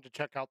because I wanted to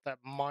check out that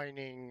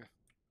mining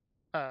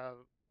uh,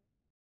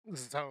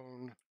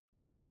 zone.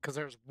 Because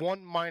there's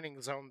one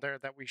mining zone there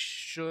that we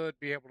should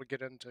be able to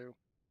get into.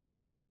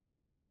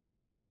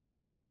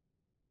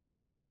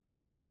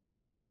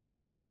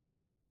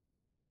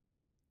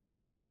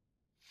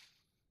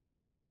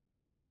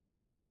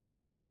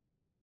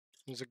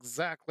 There's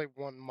exactly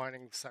one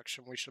mining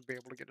section we should be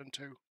able to get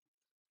into.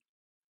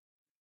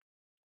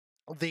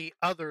 The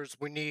others,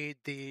 we need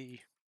a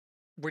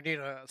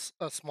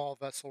small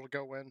vessel to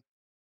go in.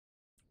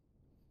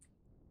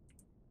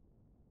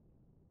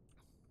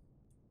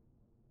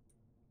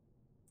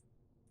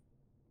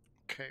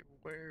 Okay,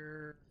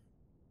 where...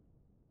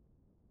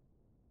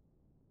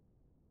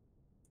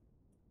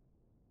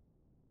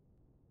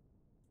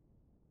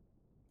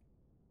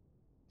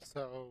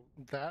 So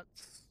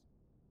that's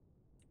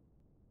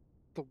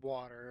the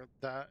water.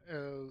 That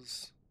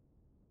is...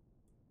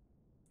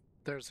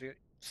 There's the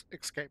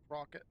escape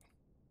rocket.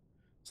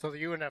 So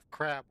the UNF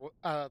Crab,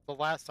 the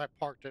last I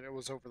parked it, it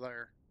was over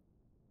there.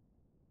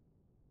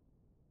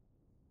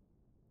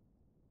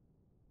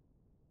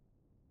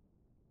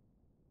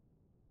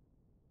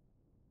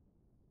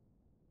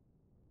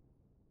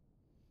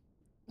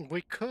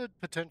 We could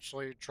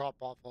potentially drop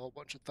off a whole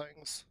bunch of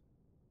things.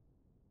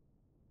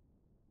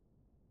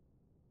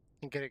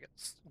 And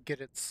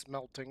get it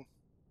smelting.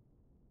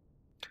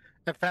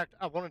 In fact,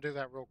 I want to do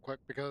that real quick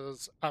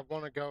because I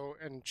want to go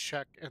and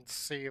check and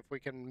see if we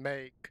can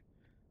make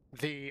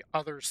the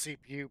other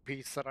CPU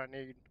piece that I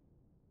need.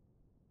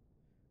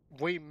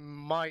 We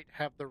might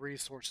have the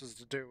resources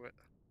to do it.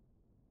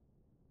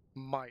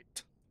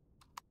 Might.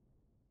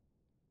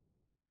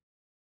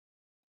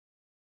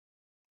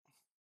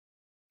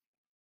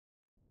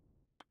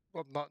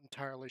 I'm not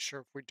entirely sure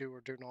if we do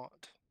or do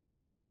not.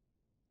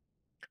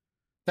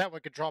 That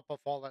we could drop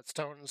off all that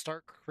stone and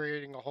start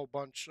creating a whole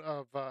bunch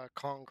of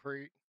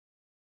concrete.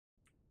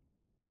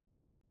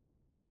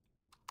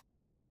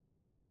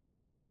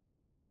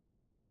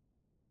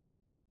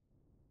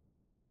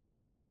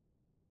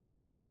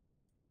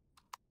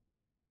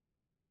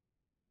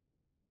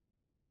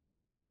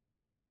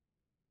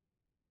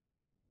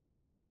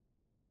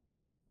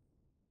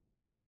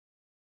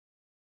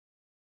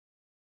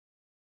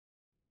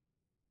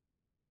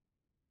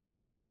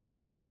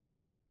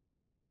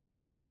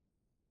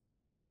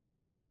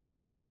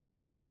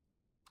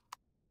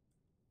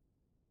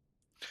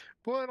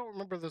 Boy, I don't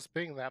remember this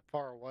being that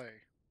far away.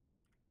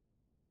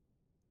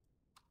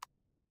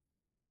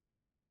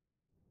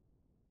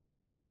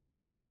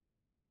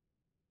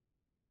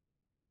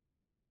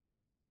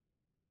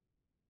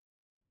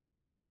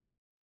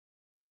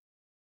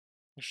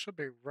 It should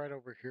be right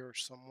over here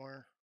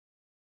somewhere.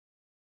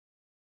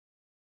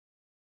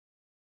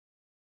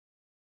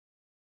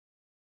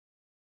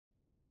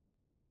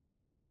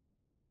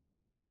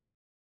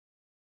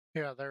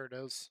 Yeah, there it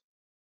is.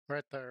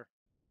 Right there.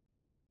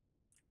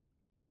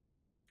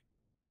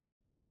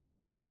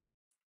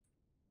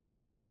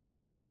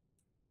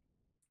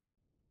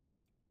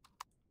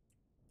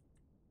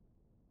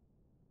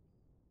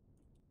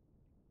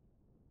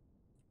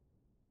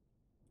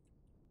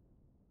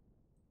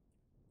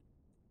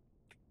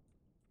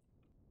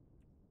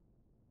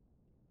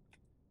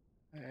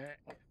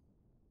 Eh.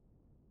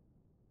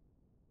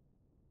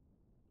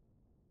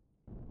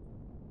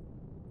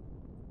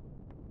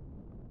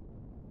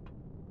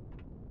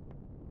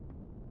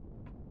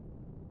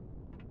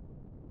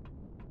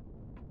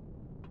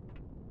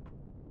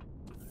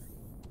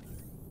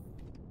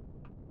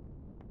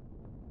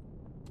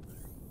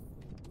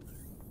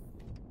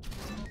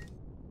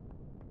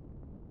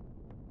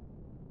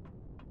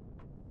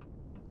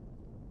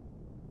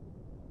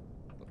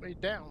 Let me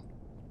down.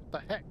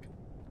 What the heck?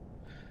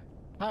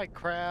 Hi,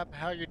 Crab.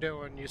 How you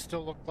doing? You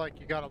still look like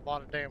you got a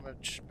lot of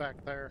damage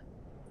back there.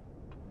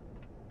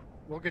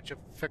 We'll get you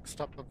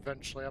fixed up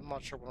eventually. I'm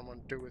not sure what I'm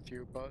going to do with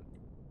you, but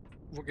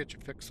we'll get you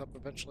fixed up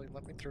eventually.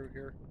 Let me through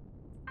here.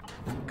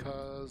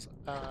 Because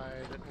I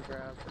didn't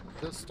grab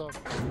this stuff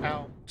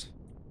out.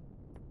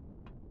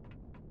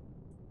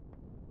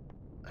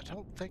 I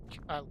don't think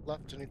I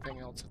left anything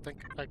else. I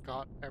think I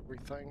got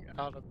everything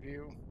out of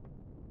you.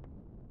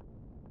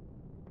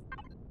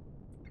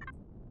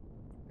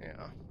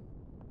 Yeah.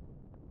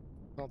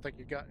 I don't think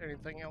you got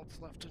anything else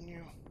left in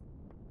you.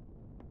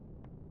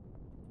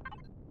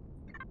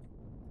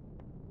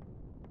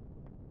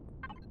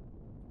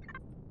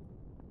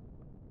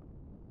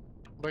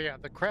 But yeah,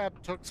 the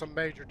crab took some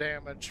major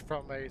damage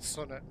from a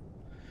Sunnet.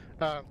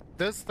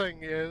 This thing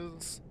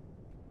is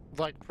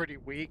like pretty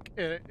weak.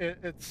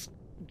 It's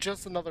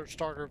just another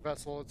starter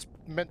vessel. It's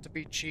meant to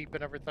be cheap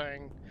and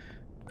everything,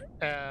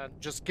 and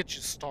just get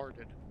you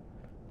started.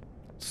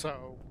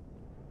 So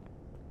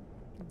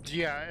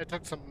yeah, it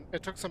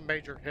took some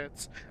major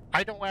hits.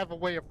 I don't have a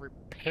way of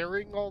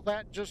repairing all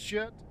that just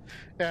yet.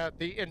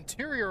 The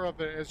interior of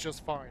it is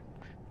just fine.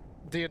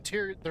 The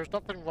interior, there's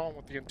nothing wrong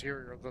with the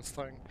interior of this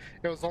thing.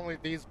 It was only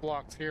these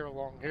blocks here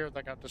along here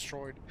that got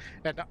destroyed,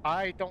 and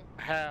I don't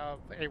have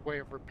a way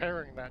of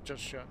repairing that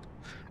just yet,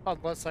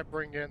 unless I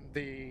bring in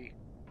the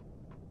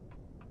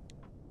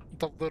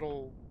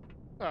little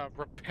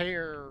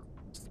repair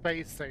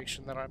space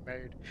station that I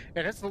made,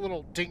 and it's a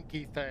little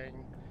dinky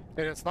thing,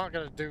 and it's not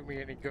going to do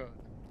me any good.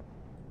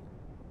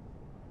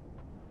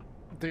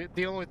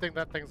 The only thing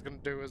that thing's going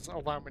to do is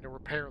allow me to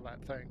repair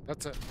that thing.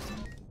 That's it.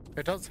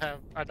 It does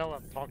have, I know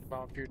I've talked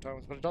about it a few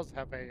times, but it does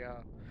have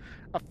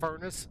a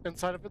furnace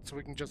inside of it, so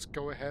we can just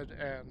go ahead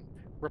and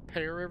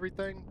repair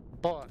everything.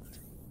 But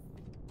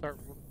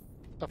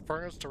a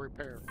furnace to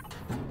repair.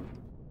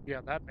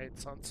 Yeah, that made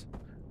sense.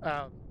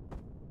 Um,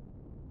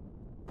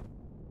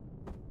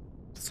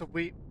 so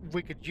we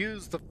could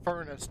use the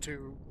furnace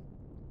to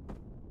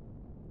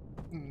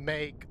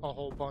make a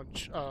whole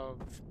bunch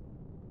of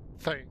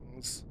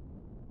things.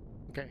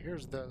 Okay,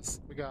 here's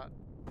this. We got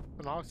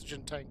an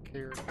oxygen tank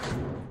here.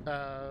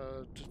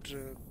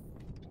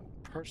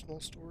 Personal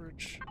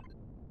storage.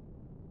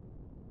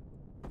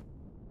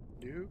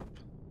 Nope.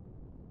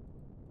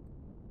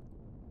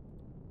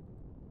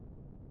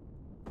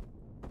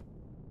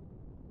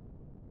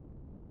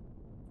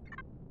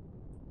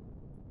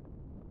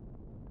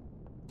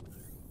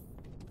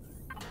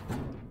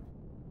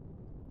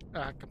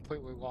 I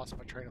completely lost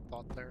my train of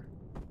thought there.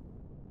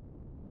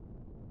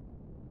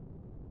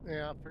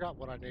 Yeah, I forgot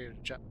what I needed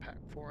a jetpack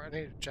for. I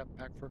needed a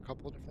jetpack for a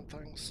couple of different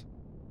things.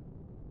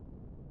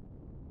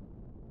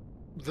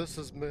 This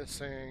is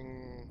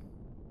missing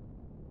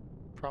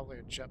probably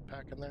a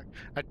jetpack in there.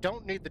 I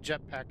don't need the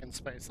jetpack in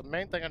space. The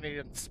main thing I need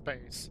in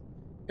space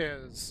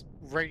is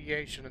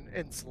radiation and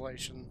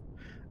insulation.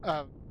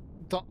 Uh,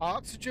 the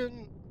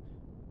oxygen,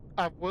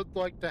 I would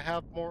like to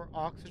have more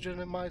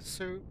oxygen in my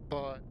suit,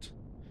 but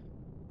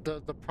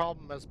the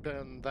problem has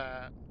been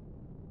that,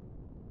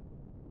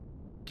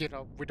 you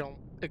know, we don't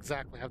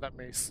exactly have that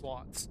many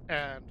slots,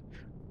 and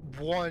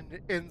one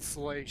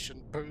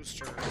insulation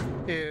booster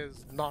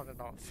is not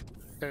enough.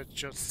 It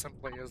just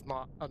simply is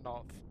not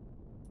enough.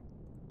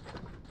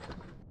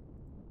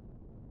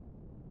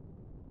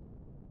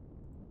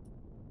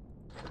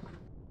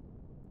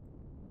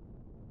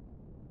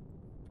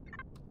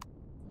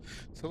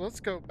 So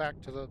let's go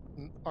back to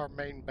our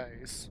main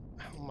base.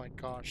 Oh my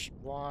gosh,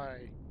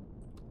 why?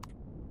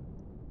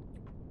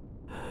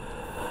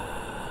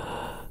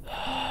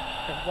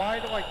 And why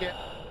do I get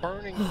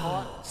burning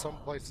hot in some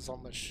places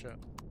on this ship?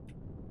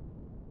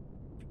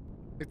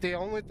 Like, the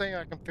only thing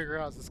I can figure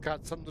out is it's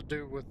got something to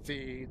do with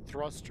the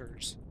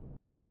thrusters.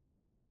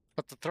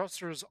 But the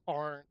thrusters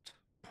aren't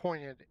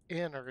pointed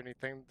in or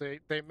anything.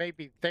 They may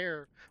be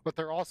there, but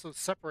they're also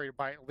separated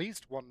by at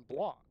least one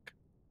block.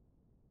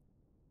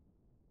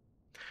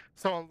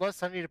 So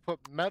unless I need to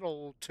put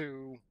metal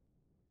to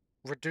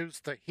reduce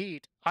the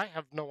heat, I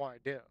have no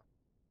idea.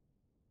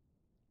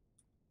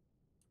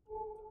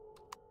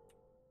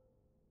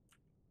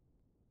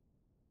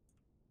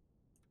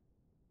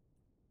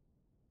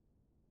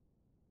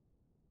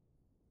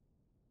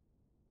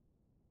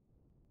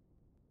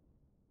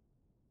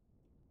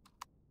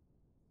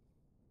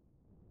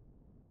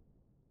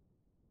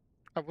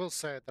 I will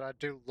say that I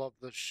do love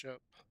this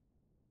ship.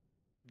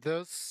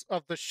 This,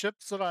 of the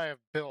ships that I have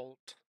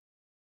built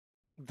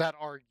that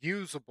are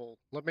usable,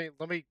 let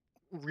me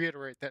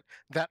reiterate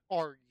that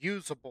are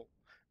usable.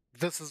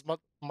 This is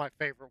my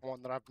favorite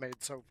one that I've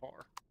made so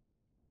far.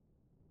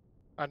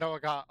 I know I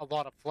got a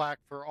lot of flack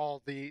for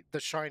all the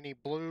shiny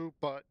blue,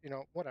 but you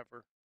know,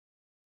 whatever.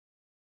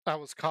 I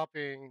was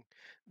copying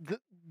the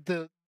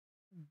the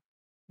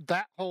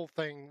that whole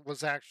thing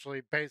was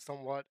actually based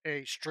on what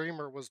a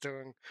streamer was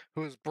doing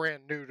who was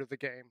brand new to the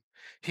game.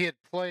 He had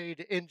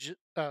played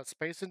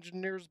Space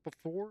Engineers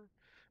before,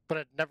 but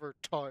had never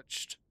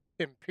touched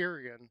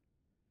Empyrion.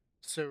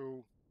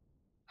 So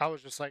I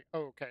was just like,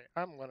 oh, okay,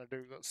 I'm going to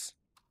do this.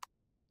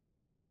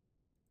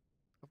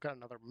 I've got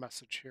another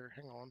message here.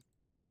 Hang on.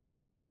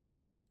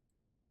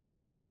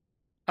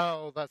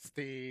 Oh, that's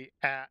the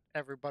at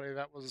everybody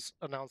that was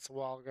announced a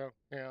while ago.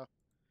 Yeah,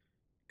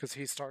 because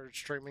he started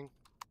streaming.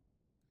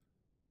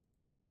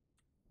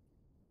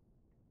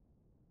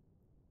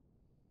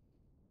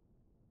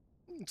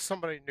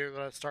 Somebody new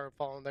that I started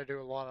following, they do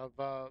a lot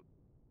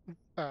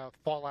of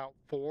Fallout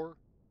 4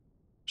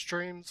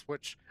 streams,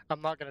 which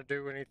I'm not going to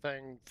do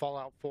anything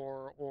Fallout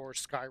 4 or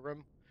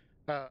Skyrim.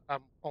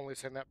 I'm only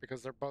saying that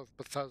because they're both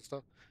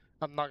Bethesda.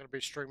 I'm not going to be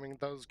streaming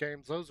those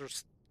games.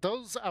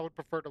 Those I would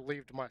prefer to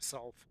leave to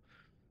myself.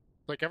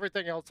 Like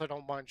everything else, I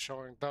don't mind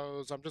showing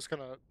those.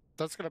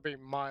 That's gonna be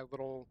my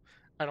little.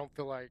 I don't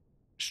feel like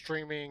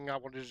streaming. I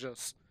want to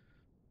just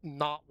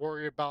not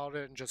worry about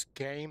it and just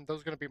game.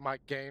 Those are gonna be my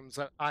games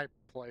that I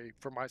play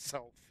for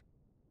myself.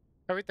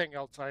 Everything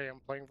else I am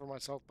playing for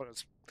myself, but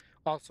it's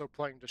also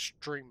playing to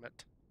stream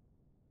it.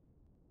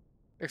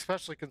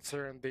 Especially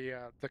considering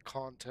the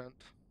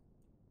content,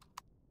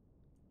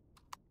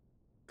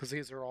 because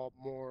these are all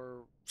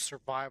more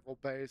survival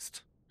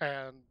based,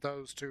 and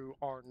those two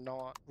are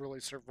not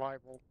really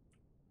survival.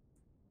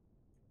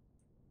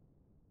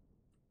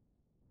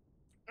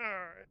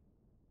 Alright,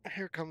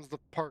 here comes the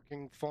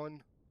parking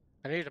fun.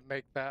 I need to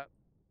make that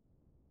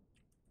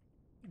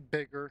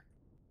bigger.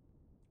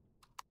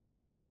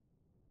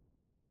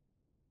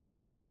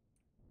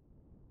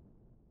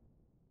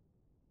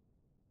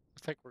 I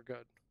think we're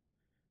good.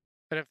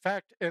 And in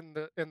fact, in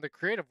the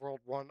creative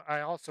world one, I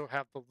also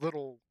have the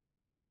little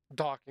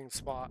docking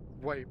spot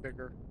way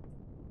bigger.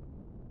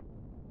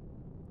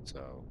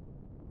 So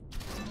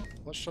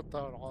let's shut that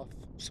off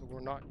so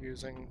we're not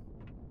using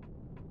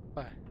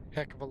a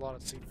heck of a lot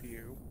of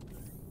CPU.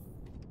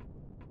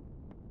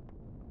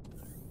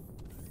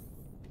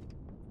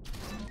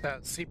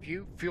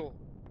 CPU, fuel.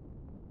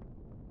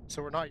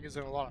 So we're not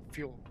using a lot of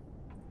fuel.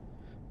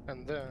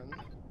 And then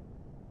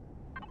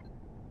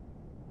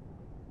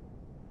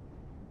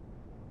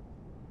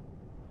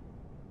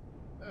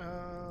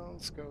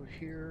let's go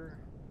here.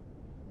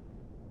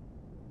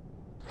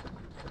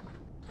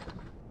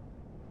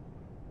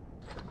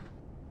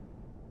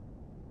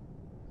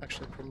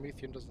 Actually,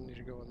 Promethean doesn't need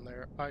to go in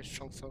there. Ice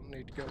chunks don't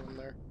need to go in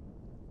there.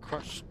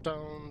 Crushed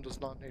stone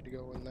does not need to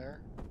go in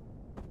there.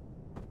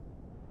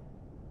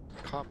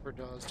 Copper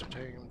does,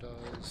 titanium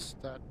does,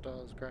 that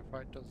does,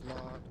 graphite does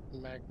not,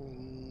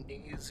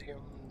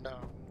 magnesium,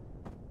 no.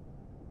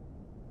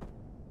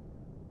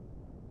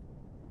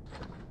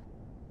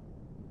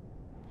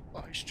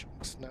 Ice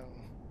chunks, no.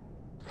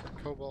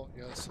 Cobalt,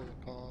 yes.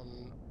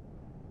 Silicon,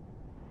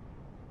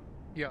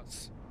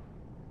 yes.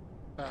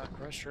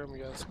 Terrestrium,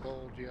 yes.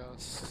 Gold,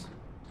 yes.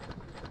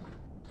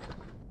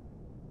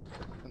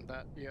 And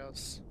that,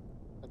 yes.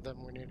 And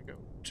then we need to go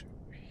to,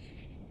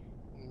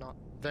 not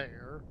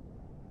there.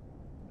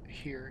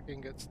 Here,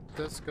 ingots,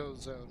 this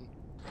goes in,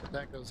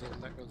 that goes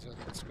in, that goes in,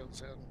 this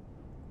goes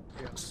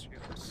in. Yes,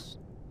 yes,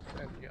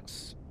 and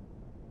yes.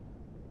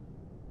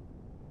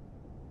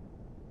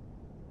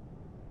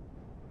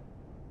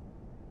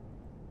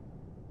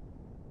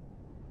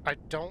 I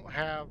don't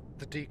have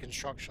the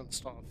deconstruction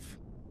stuff.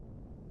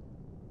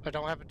 I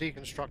don't have a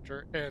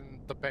deconstructor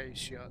in the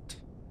base yet.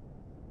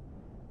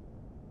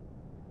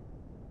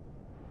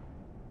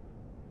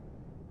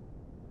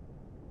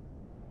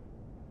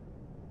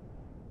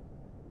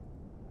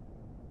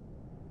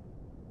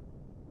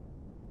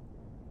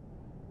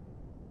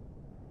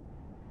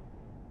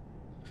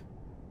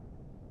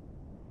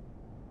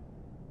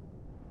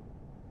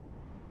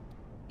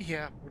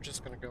 Yeah, we're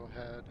just gonna go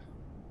ahead.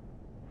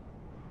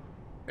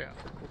 Yeah,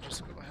 we'll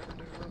just go ahead and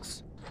do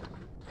this.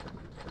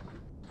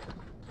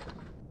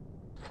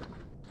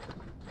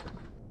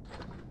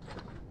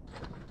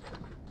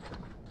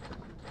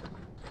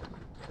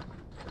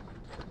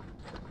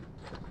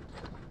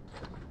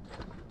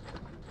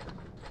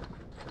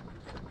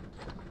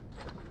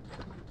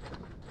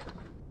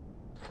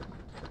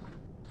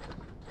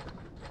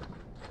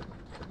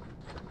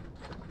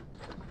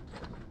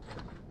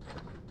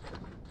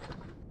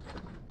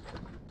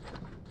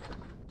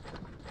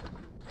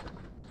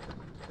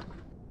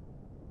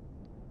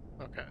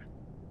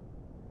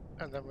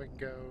 And then we can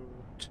go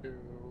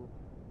to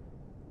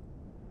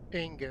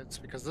ingots,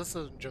 because this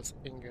isn't just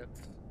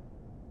ingots.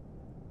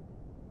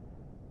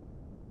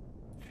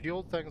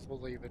 Fuel things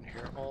we'll leave in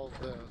here, all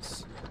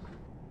this.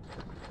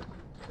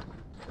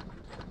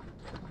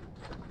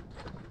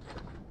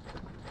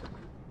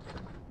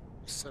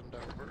 Send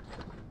over.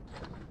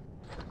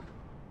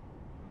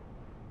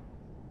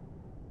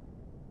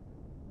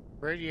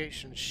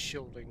 Radiation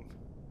shielding.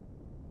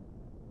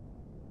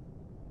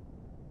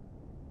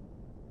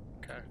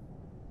 Okay.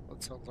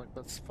 That sounds like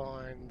that's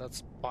fine.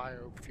 That's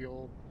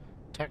biofuel.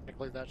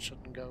 Technically that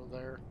shouldn't go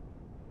there.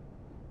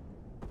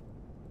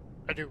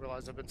 I do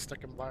realize I've been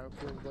sticking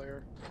biofuel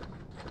there.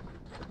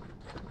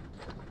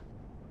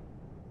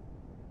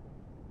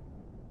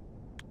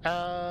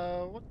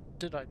 What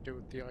did I do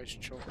with the ice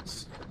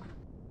chunks?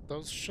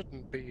 Those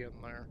shouldn't be in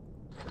there.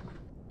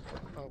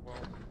 Oh well.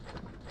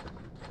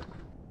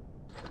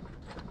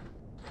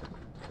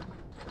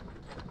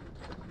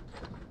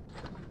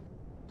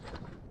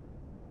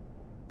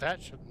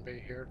 That shouldn't be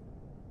here.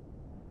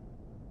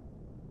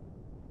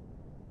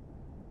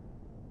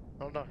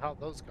 I don't know how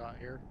those got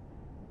here.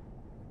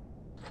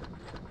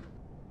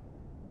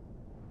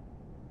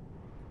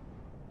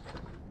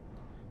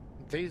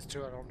 These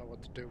two I don't know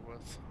what to do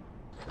with.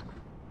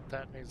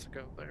 That needs to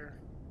go there.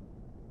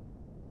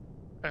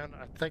 And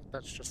I think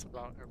that's just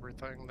about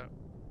everything that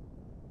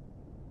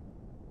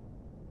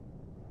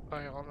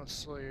I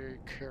honestly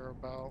care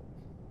about.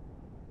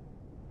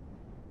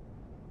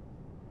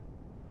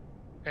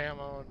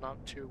 Ammo,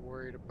 not too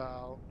worried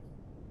about.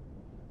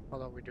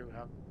 Although we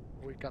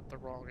got the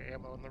wrong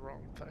ammo and the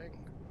wrong thing.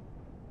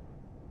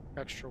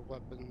 Extra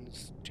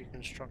weapons,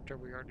 deconstructor,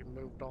 we already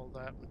moved all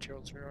that.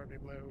 Materials we already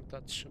moved,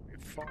 that should be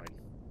fine.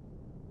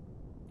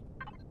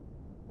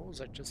 What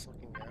was I just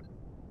looking at?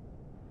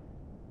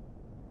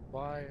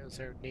 Why is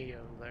there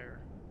Neo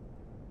there?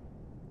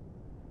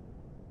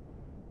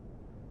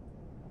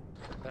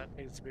 That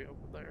needs to be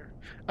over there.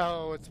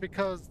 Oh, it's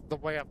because the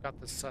way I've got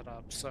this set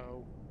up,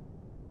 so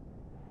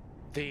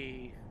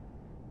the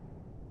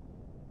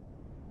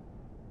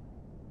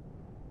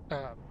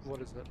what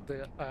is it?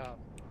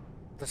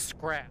 The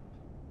scrap.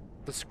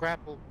 The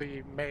scrap will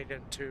be made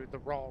into the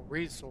raw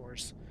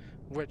resource,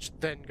 which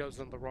then goes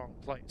in the wrong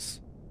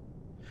place.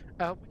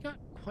 We got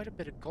quite a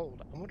bit of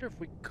gold. I wonder if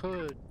we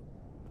could.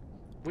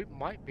 We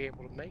might be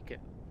able to make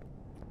it.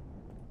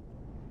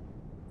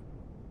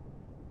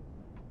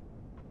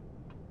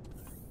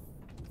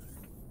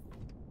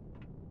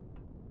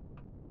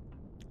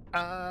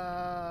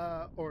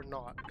 Or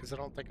not, because I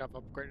don't think I've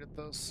upgraded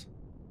this.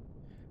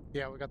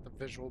 Yeah, we got the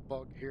visual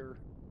bug here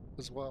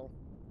as well.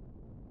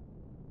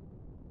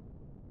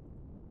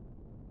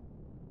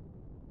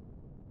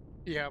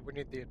 Yeah, we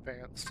need the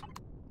advanced.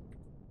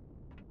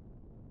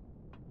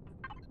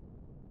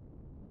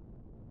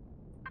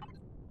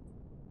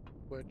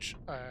 Which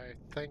I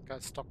think I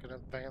stuck an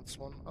advanced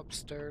one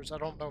upstairs. I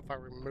don't know if I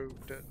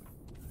removed it.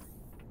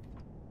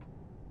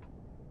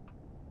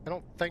 I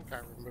don't think I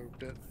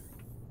removed it.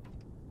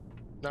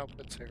 Nope,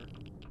 it's here.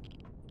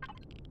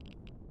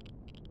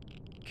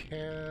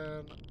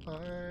 Can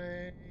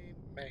I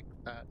make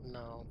that?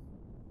 No.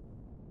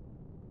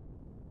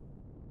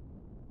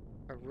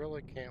 I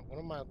really can't. What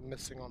am I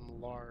missing on the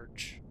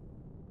large?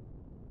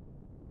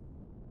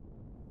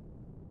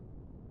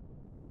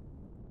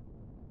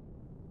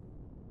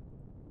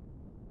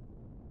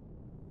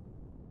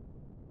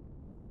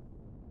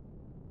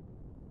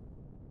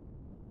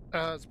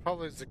 It's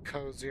probably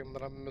Zirconium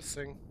that I'm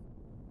missing.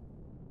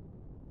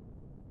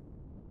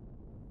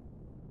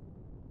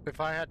 If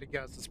I had to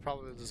guess, it's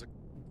probably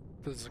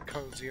the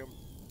Zirconium.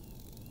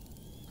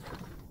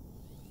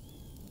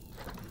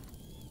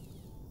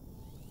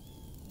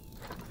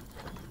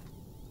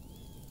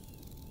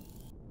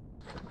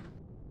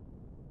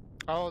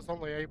 I was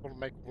only able to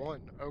make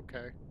one.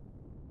 Okay.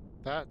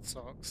 That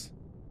sucks.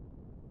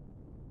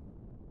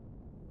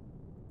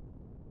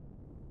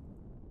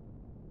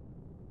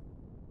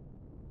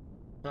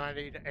 And I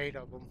need 8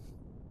 of them.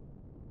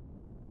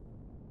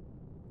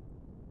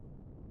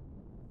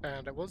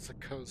 And it was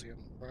Zirconium,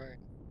 right?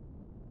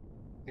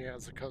 Yeah,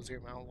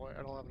 Zirconium alloy.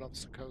 I don't have enough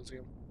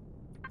Zirconium.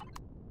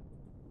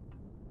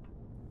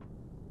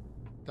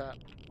 That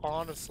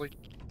honestly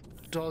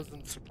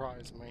doesn't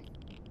surprise me.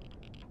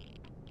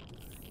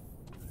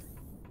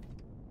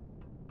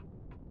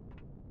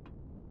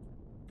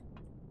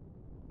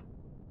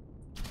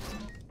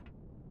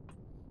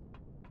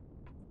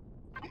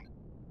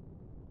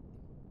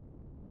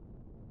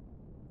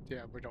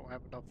 Yeah, we don't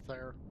have enough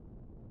there.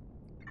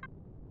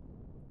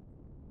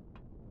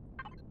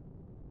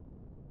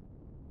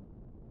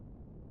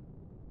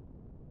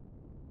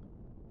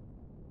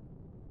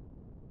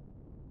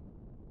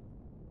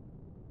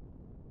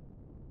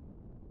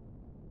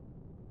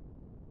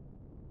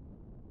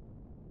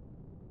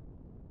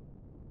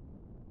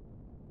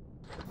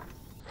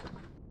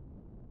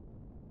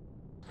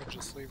 We'll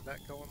just leave that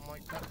going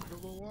like that for a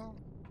little while.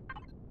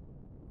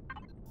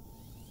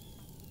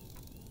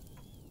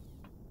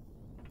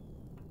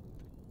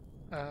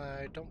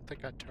 I don't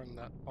think I turned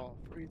that off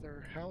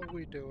either. How are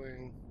we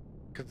doing?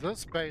 Because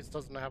this base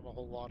doesn't have a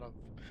whole lot of...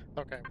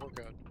 Okay, we're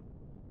good.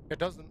 It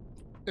doesn't...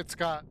 It's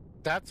got...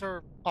 That's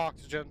our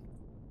oxygen.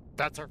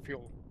 That's our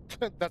fuel.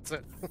 That's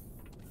it.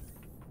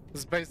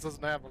 This base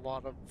doesn't have a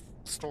lot of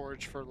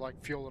storage for, like,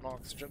 fuel and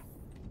oxygen.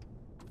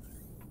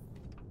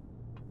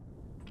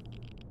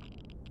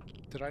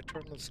 Did I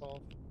turn this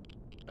off?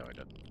 No, I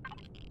didn't.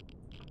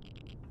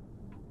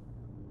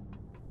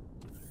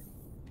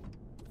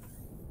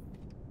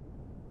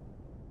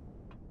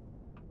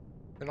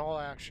 In all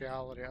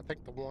actuality, I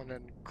think the one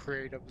in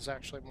creative is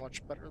actually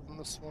much better than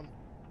this one.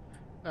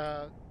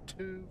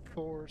 2,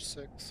 4,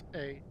 6,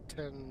 8,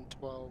 10,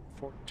 12,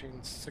 14,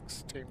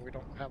 16. We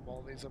don't have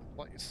all these in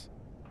place.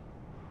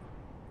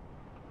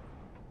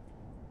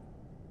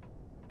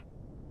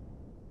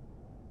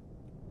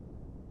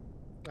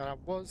 And I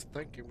was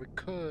thinking we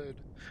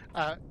could...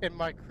 in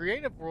my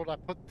creative world, I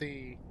put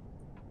the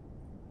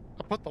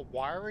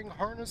wiring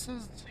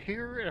harnesses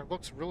here, and it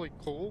looks really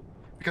cool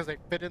because they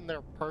fit in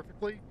there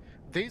perfectly.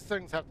 These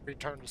things have to be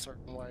turned a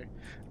certain way.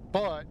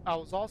 But I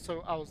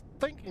was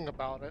thinking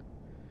about it.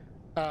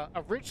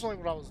 Originally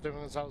what I was doing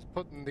is I was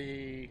putting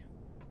the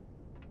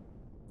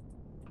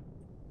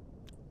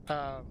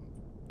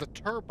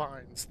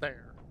turbines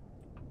there.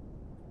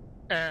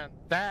 And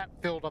that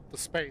filled up the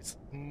space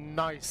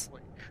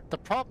nicely. The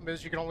problem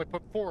is you can only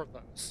put 4 of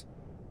those.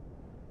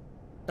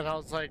 And I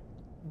was like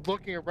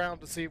looking around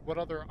to see what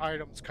other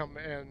items come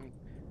in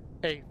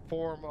a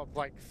form of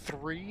like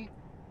 3.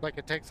 Like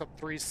it takes up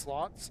 3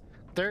 slots.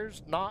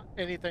 There's not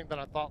anything that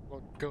I thought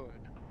looked good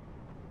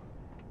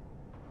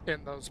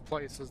in those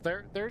places.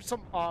 There's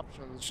some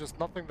options, just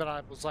nothing that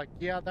I was like,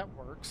 yeah, that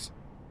works.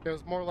 It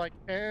was more like,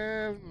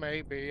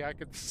 maybe I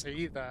could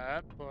see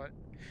that, but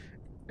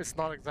it's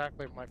not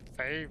exactly my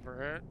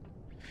favorite.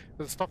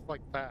 There's stuff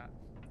like that.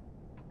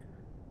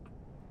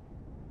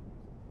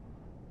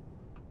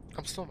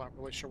 I'm still not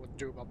really sure what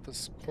to do about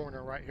this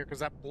corner right here, because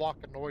that block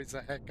annoys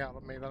the heck out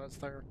of me that it's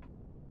there.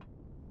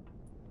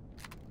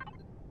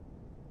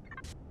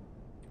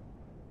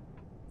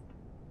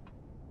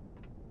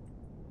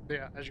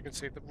 Yeah, as you can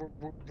see,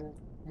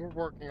 we're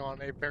working on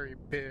a very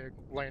big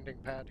landing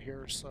pad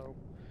here, so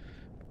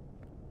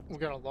we've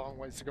got a long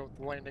ways to go with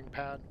the landing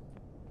pad.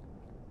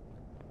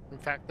 In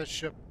fact, this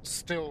ship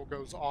still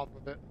goes off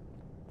of it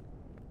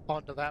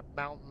onto that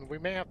mountain. We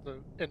may have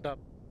to end up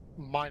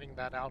mining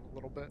that out a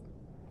little bit.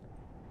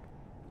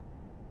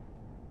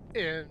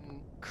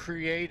 In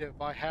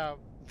creative, I have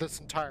this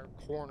entire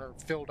corner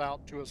filled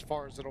out to as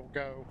far as it'll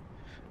go.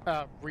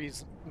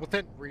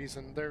 Within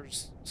reason,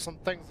 there's some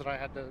things that I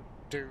had to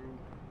do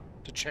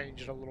to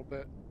change it a little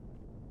bit.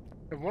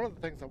 And one of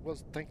the things I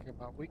was thinking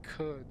about, we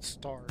could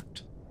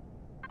start...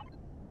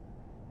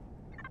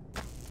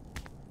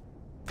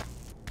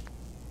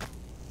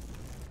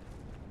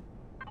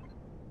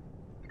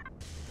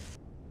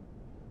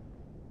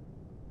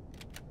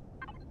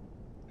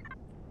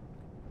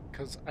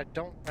 Because I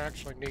don't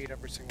actually need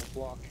every single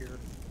block here.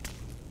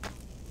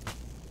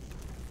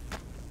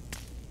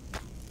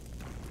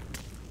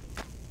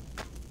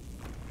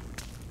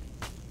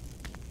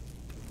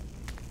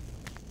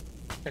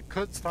 It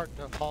could start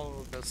to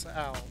hollow this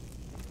out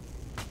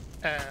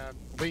and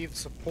leave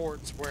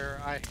supports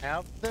where I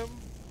have them.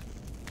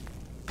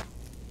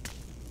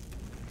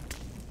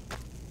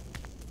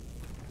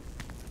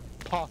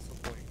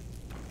 Possibly.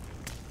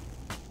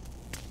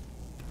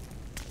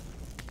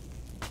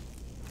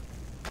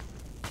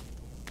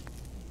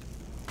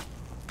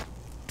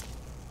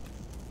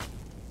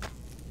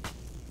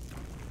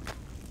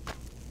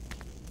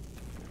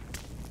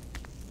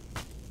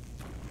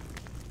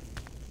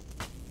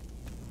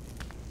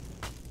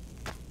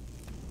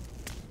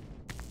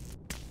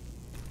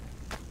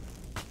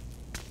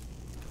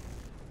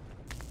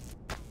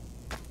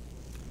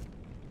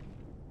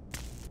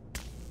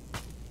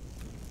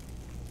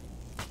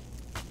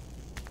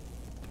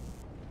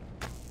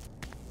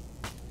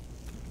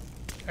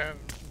 And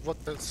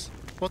what this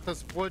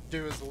would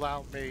do is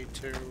allow me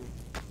to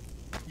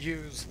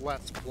use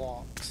less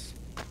blocks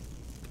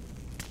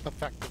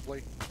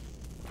effectively.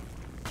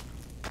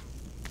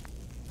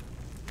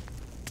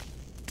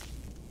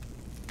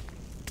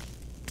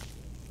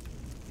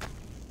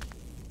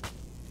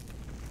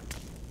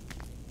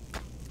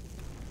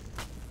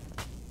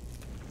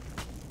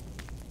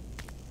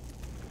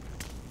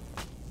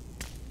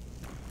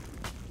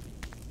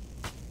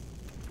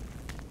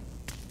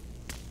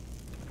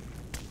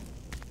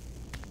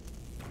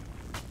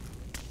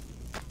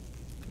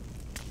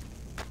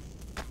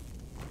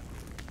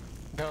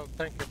 Now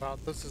think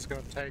about this is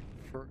going to take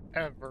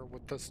forever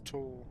with this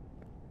tool,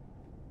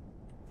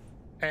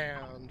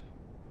 and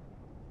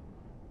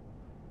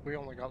we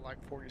only got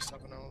like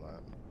 47 of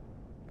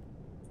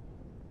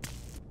that.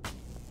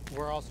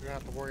 We're also going to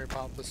have to worry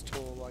about this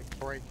tool like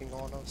breaking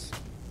on us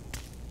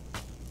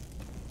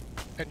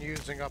and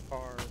using up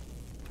our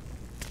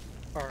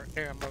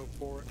ammo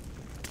for it.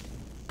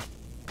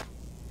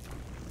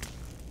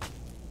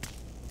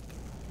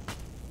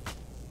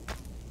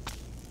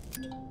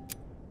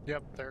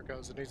 Yep, there it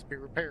goes. It needs to be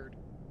repaired.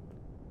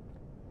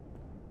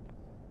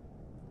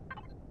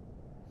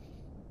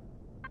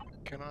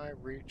 Can I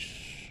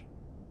reach...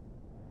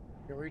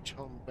 Can I reach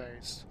home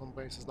base? Home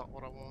base is not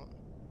what I want.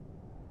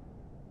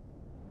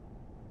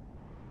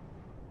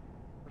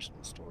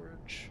 Personal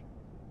storage.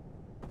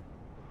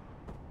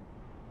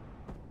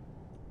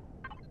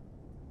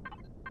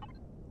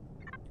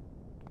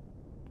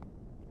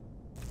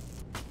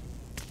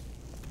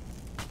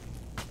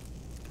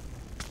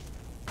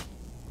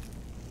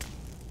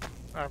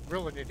 I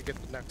really need to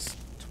get the next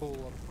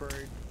tool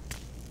upgrade.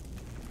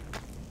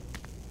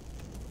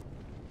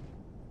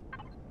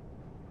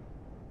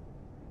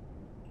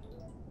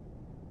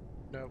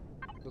 Nope,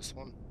 this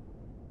one.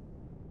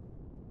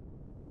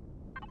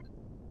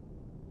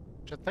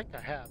 Which I think I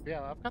have.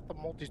 Yeah, I've got the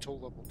multi-tool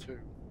level 2.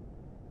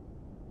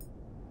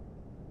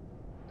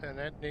 And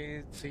it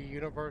needs the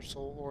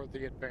universal or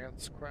the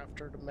advanced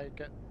crafter to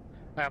make it.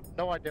 I have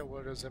no idea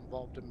what is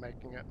involved in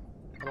making it.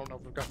 I don't know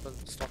if we've got the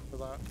stuff for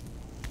that.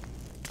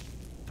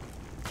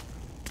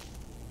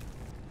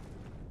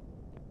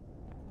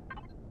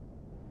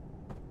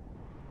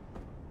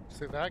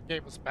 See, that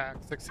gave us back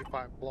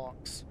 65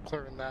 blocks,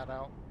 clearing that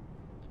out.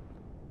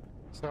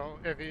 So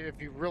if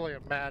you really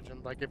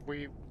imagine, like if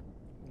we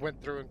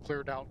went through and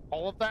cleared out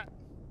all of that,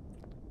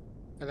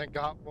 and then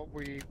got what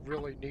we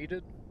really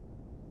needed.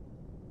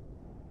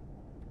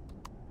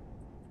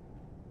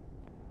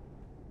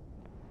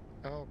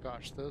 Oh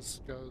gosh,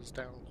 this goes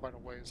down quite a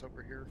ways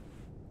over here.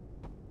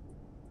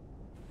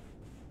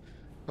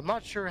 I'm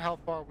not sure how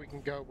far we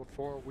can go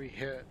before we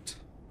hit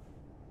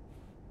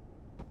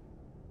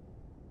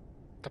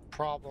the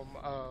problem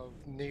of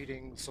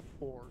needing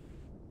support.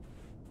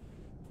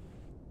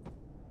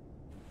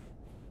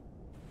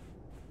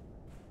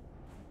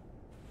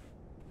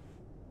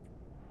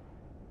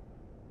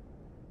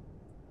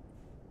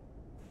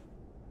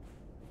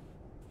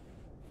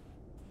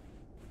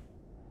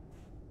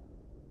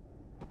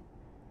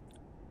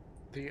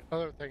 The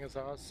other thing is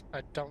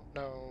I don't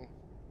know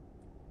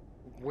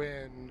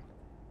when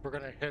we're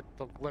gonna hit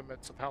the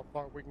limits of how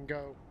far we can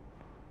go.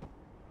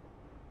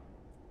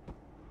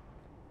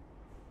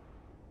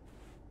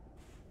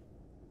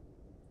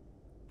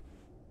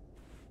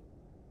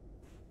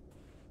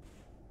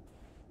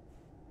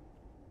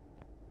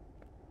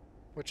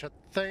 Which I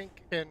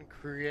think in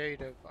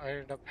creative I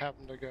ended up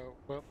having to go,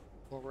 well,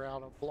 we're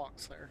out of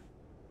blocks there.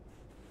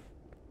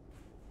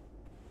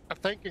 I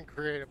think in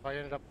creative I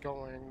ended up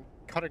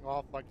cutting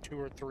off like 2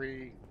 or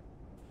 3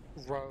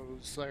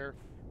 rows there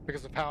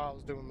because of how I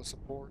was doing the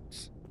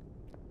supports.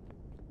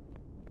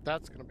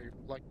 That's gonna be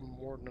like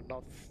more than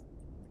enough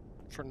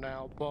for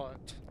now,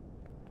 but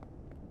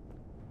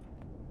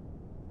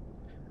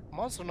I'm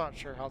also not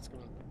sure how it's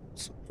gonna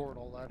support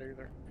all that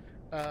either.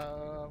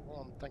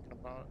 Well, I'm thinking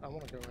about it. I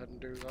want to go ahead and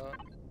do that.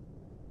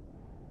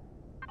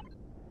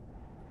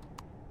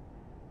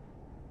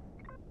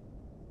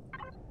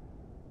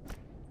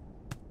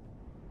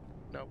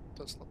 Nope,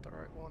 that's not the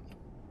right one.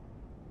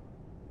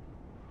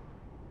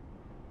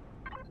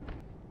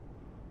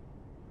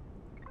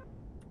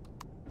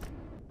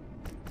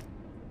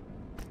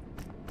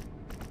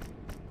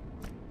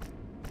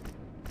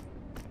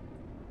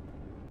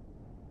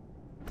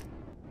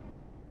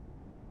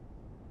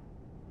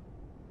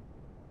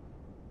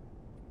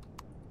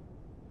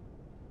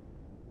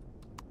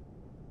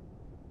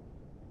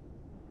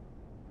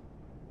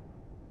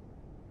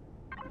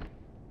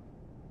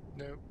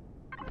 Nope.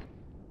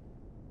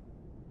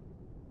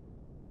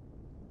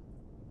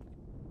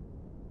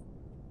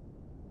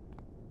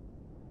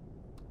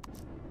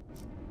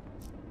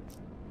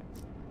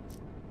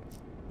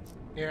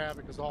 Yeah,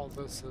 because all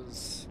this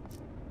is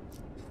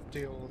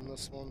steel in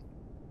this one.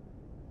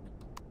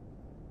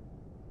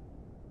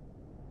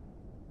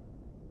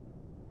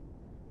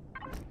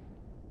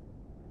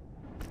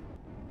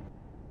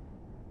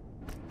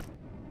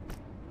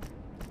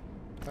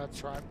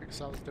 That's right,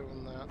 because I was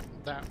doing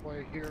that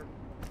way here.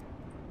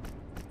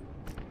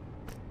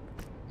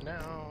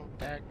 Now,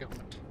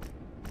 dadgummit.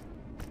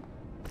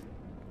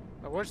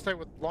 I wish they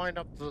would line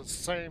up the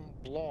same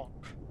block.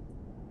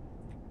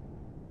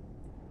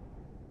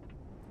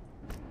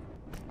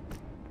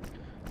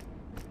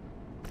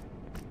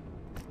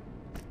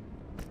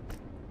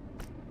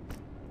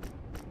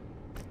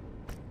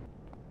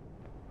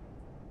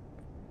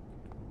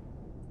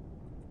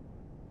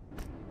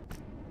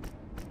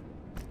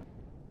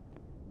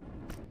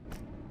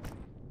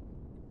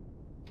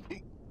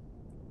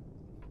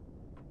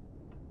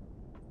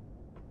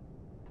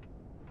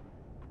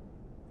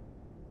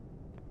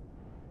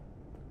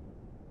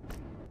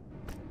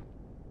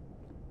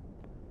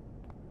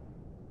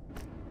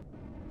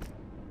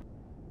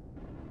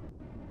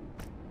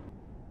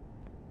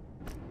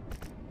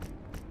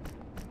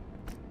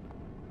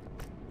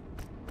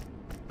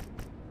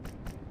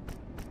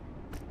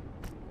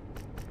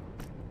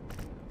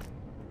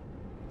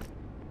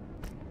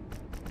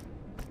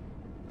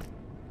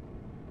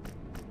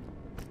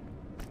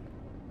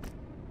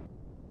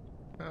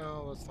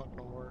 Oh, that's not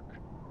gonna work.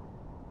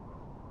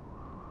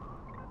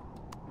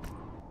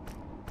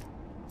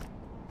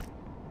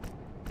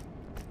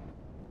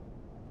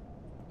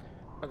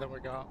 And then we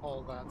got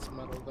all that's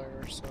metal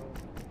there, so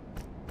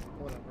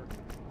whatever.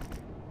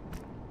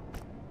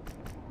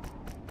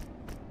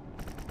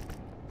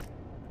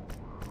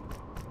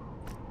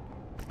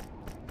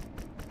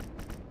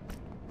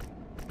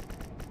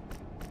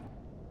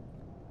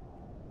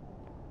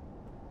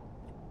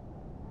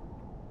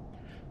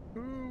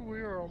 Ooh, we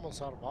are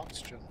almost out of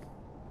oxygen.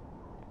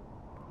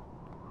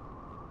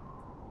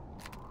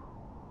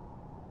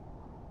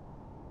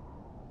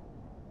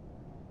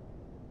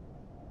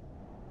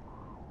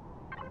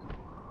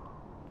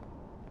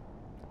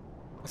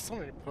 I still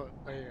need to put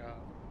a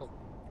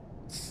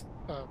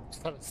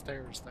set of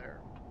stairs there.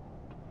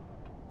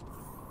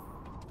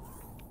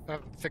 I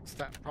haven't fixed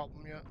that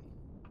problem yet.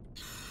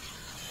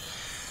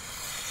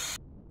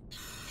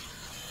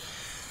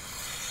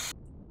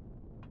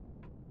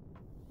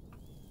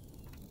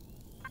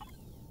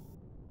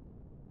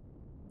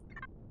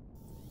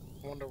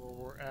 I wonder where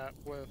we're at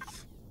with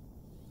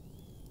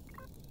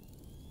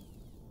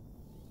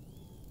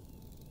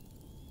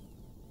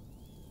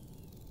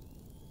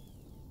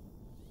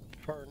the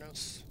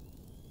furnace.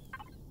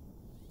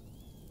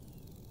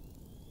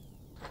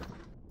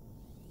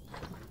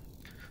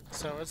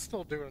 So it's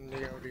still doing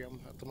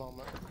neodymium at the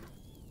moment.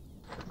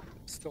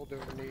 It's still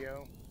doing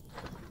neo.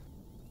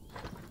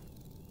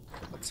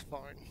 That's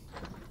fine.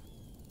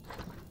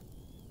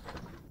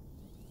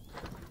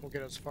 We'll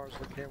get as far as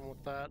we can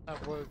with that. I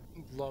would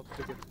love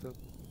to get the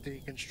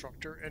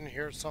deconstructor in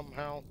here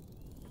somehow.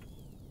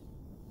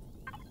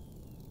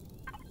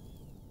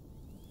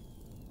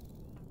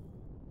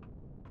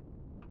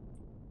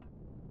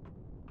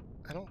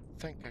 I don't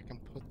think I can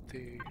put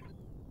the... I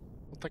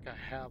don't think I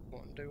have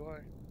one, do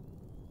I?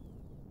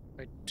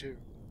 I do.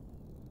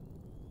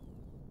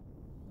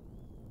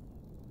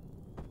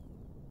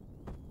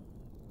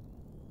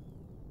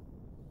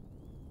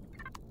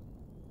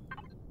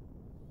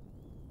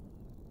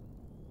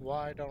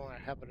 Why don't I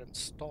have it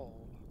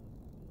installed?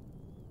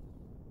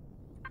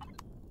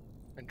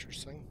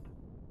 Interesting.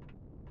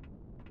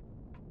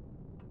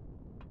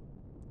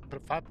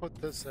 But if I put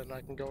this in,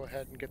 I can go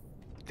ahead and get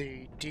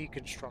the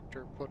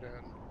deconstructor put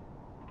in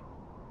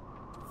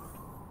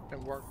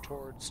and work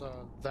towards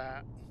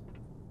that.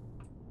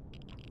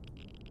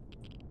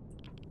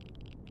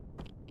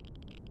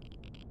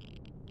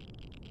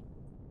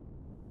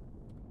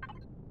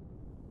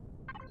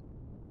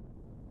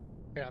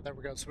 Yeah, there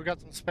we go. So we got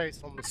some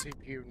space on the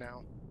CPU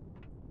now.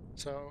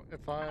 So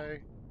if I...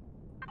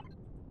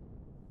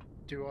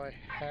 Do I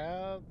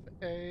have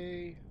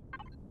a...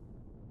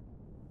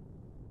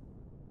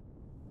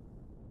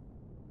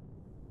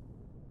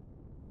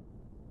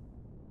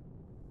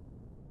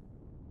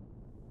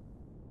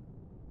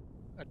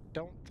 I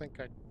don't think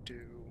I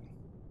do.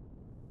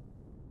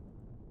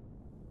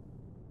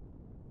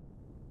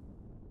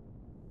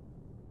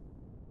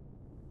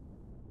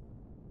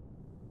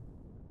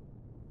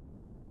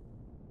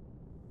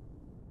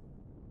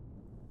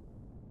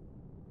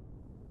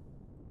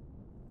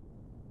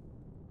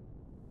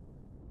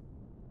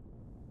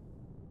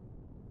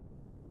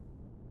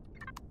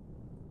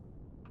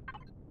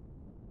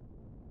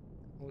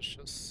 Let's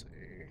just see.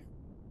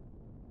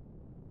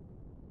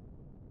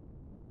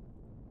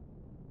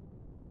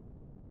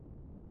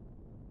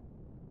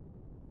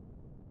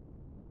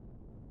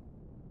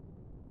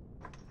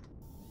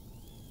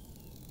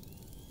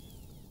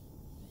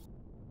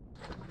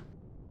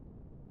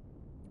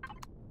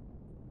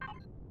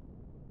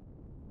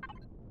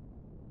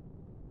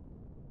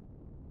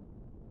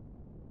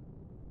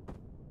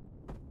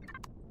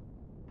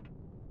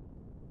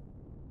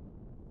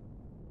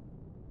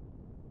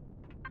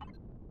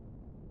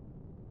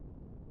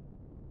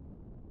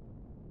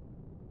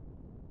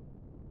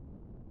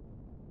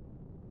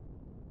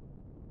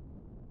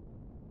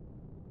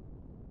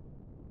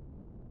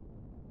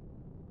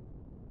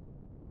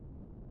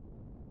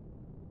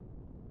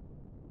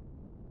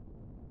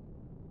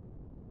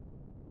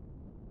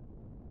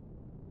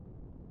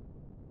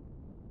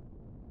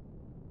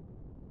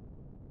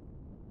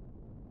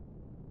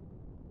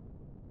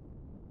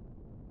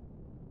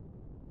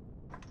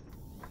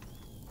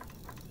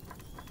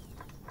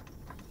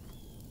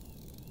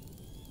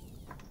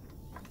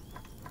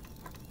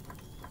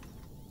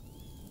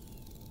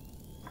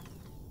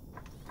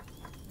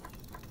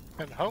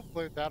 And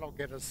hopefully that'll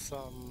get us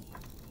some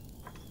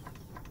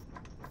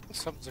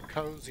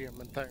zirconium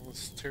and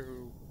things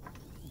to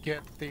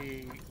get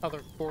the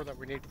other core that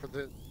we need for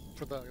the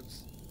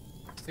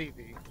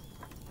CV.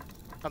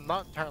 I'm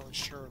not entirely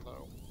sure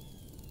though.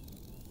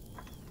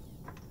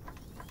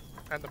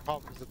 And the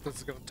problem is that this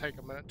is going to take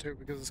a minute too,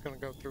 because it's going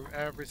to go through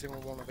every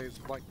single one of these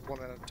like one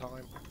at a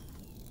time.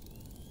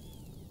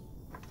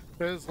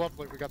 It is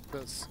lovely we got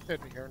this in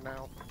here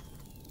now.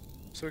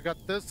 So we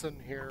got this in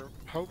here.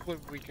 Hopefully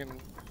we can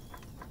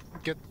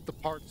get the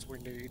parts we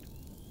need.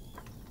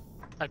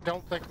 I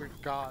don't think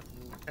we've gotten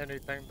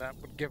anything that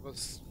would give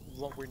us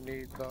what we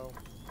need though.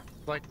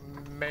 Like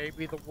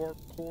maybe the warp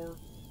core.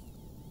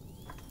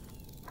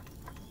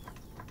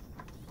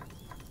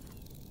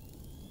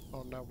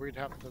 Oh no, we'd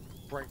have to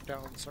break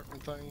down certain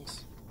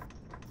things.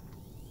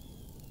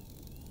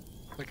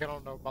 Like I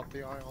don't know about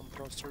the ion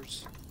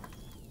thrusters.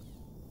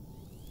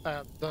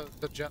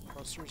 The jet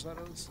thrusters, that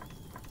is.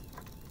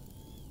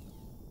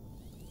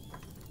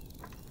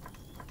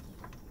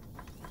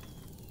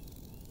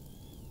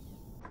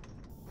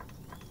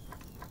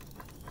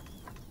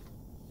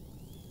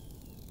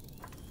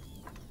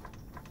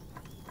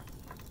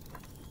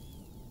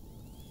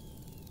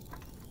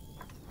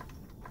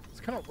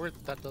 It's kind of weird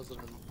that that doesn't,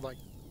 like,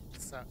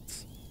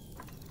 sense.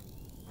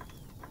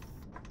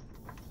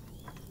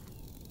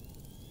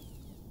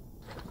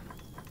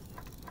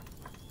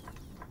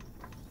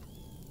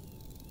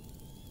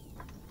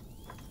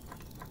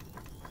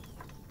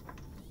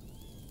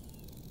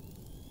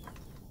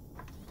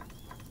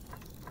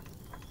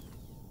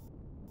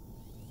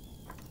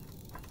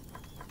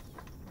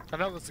 I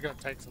know this is going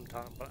to take some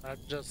time, but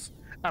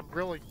I'm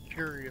really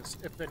curious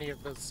if any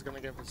of this is going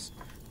to give us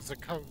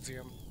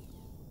Zirconium.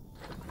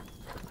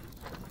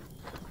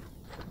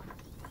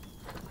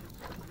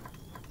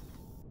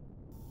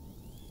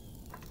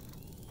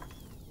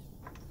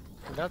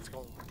 And that's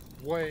going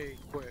way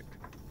quick.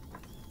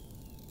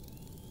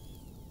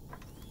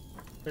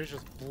 It's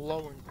just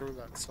blowing through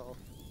that stuff.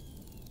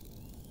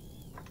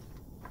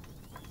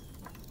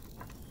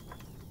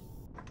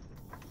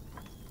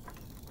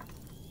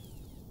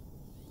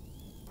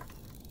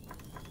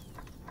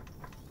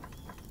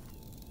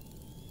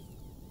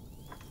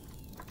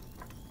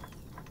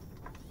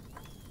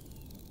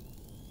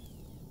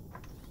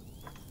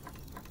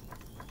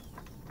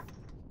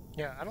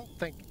 Yeah, I don't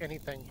think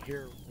anything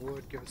here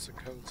would give us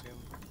Zirconium.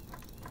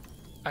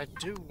 I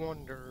do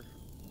wonder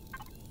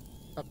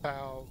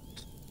about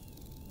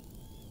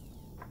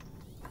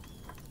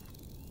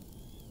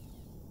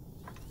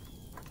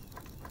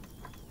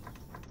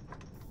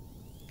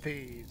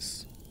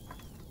these.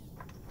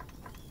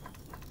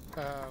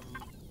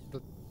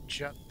 The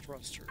jet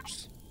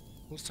thrusters.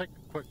 Let's take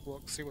a quick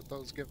look, see what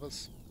those give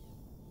us.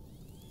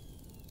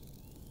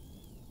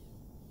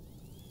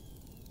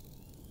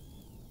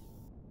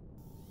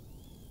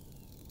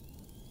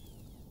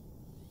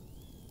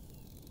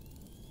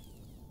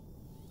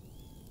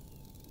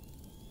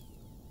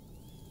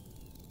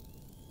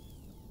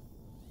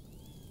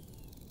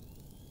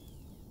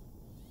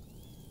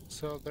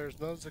 So there's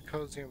no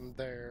Zirconium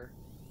there.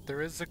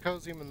 There is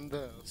Zirconium in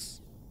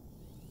this.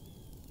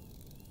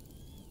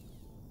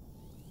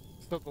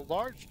 So the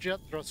large jet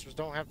thrusters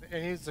don't have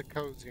any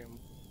Zirconium,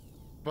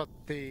 but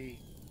the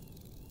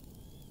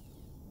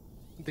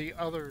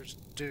others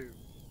do.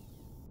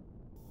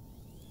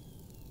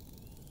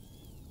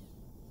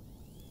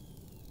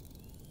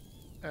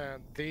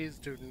 And these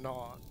do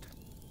not.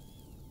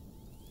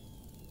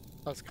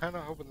 I was kind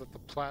of hoping that the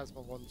plasma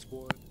ones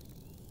would.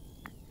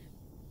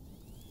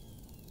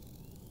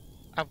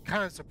 I'm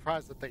kind of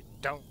surprised that they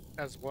don't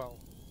as well.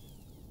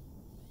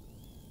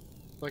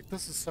 Like,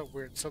 this is so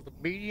weird. So the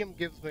medium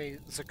gives me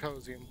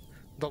Zirconium.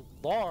 The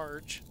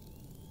large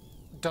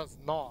does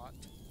not.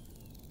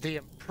 The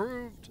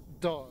improved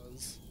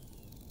does.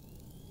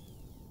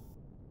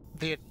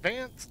 The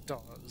advanced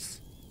does.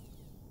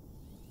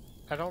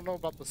 I don't know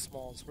about the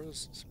smalls.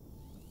 Where's this?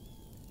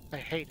 I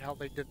hate how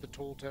they did the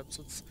tooltips.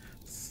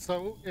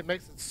 It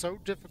makes it so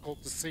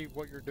difficult to see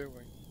what you're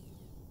doing.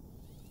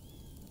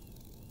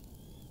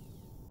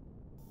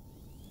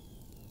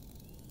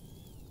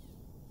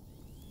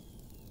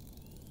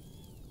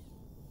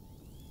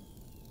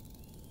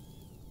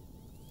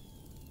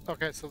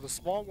 Okay, so the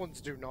small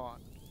ones do not.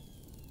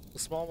 The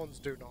small ones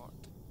do not.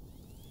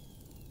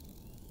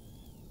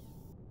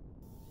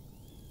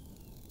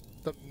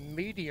 The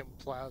medium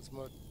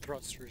plasma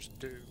thrusters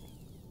do.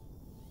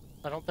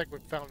 I don't think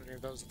we've found any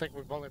of those. I think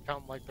we've only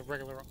found like the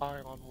regular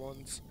ion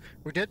ones.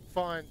 We did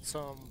find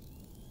some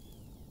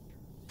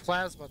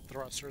plasma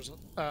thrusters,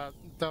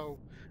 though.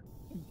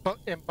 But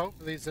in both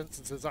of these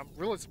instances, I'm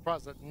really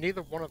surprised that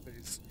neither one of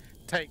these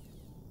take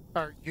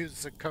or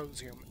use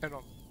Zirconium in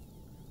them.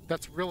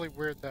 That's really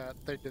weird that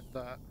they did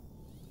that.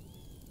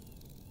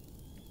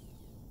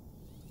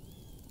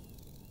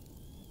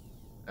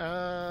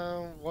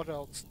 What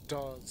else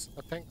does?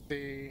 I think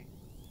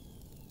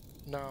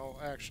no,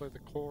 actually the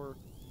core,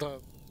 I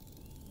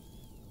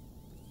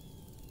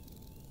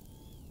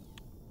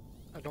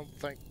don't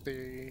think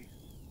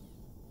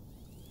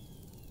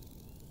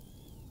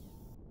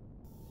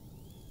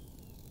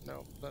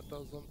no, that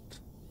doesn't.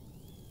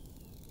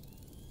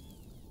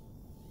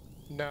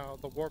 No,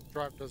 the warp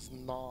drive does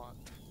not.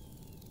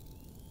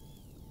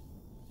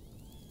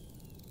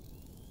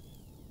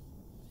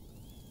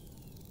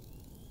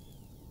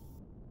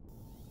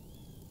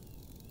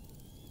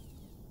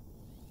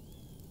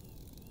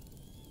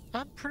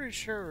 I'm pretty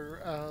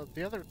sure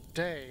the other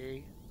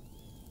day,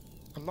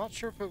 I'm not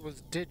sure if it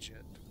was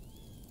Digit,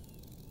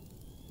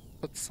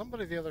 but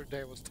somebody the other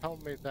day was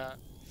telling me that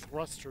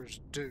thrusters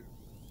do,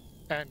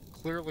 and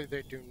clearly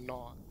they do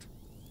not.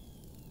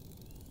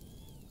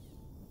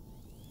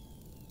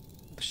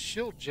 The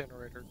shield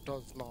generator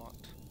does not.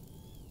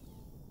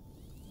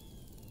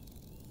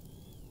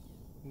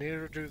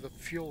 Neither do the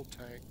fuel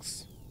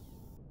tanks.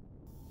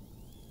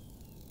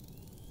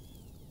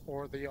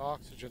 Or the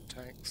oxygen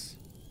tanks.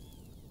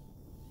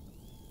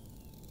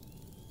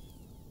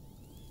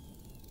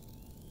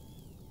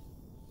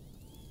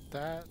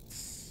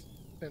 That's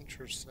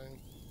interesting.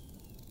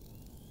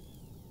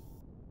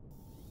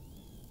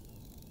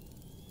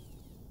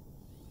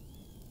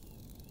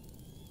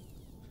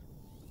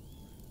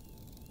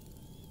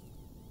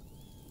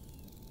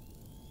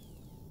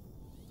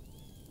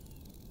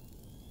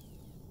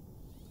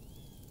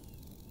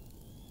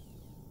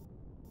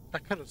 I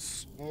could have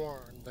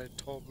sworn they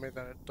told me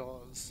that it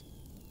does.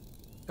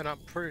 And I'm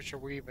pretty sure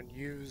we even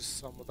used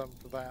some of them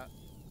for that.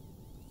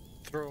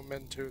 Threw them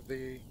into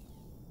the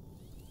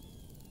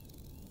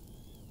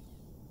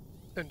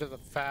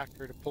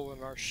factory to pull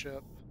in our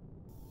ship.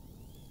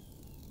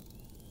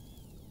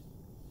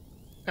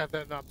 And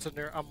then I'm sitting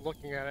there, I'm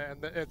looking at it,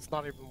 and it's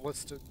not even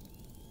listed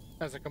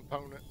as a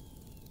component.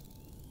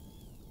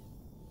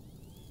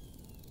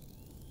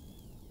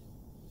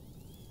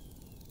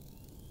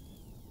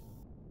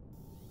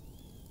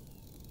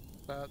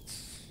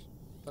 That's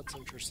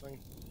interesting.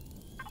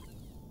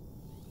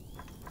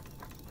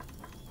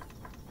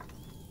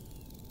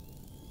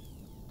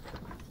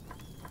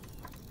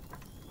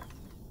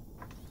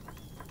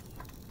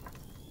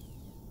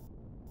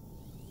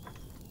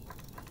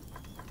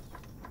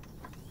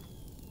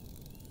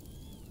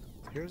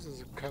 Here's a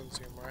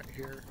symposium right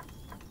here.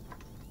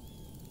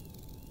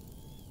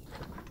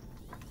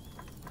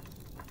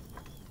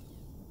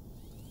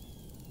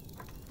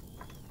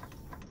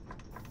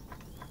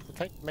 I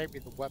think maybe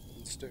the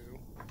weapons do.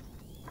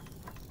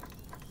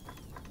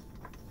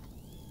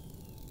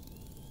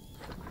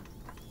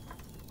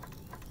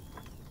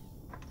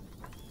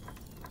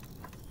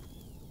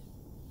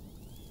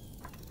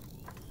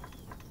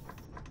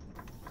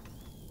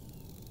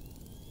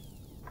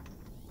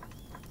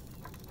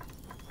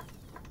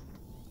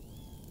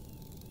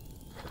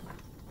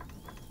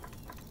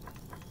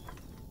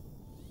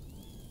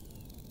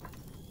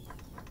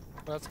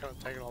 That's gonna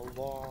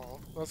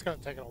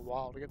take a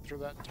while to get through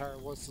that entire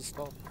list of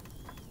stuff.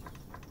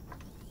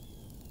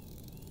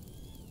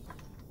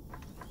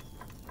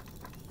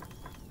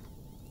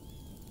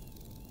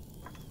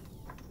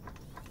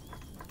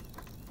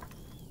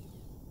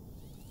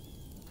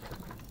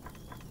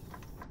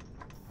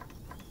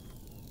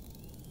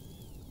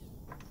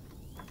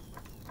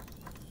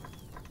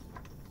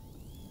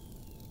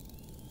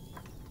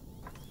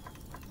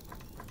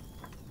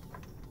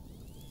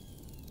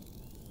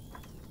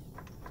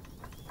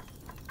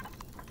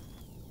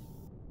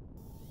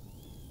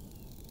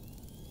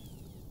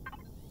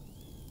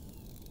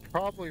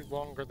 Probably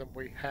longer than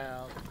we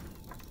have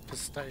to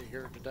stay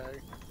here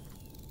today,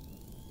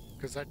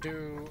 because I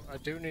do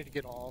need to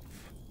get off.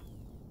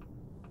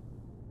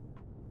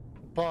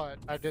 But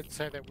I did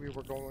say that we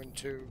were going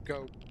to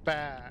go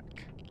back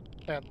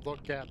and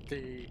look at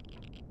the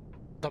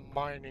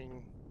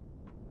mining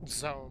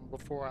zone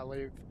before I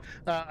leave.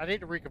 I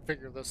need to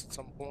reconfigure this at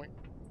some point.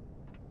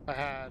 I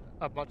had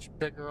a much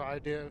bigger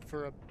idea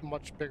for a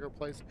much bigger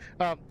place.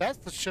 That's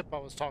the ship I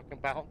was talking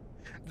about.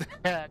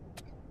 That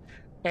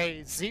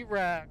a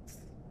Zrax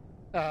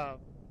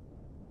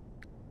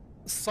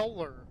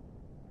solar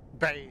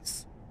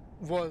base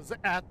was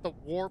at the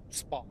warp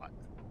spot,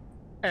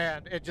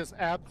 and it just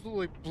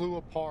absolutely blew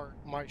apart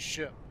my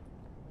ship.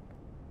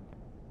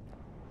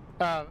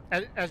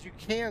 As you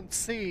can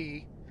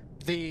see,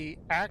 the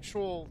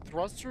actual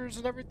thrusters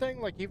and everything,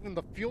 like even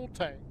the fuel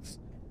tanks,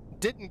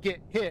 didn't get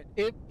hit.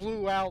 It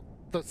blew out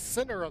the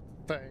center of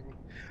the thing.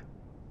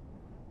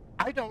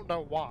 I don't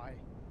know why,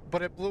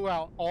 but it blew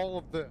out all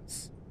of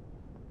this.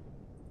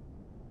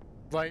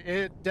 Like,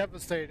 it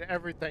devastated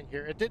everything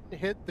here. It didn't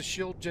hit the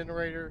shield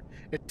generator.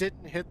 It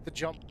didn't hit the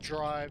jump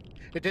drive.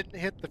 It didn't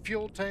hit the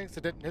fuel tanks.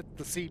 It didn't hit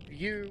the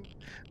CPU.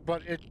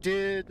 But it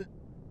did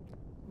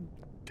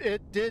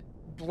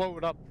blow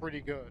it up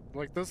pretty good.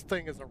 Like, this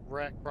thing is a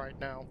wreck right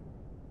now.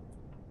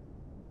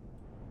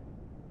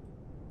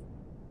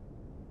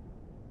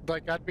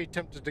 Like, I'd be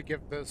tempted to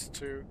give this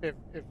to,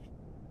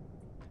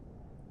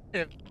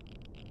 if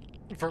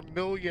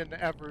Vermilion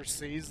ever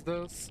sees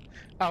this,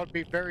 I would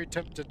be very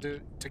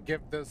tempted to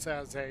give this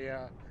as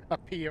a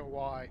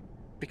POI,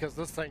 because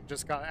this thing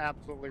just got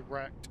absolutely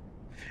wrecked.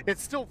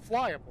 It's still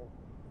flyable,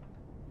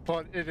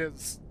 but it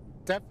is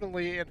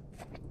definitely in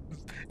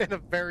a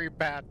very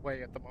bad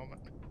way at the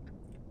moment.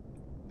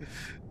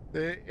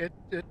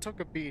 It took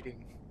a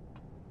beating.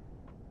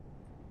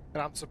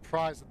 And I'm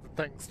surprised that the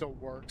thing still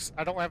works.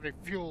 I don't have any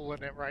fuel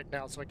in it right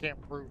now, so I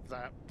can't prove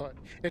that, but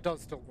it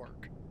does still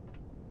work.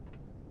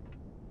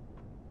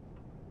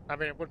 I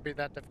mean, it wouldn't be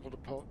that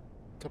difficult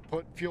to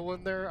put fuel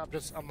in there.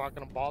 I'm not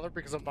gonna bother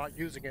because I'm not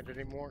using it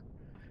anymore.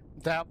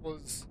 That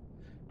was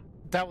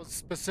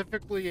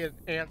specifically an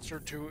answer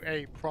to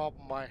a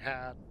problem I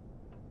had,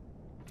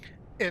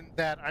 in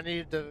that I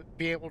needed to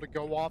be able to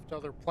go off to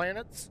other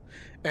planets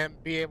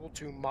and be able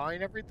to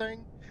mine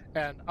everything.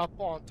 And up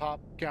on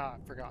top, God,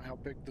 I forgot how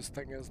big this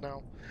thing is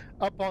now.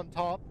 Up on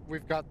top,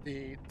 we've got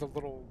the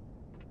little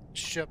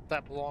ship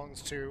that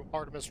belongs to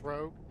Artemis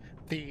Rogue,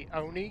 the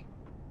Oni.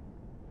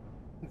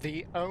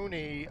 The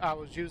Oni, I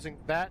was using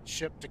that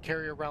ship to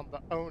carry around the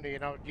Oni,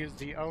 and I would use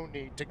the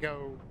Oni to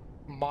go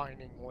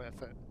mining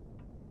with it.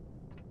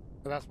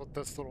 And that's what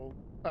this little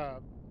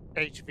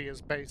HV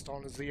is based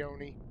on, is the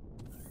Oni.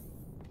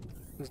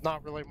 It's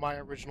not really my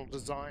original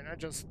design. I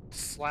just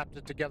slapped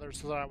it together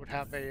so that I would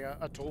have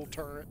a tool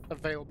turret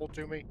available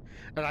to me,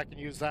 and I can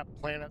use that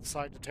planet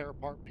side to tear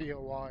apart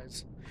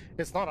POIs.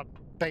 It's not a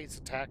base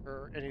attack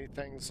or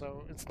anything,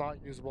 so it's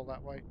not usable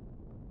that way.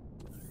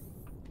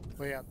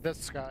 But yeah,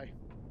 this guy.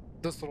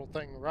 this little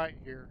thing right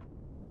here.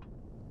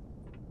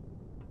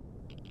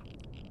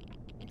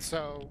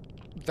 So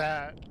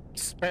that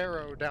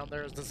sparrow down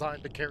there is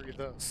designed to carry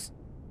this.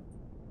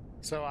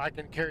 So I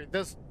can carry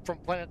this from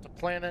planet to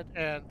planet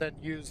and then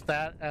use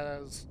that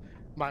as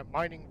my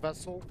mining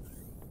vessel,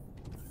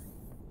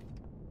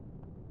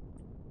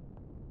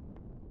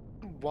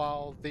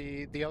 while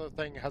the other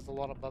thing has a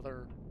lot of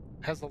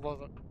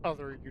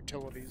other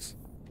utilities.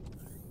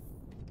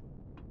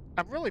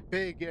 I'm really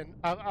big, and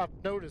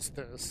I've noticed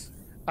this.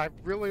 I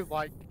really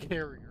like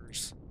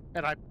carriers,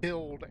 and I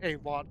build a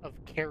lot of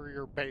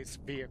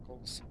carrier-based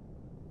vehicles.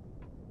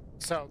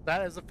 So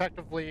that is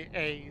effectively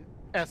a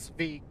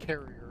SV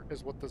carrier,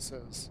 is what this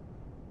is.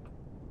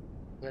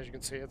 And as you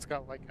can see, it's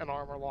got like an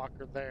armor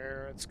locker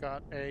there. It's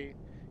got a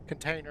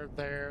container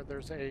there.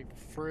 There's a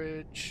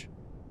fridge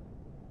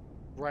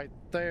right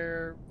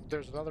there.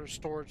 There's another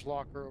storage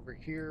locker over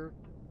here.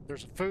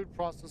 There's a food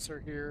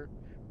processor here.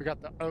 We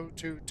got the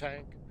O2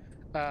 tank.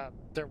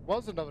 There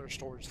was another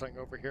storage thing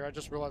over here. I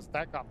just realized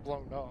that got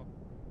blown up.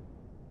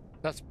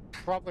 That's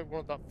probably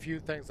one of the few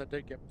things that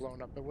did get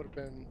blown up. It would have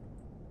been...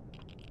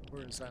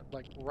 Where is that?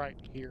 Like right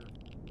here.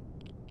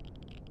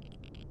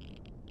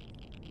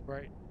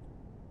 Right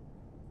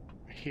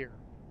here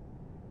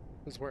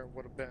is where it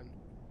would have been.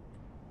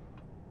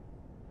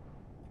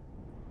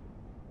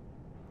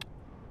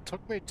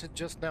 Took me to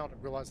just now to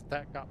realize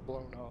that got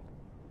blown up.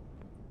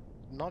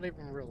 Not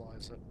even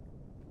realize it.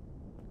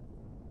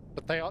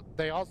 But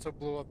they also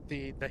blew up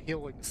the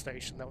healing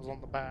station that was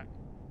on the back.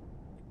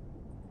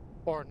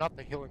 Or not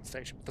the healing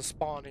station, but the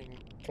spawning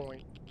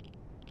point.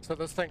 So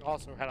this thing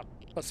also had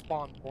a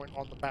spawn point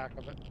on the back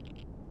of it.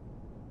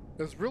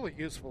 It was really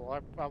useful.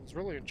 I was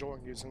really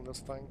enjoying using this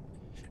thing.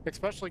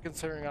 Especially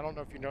considering, I don't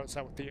know if you noticed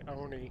that with the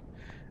Oni,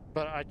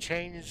 but I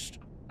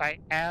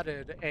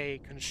added a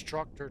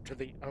constructor to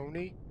the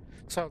Oni.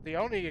 So the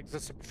Oni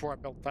existed before I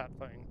built that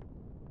thing.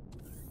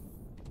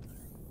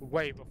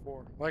 Way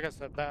before. Like I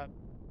said, that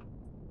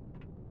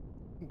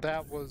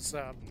was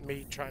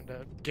me trying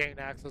to gain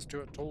access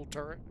to a tool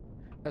turret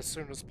as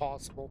soon as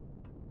possible,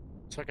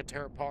 so I could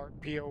tear apart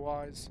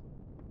POIs.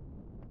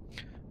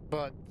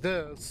 But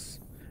this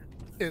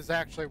is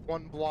actually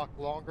one block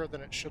longer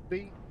than it should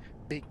be,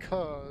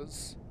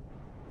 because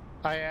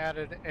I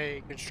added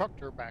a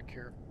constructor back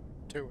here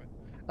to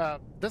it.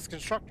 This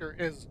constructor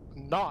is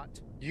not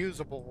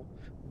usable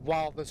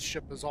while this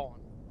ship is on.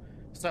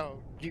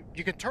 So you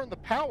can turn the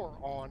power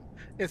on.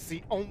 It's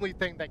the only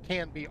thing that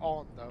can be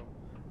on, though.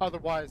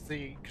 Otherwise,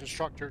 the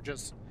constructor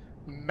just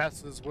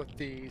messes with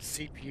the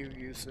CPU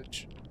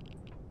usage.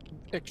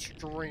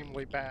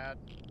 Extremely bad.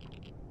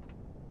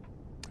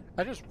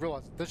 I just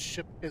realized this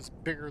ship is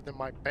bigger than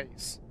my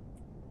base.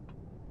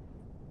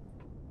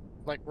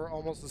 Like, we're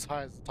almost as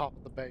high as the top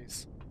of the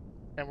base.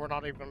 And we're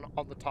not even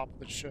on the top of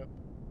the ship.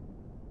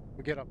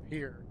 We get up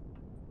here,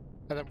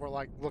 and then we're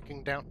like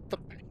looking down at the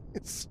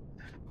base.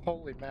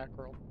 Holy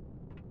mackerel.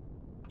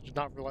 Did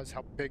not realize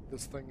how big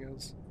this thing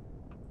is.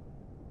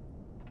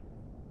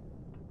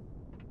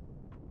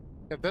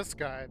 And this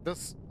guy,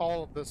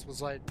 all of this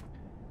was like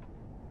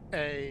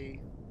a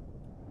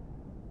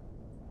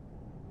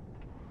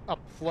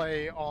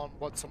play on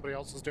what somebody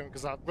else was doing,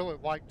 because I really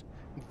liked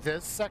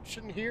this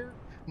section here.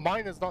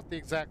 Mine is not the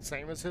exact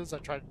same as his. I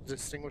tried to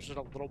distinguish it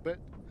a little bit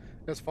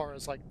as far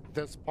as like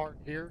this part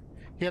here.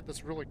 He had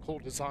this really cool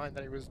design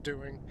that he was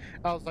doing.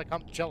 I was like,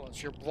 I'm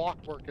jealous. Your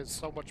block work is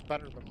so much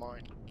better than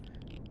mine.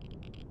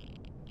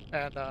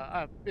 And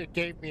it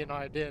gave me an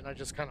idea, and I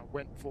just kind of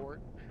went for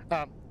it.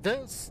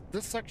 This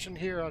section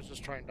here, I was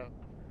just trying to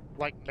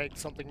like make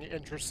something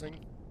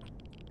interesting.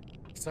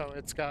 So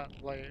it's got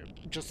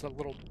like just a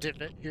little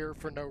divot here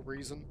for no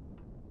reason.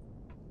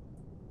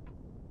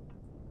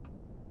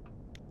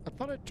 I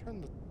thought I'd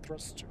turn the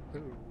thruster.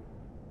 Ooh.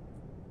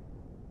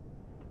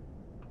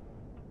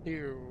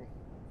 Ew.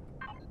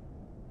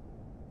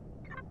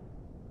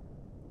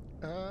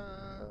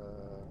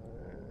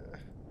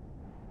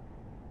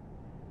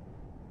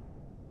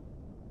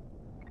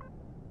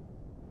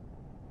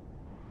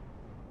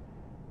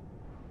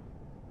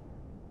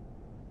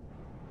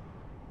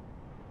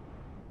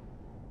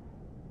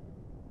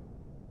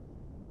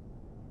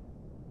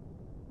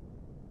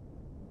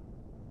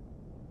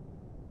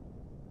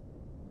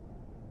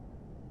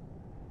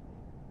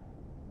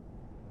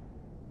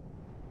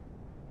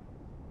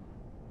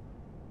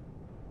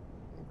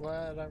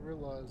 Glad I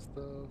realized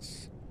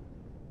this.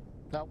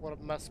 That would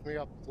have messed me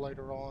up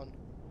later on.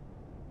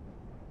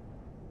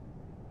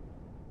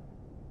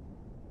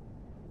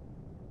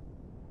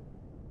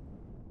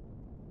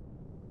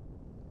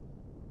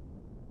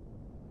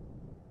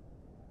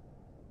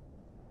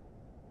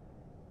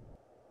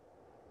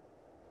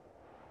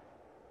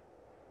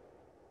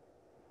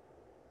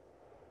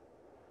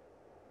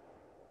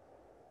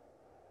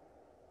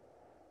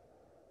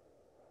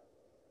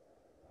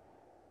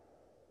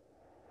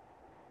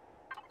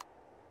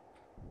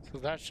 So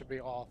that should be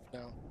off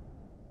now.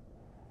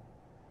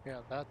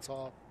 Yeah, that's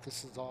off.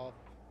 This is off.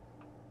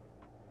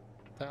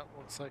 That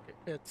looks like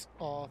it's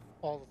off.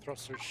 All the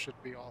thrusters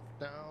should be off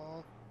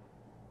now.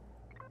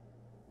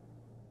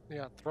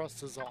 Yeah,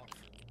 thrust is off.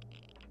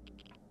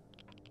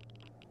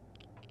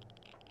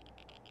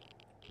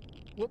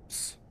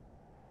 Whoops.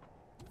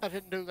 I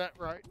didn't do that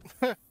right.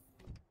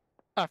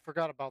 I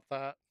forgot about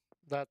that.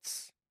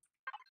 That's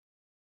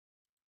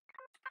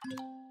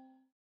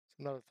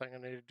another thing I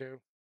need to do.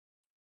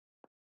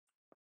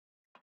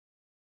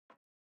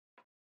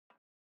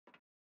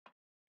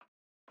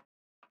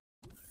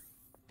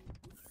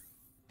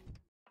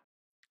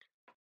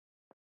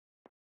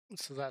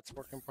 So that's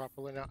working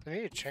properly now. I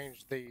need to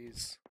change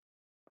these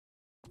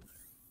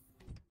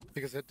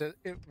because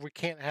we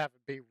can't have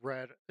it be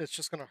red. It's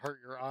just going to hurt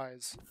your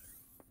eyes.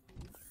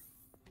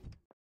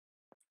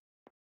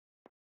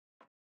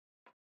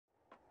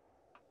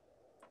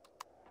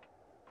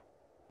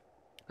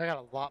 I got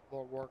a lot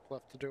more work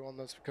left to do on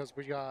this because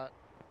we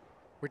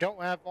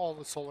don't have all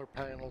the solar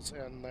panels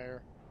in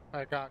there.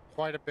 I got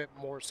quite a bit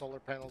more solar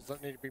panels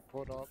that need to be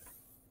put up.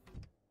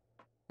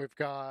 We've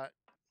got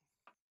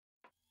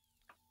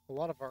a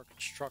lot of our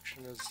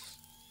construction is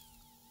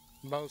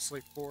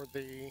mostly for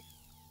the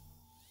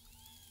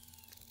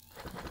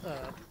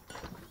uh,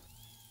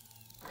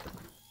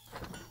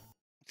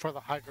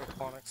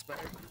 hydroponics bay.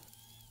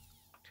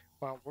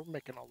 Wow, we're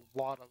making a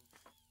lot of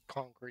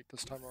concrete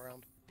this time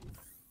around.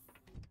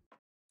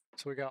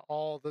 So we got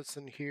all this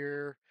in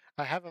here.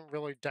 I haven't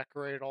really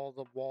decorated all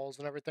the walls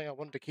and everything. I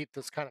wanted to keep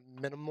this kind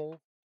of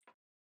minimal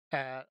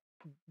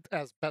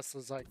as best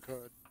as I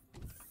could.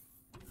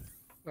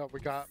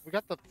 We got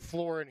the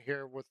floor in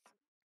here with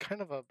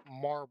kind of a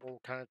marble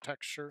kind of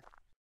texture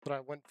that I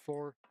went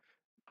for.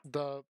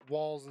 The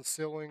walls and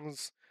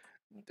ceilings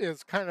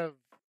is kind of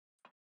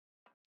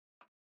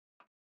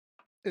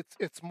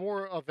it's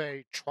more of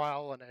a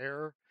trial and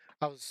error.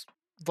 I was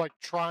like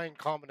trying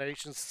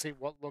combinations to see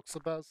what looks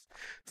the best.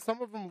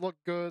 Some of them look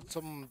good,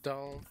 some of them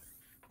don't.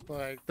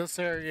 Like this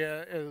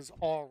area is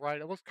all right.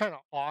 It looks kind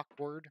of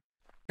awkward,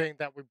 being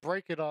that we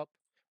break it up.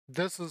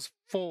 This is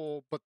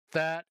full, but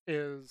that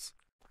is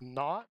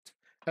not.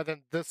 And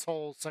then this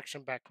whole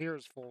section back here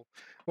is full.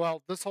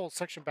 Well, this whole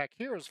section back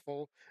here is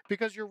full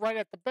because you're right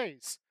at the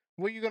base.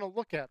 What are you going to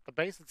look at? The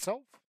base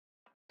itself?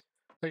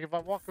 Like if I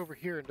walk over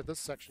here into this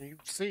section, you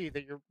see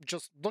that you're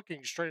just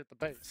looking straight at the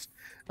base.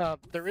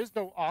 There is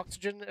no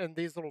oxygen in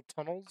these little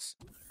tunnels,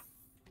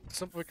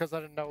 simply because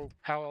I didn't know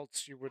how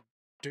else you would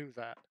do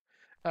that.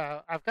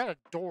 I've got a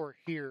door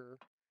here,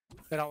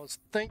 and I was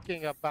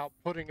thinking about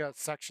putting a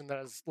section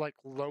that is like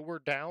lower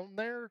down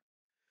there.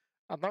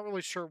 I'm not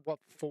really sure what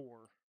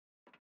for.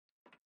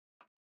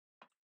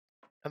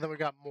 And then we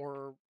got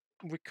more,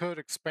 we could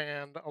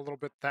expand a little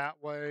bit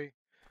that way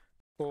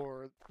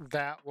or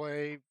that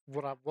way.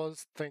 What I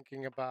was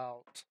thinking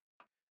about,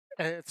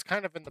 and it's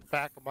kind of in the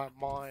back of my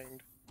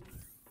mind,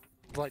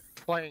 like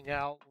playing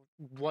out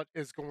what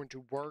is going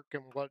to work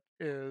and what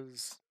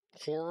is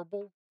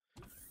horrible.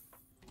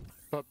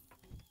 But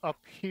up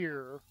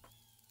here,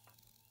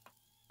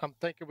 I'm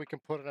thinking we can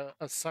put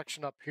a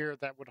section up here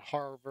that would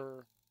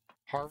harbor.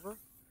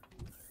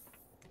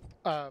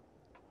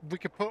 We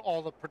could put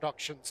all the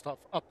production stuff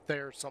up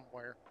there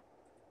somewhere.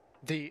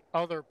 The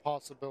other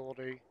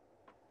possibility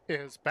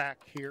is back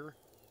here.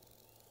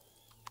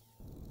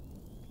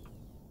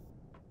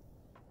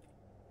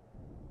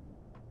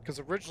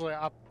 Because originally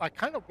I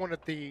kind of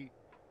wanted the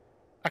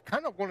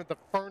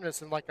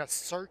furnace in like a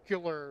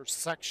circular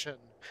section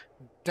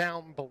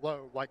down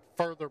below, like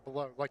further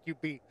below, like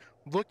you'd be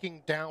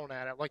looking down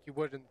at it like you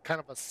would in kind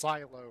of a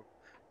silo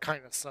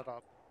kind of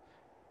setup.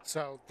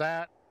 So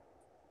that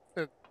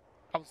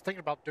I was thinking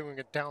about doing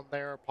it down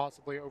there,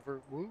 possibly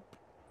over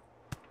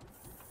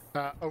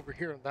over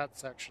here in that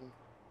section.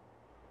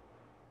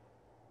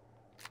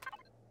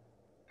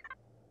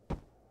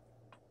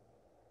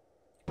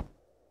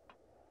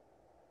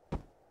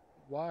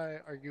 Why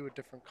are you a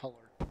different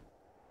color?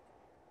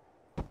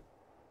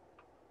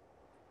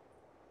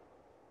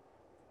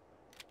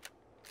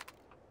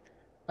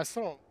 I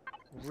still don't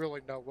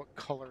really know what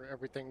color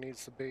everything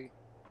needs to be,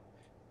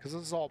 because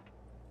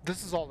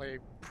this is all a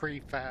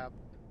prefab.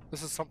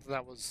 This is something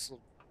that was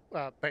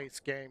base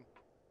game.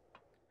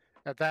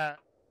 At that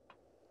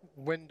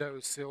window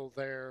sill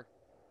there,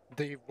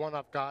 the one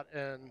I've got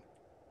in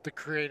the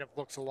creative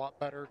looks a lot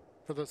better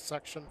for this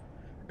section.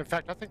 In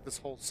fact, I think this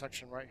whole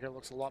section right here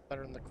looks a lot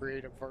better in the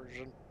creative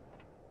version.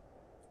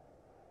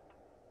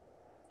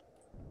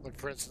 Like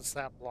for instance,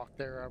 that block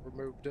there, I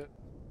removed it.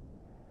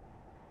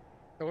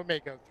 And we may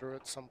go through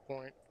at some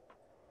point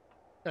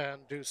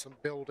and do some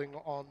building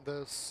on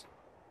this.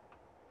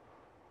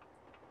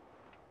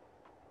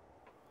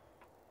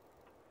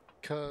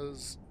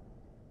 Because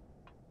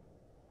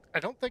I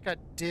don't think I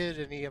did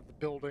any of the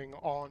building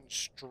on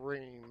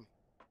stream.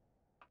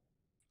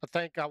 I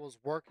think I was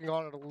working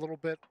on it a little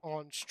bit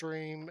on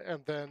stream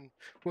and then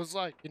was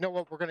like, you know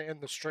what, we're going to end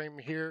the stream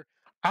here.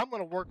 I'm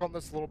going to work on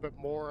this a little bit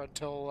more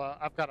until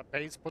I've got a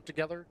base put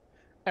together,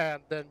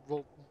 and then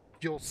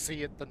you'll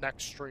see it the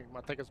next stream,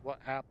 I think is what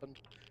happened.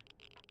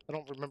 I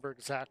don't remember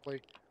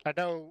exactly. I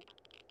know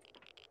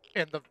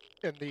in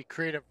the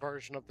creative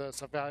version of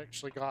this, I've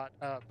actually got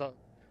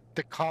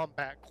the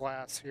combat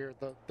class here,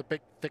 the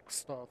big thick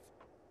stuff.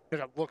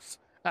 and it looks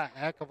a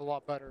heck of a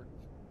lot better.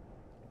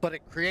 But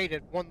it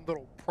created one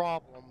little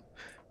problem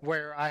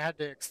where I had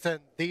to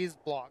extend these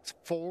blocks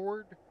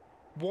forward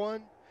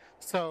one.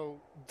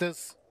 So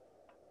this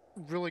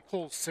really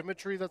cool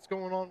symmetry that's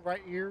going on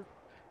right here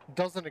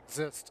doesn't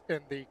exist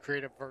in the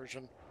creative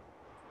version.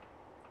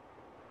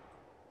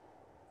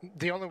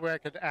 The only way I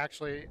could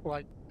actually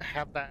like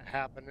have that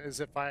happen is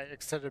if I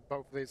extended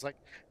both of these. Like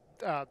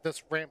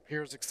this ramp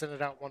here is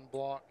extended out one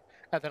block,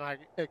 and then I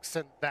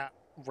extend that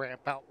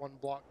ramp out one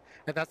block,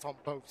 and that's on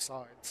both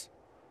sides.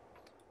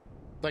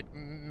 Like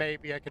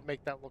maybe I could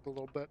make that look a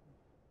little bit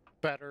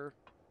better.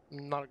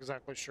 I'm not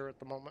exactly sure at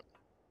the moment.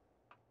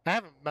 I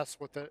haven't messed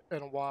with it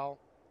in a while.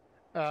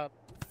 I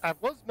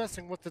was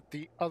messing with it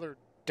the other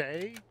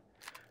day,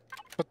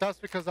 but that's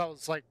because I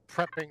was like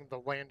prepping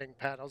the landing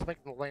pad. I was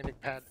making the landing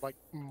pad like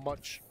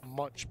much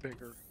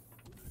bigger.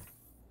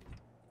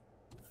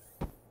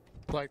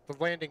 Like the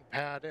landing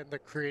pad in the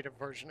creative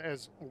version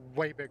is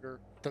way bigger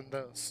than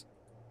this.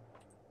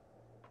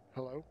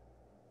 Hello?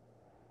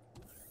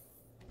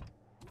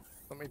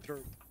 Let me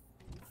through.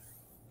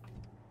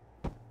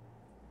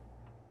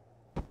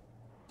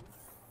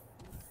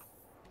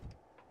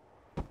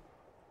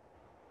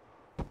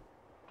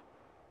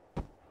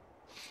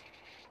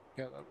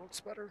 Yeah, that looks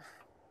better.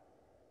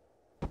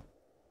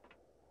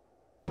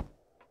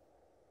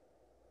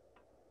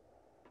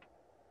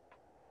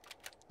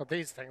 Oh,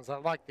 these things, I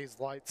like these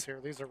lights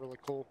here. These are really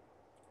cool.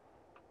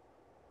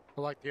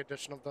 I like the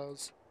addition of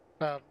those.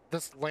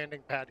 This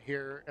landing pad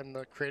here in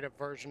the creative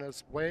version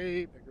is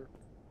way bigger.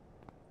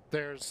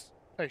 There's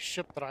a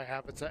ship that I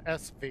have. It's a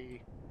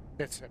SV.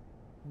 It's a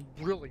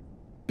really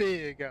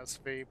big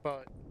SV,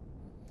 but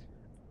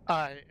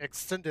I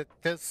extended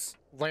this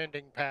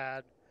landing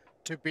pad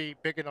to be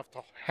big enough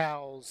to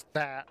house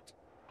that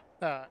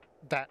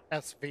that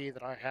SV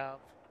that I have.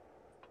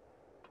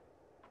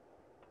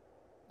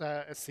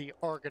 It's the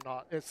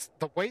Argonaut. It's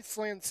the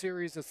Wasteland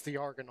series. It's the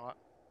Argonaut.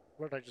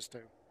 What did I just do?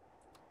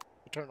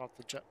 I turned off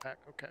the jetpack.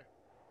 Okay.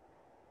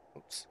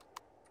 Oops.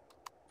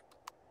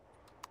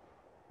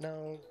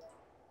 No.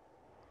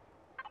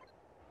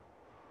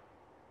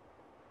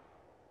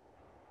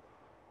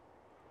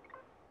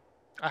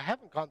 I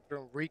haven't gone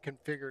through and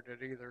reconfigured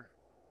it either.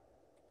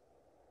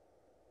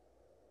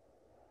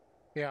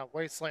 Yeah,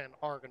 Wasteland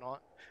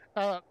Argonaut.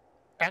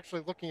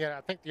 Actually, looking at it,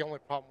 I think the only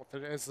problem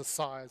with it is the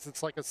size.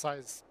 It's like a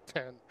size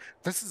 10.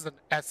 This is an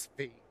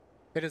SV.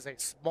 It is a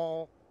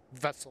small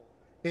vessel.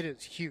 It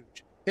is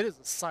huge. It is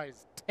a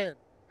size 10.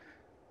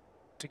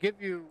 To give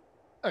you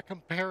a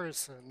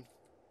comparison,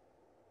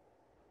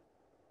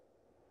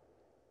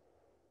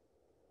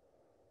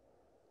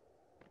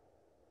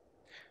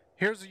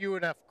 here's a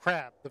UNF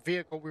Crab, the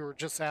vehicle we were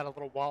just at a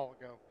little while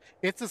ago.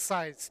 It's a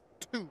size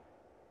 2.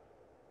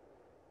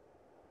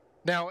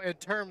 Now, in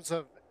terms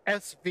of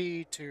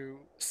SV to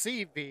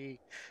CV,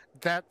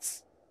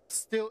 it's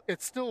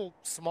still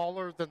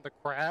smaller than the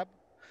Crab,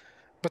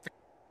 but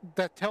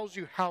that tells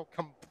you how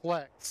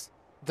complex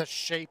the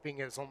shaping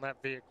is on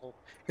that vehicle.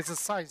 It's a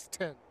size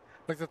 10.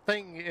 Like the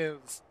thing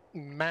is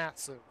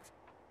massive.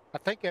 I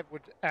think it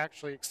would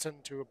actually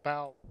extend to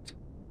about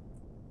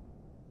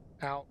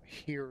out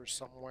here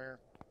somewhere.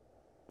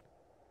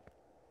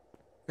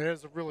 It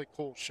is a really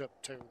cool ship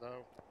too,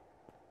 though.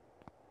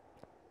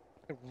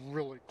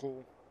 Really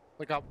cool.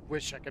 Like, I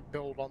wish I could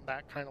build on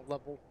that kind of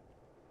level.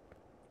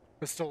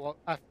 But still,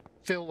 I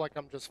feel like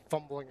I'm just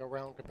fumbling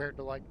around compared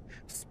to, like,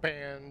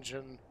 Spange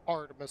and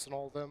Artemis and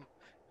all of them,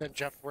 and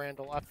Jeff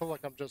Randall. I feel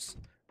like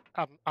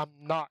I'm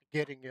not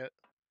getting it.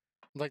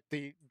 Like,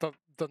 the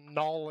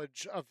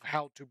knowledge of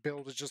how to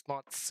build is just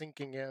not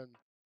sinking in.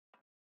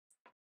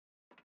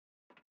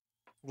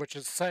 Which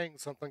is saying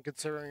something,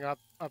 considering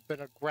I've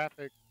been a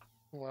graphic...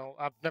 Well,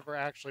 I've never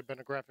actually been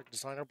a graphic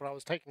designer, but I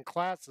was taking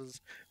classes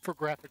for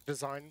graphic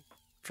design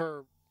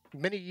for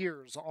many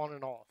years on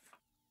and off.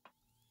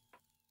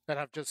 And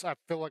I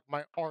feel like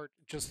my art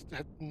just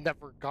had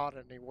never got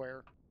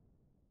anywhere.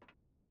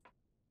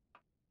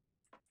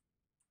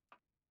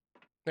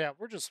 Yeah,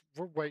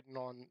 we're waiting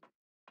on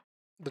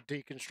the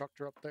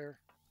deconstructor up there.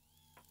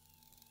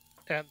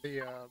 And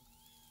the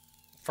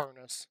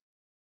furnace.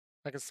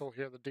 I can still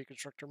hear the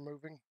deconstructor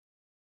moving.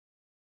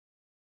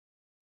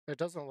 It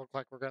doesn't look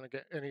like we're going to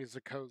get any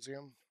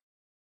zirconium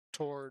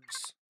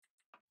towards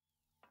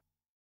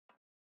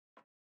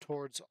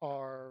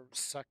our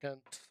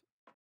second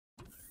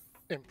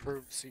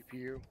improved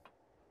CPU.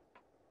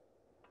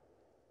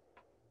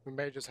 We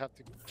may just have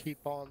to keep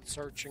on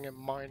searching and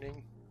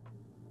mining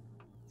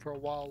for a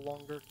while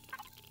longer.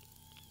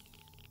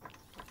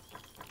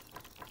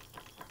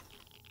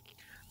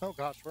 Oh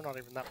gosh, we're not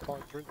even that far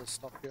through this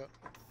stuff yet.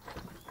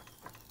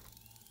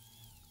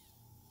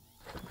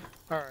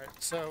 Alright,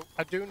 so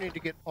I do need to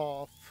get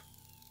off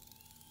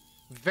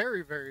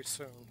very, very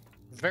soon.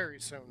 Very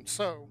soon.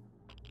 So,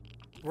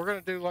 we're going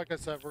to do, like I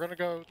said, we're going to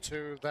go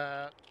to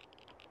that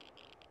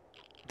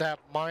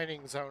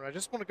mining zone. I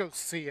just want to go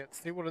see it,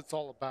 see what it's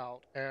all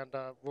about, and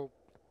we'll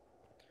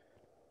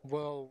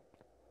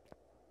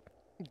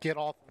get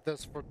off of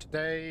this for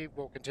today.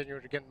 We'll continue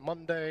it again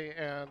Monday,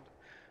 and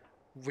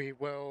We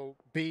will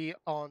be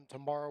on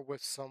tomorrow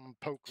with some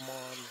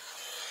Pokemon.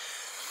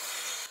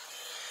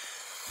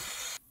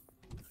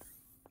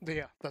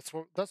 Yeah, that's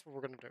what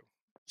we're gonna do.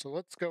 So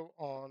let's go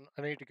on.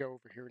 I need to go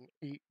over here and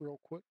eat real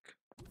quick.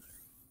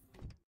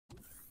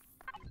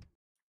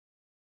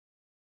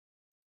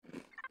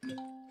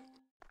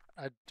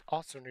 I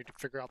also need to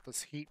figure out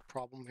this heat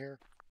problem here.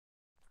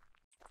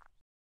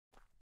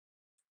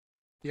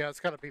 Yeah, it's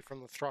got to be from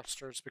the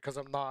thrusters because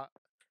I'm not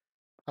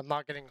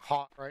getting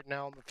hot right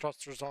now and the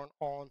thrusters aren't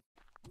on.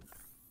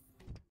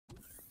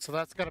 So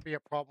that's got to be a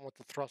problem with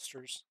the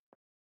thrusters.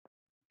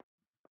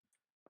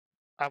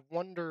 I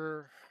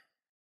wonder.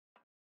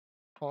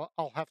 Well,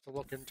 I'll have to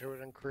look into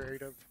it in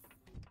creative.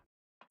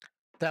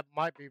 That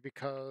might be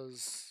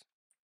because.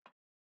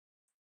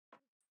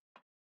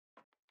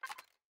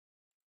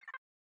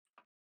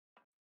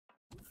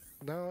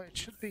 No, it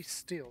should be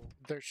steel.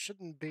 There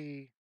shouldn't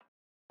be.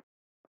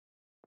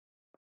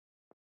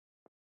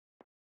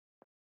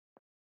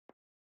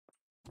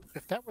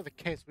 If that were the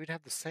case, we'd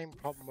have the same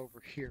problem over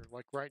here,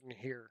 like right in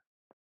here.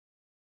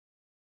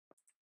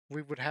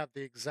 We would have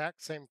the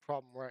exact same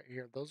problem right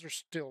here. Those are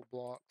steel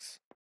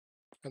blocks,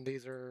 and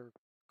these are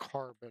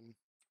carbon.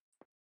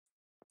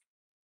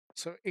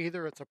 So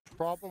either it's a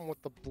problem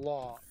with the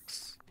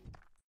blocks.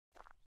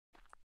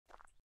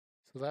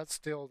 So that's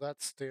steel,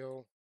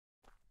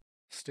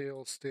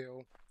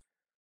 steel.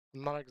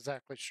 I'm not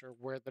exactly sure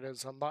where that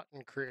is. I'm not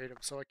in creative,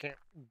 so I can't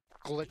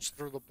glitch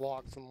through the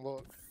blocks and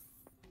look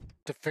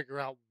to figure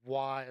out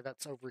why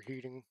that's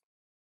overheating.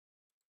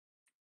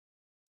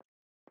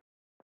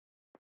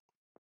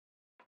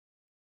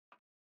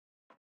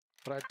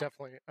 But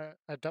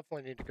I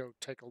definitely need to go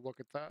take a look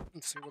at that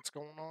and see what's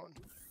going on.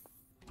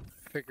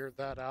 Figure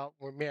that out.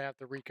 We may have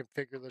to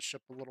reconfigure the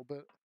ship a little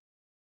bit.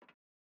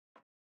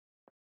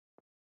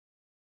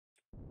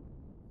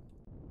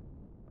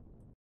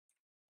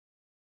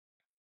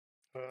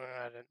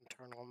 I didn't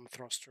turn on the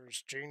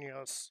thrusters.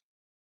 Genius.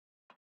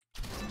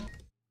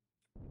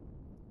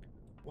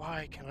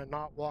 Why can I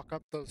not walk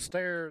up those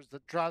stairs?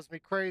 That drives me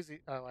crazy.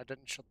 Oh, I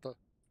didn't shut the...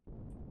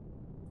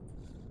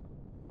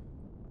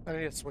 I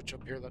need a switch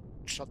up here that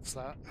shuts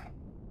that.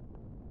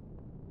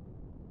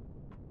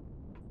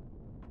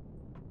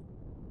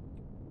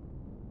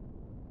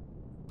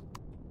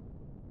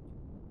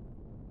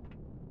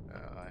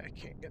 I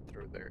can't get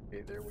through there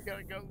either. We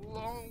gotta go the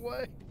long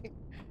way.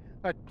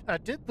 I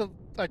did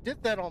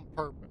that on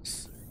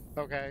purpose.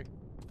 Okay.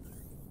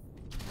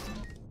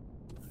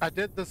 I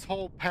did this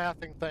whole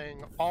pathing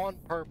thing on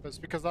purpose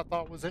because I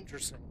thought it was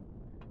interesting.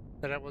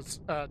 And it was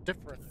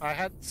different. I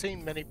hadn't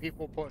seen many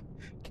people put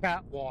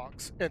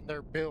catwalks in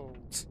their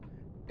builds.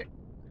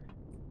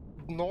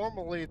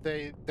 Normally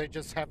they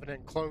just have an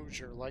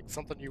enclosure, like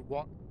something you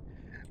walk.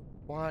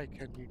 Why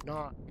can you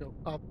not go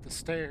up the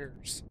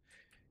stairs?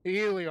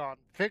 Elion,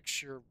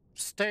 fix your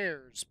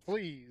stairs,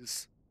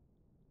 please.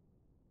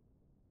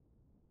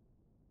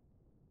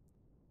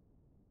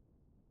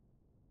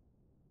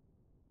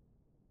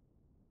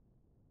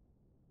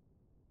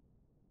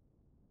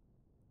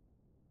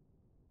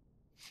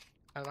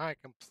 And I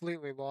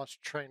completely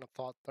lost train of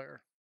thought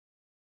there.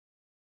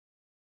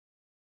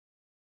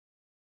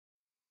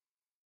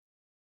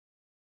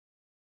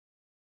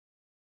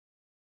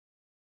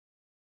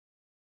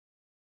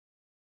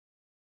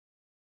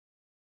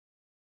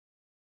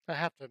 I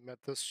have to admit,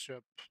 this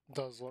ship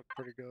does look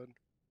pretty good.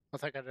 I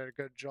think I did a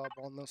good job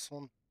on this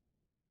one.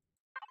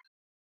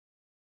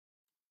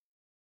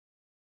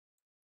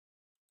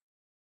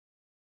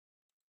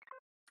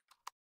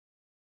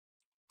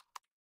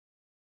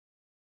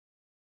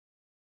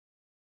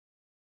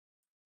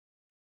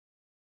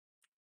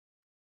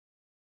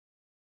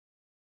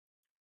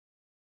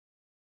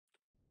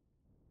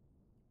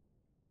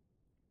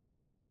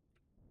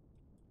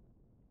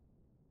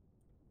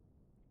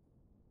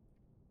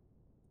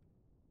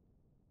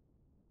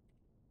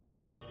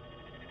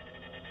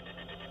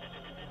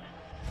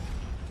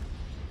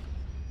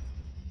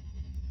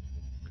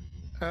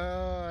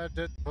 I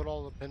did put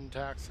all the pin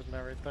tacks and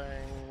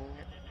everything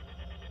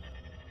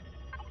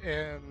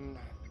in.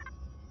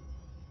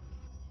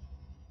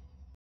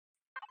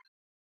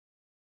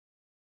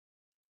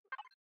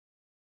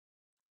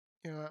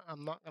 Yeah,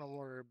 I'm not gonna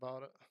worry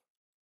about it.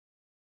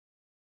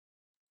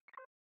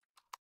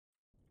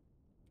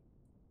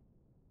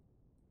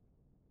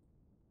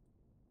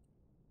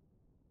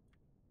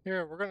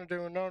 Here, we're gonna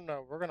do a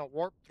no-no. We're gonna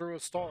warp through a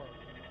star.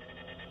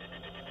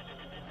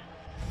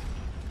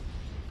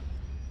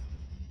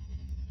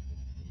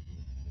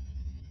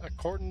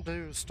 According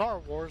to Star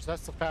Wars,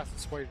 that's the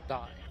fastest way to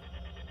die.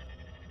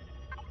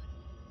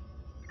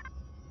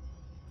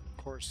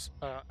 Of course,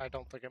 I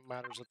don't think it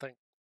matters. I think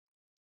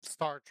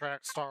Star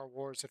Trek, Star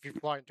Wars, if you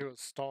fly into a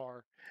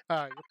star,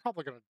 you're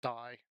probably gonna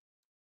die.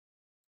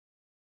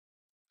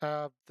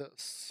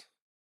 This.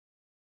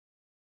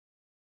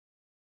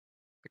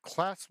 The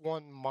Class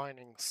 1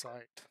 mining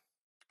site.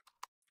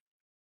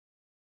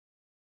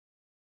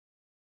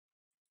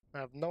 I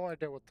have no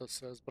idea what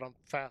this is, but I'm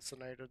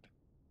fascinated.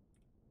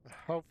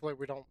 Hopefully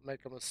we don't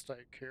make a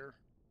mistake here.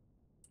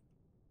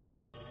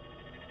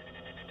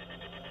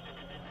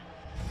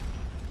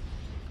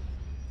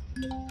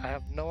 I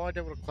have no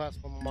idea what a class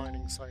 1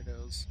 mining site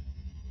is.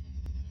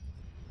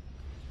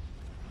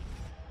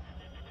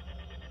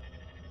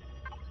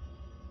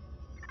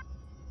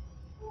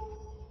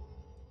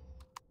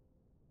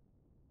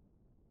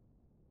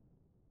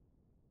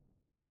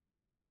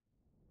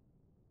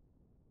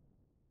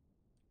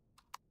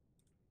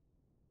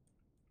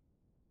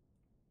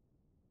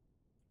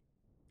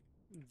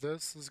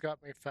 This has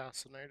got me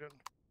fascinated.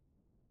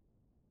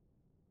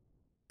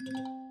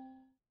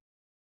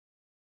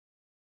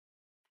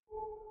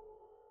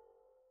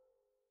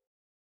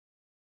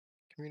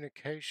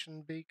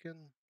 Communication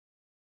beacon.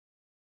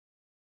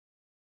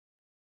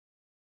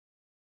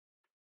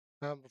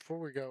 Before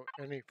we go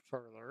any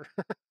further,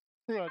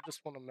 I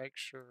just want to make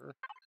sure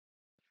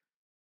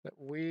that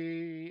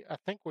I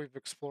think we've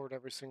explored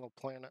every single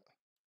planet.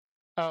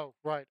 Oh,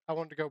 right. I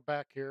wanted to go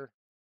back here.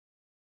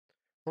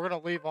 We're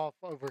going to leave off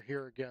over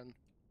here again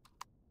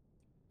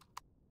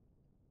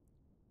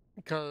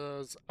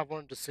because I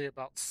wanted to see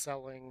about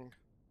selling.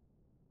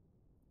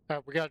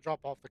 We got to drop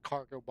off the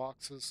cargo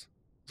boxes,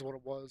 is what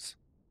it was.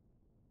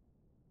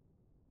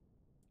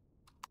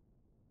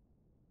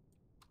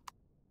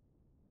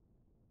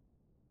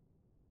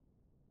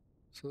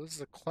 So this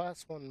is a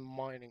class 1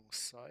 mining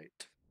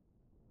site.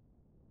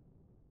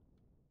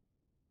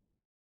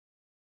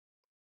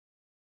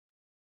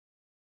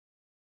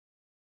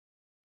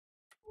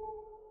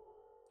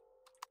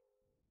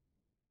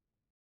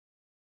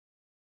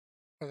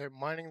 Are they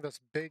mining this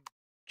big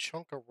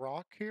chunk of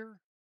rock here?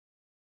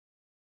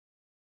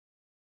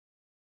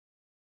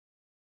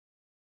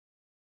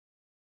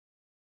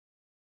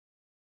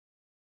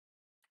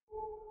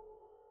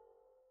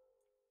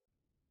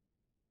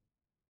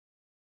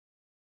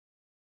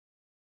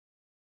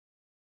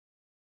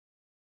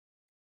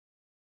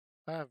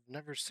 I've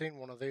never seen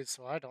one of these,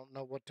 so I don't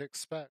know what to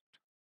expect.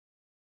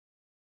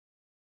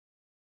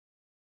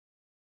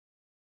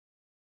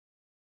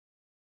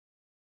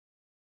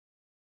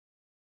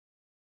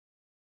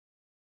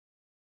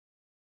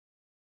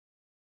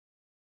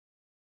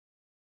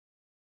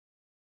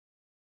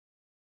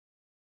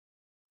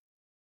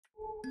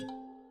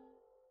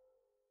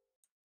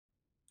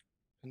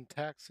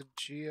 Pentaxid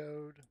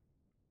geode.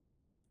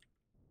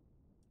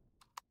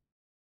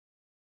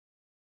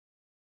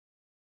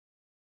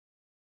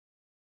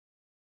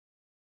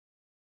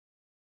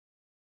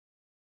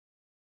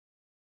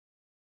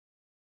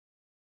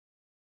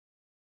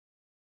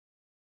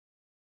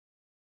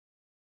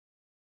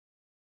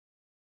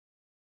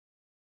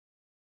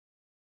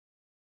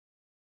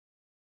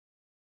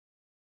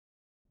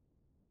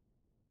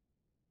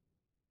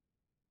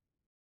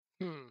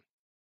 Hmm.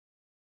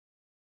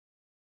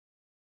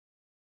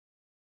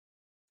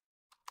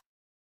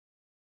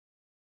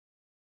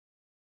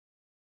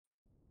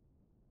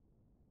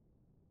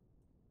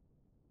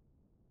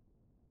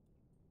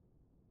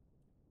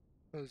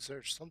 Is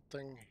there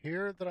something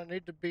here that I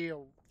need to be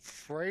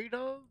afraid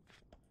of?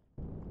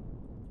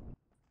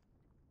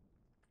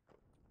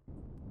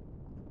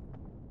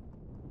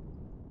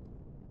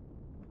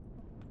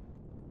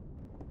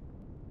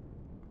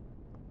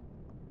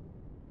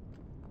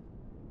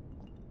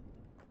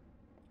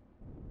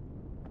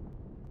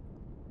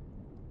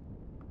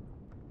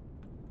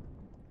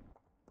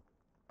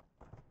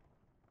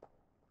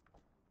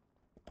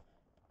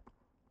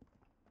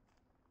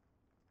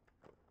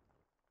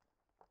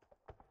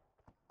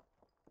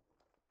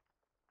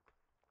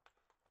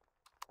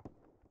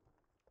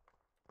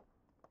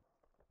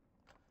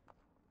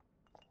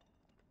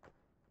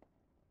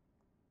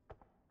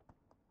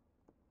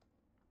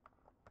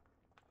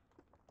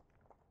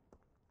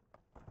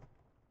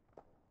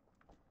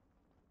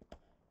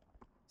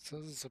 So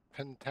this is a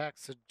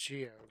Pentaxid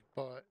geode,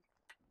 but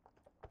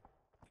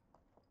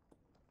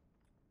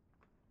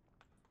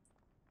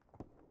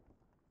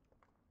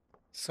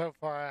so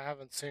far I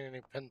haven't seen any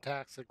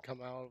Pentaxid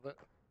come out of it.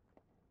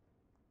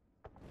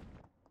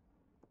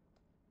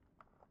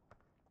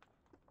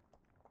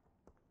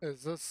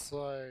 Is this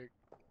like,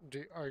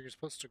 are you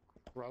supposed to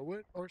grow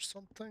it or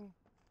something?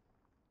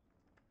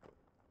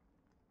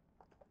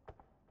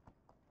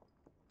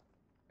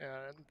 Yeah,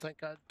 I didn't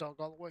think I dug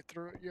all the way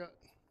through it yet.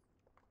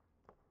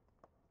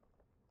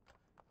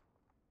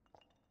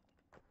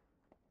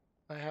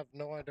 I have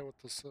no idea what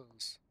this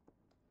is.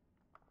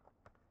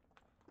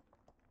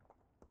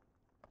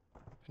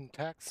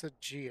 Pentaxid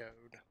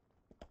geode.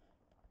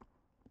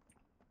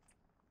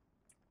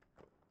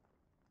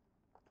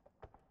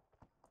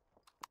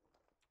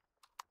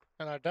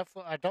 And I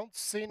don't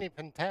see any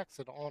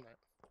Pentaxid on it.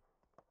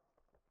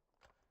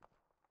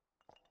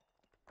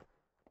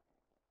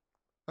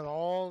 And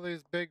all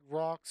these big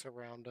rocks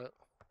around it.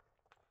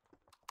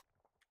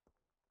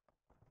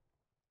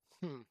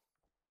 Hmm.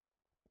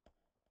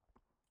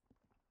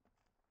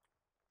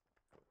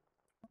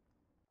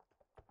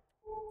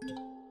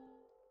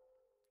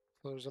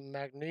 So there's a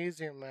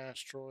magnesium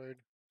asteroid,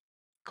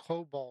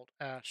 cobalt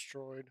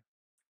asteroid.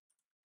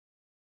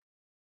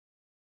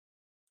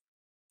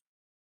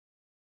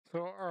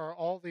 So are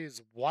all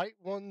these white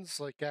ones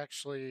like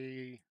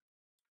actually...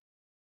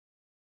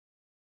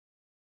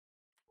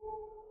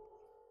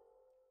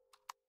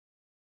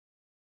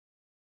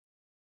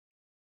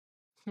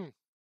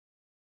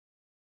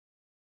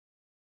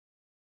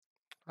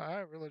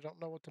 I really don't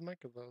know what to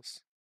make of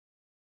this.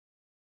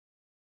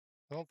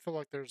 I don't feel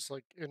like there's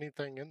like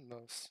anything in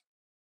this.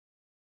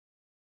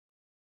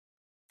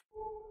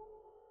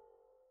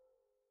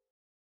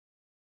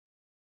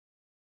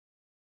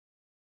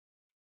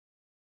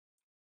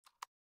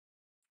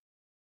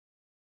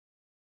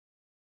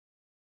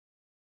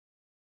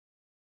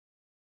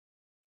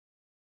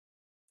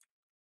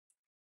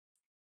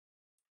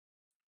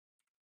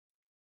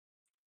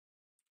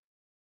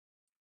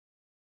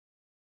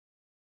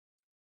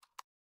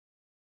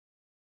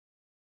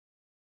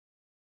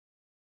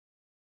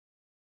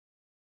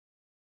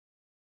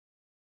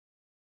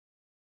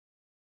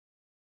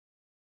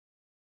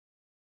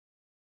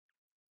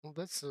 Well,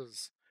 that's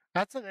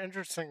an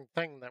interesting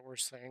thing that we're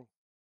seeing.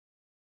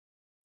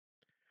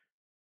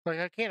 Like,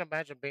 I can't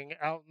imagine being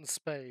out in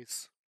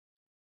space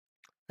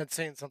and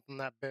seeing something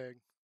that big.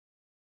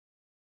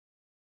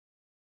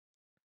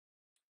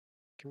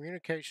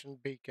 Communication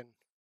beacon.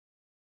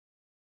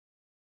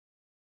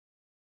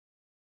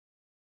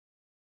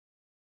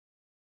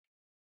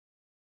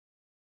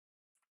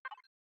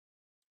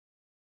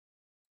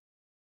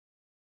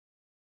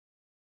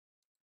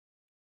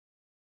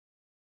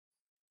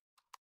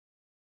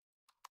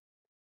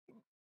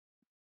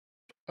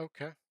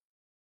 Okay.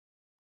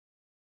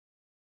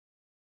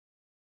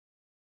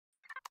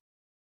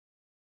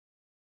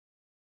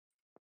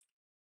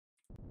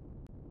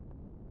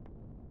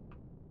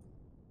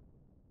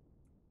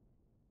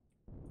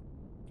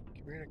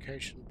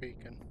 Communication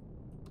beacon.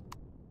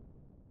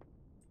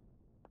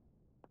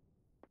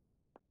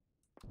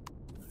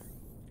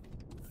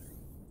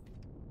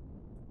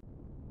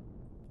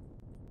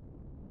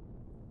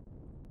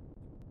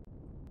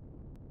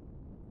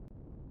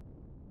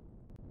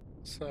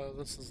 So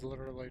this is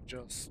literally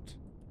just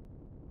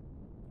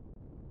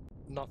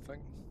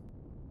nothing.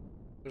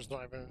 There's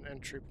not even an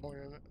entry point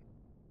in it.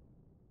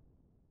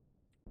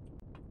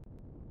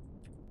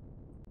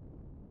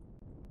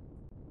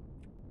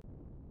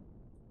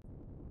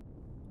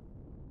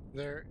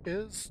 There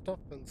is stuff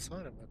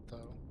inside of it,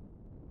 though.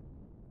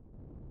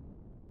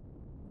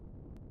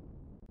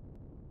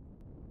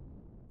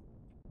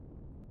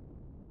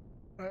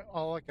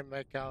 All I can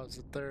make out is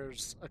that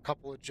there's a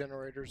couple of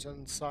generators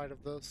inside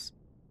of this.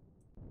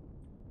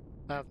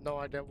 I have no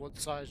idea what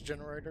size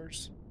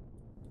generators.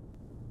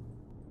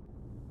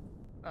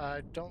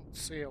 I don't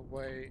see a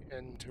way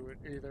into it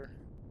either.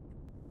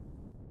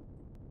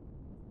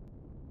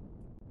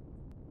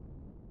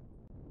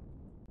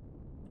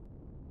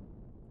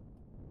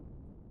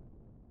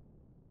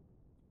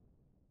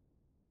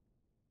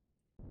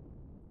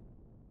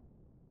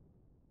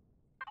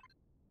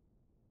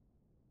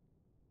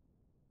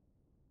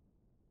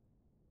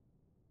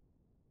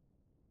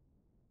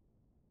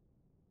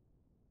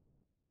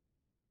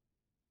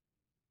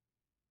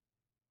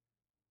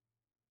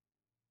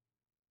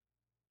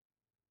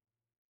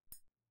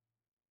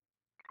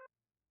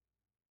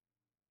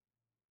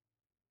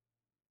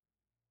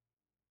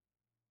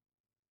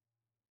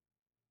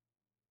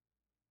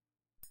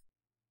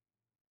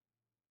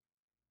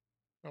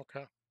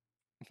 Okay.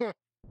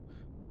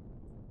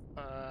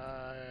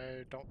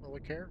 I don't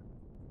really care.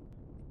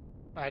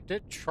 I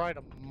did try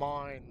to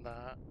mine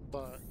that,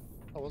 but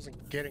I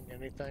wasn't getting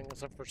anything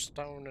except for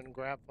stone and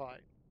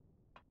graphite.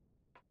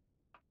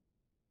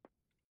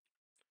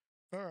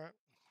 Alright.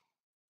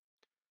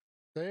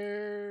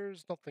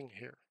 There's nothing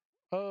here.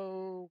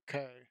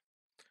 Okay.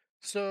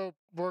 So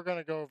we're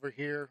gonna go over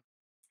here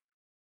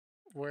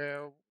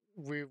where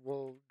we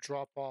will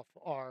drop off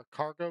our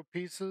cargo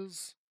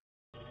pieces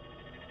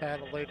at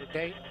a later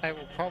date. I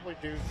will probably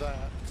do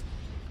that.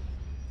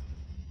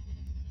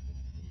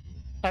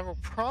 I will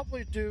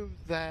probably do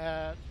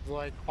that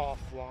like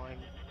offline,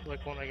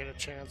 like when I get a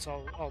chance.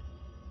 I'll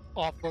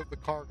offload the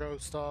cargo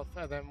stuff,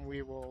 and then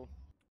we will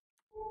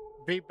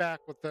be back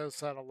with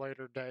this at a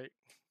later date.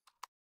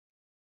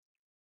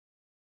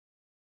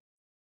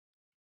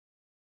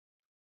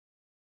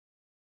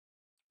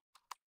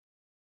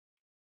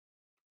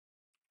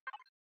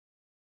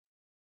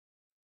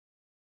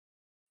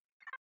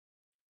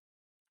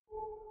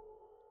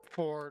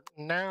 For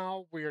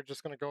now, we are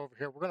just going to go over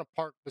here. We're going to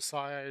park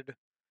beside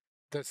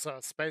this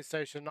space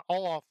station.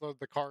 I'll offload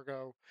the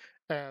cargo,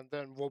 and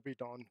then we'll be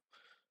done.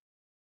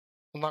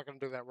 I'm not going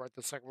to do that right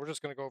this second. We're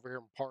just going to go over here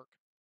and park.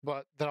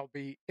 But that'll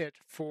be it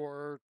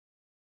for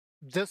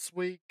this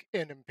week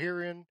in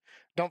Empyrion.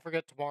 Don't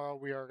forget, tomorrow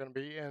we are going to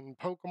be in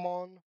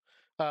Pokemon.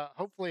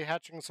 Hopefully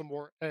hatching some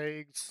more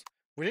eggs.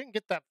 We didn't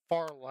get that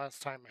far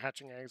last time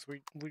hatching eggs.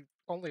 We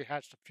only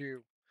hatched a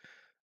few.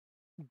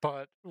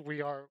 But we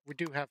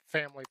do have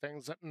family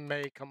things that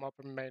may come up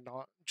and may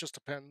not. Just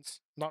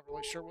depends. Not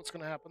really sure what's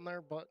going to happen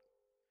there, but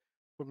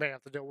we may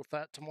have to deal with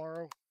that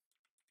tomorrow.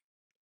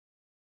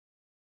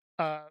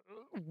 Uh,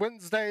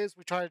 Wednesdays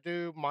we try to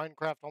do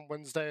Minecraft on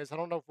Wednesdays. I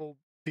don't know if we'll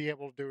be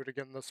able to do it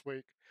again this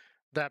week.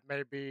 That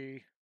may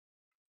be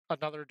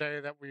another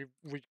day that we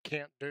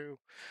can't do.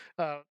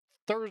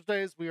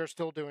 Thursdays we are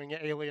still doing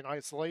Alien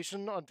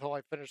Isolation until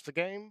I finish the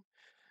game,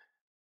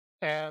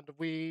 and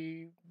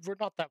we're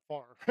not that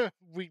far.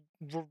 We're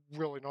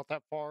really not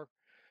that far.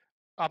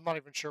 I'm not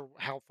even sure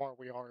how far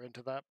we are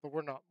into that, but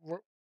we're not. We're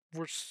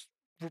s-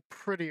 we're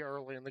pretty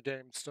early in the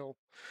game still.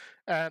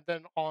 And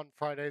then on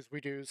Fridays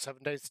we do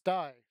 7 Days to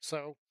Die.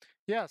 So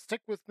yeah,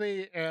 stick with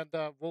me, and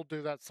we'll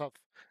do that stuff.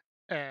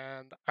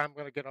 And I'm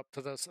gonna get up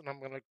to this, and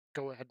I'm gonna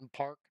go ahead and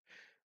park.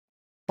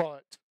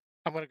 But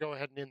I'm gonna go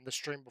ahead and end the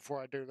stream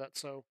before I do that.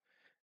 So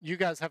you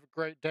guys have a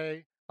great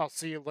day. I'll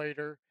see you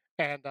later,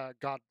 and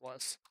God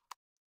bless.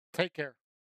 Take care.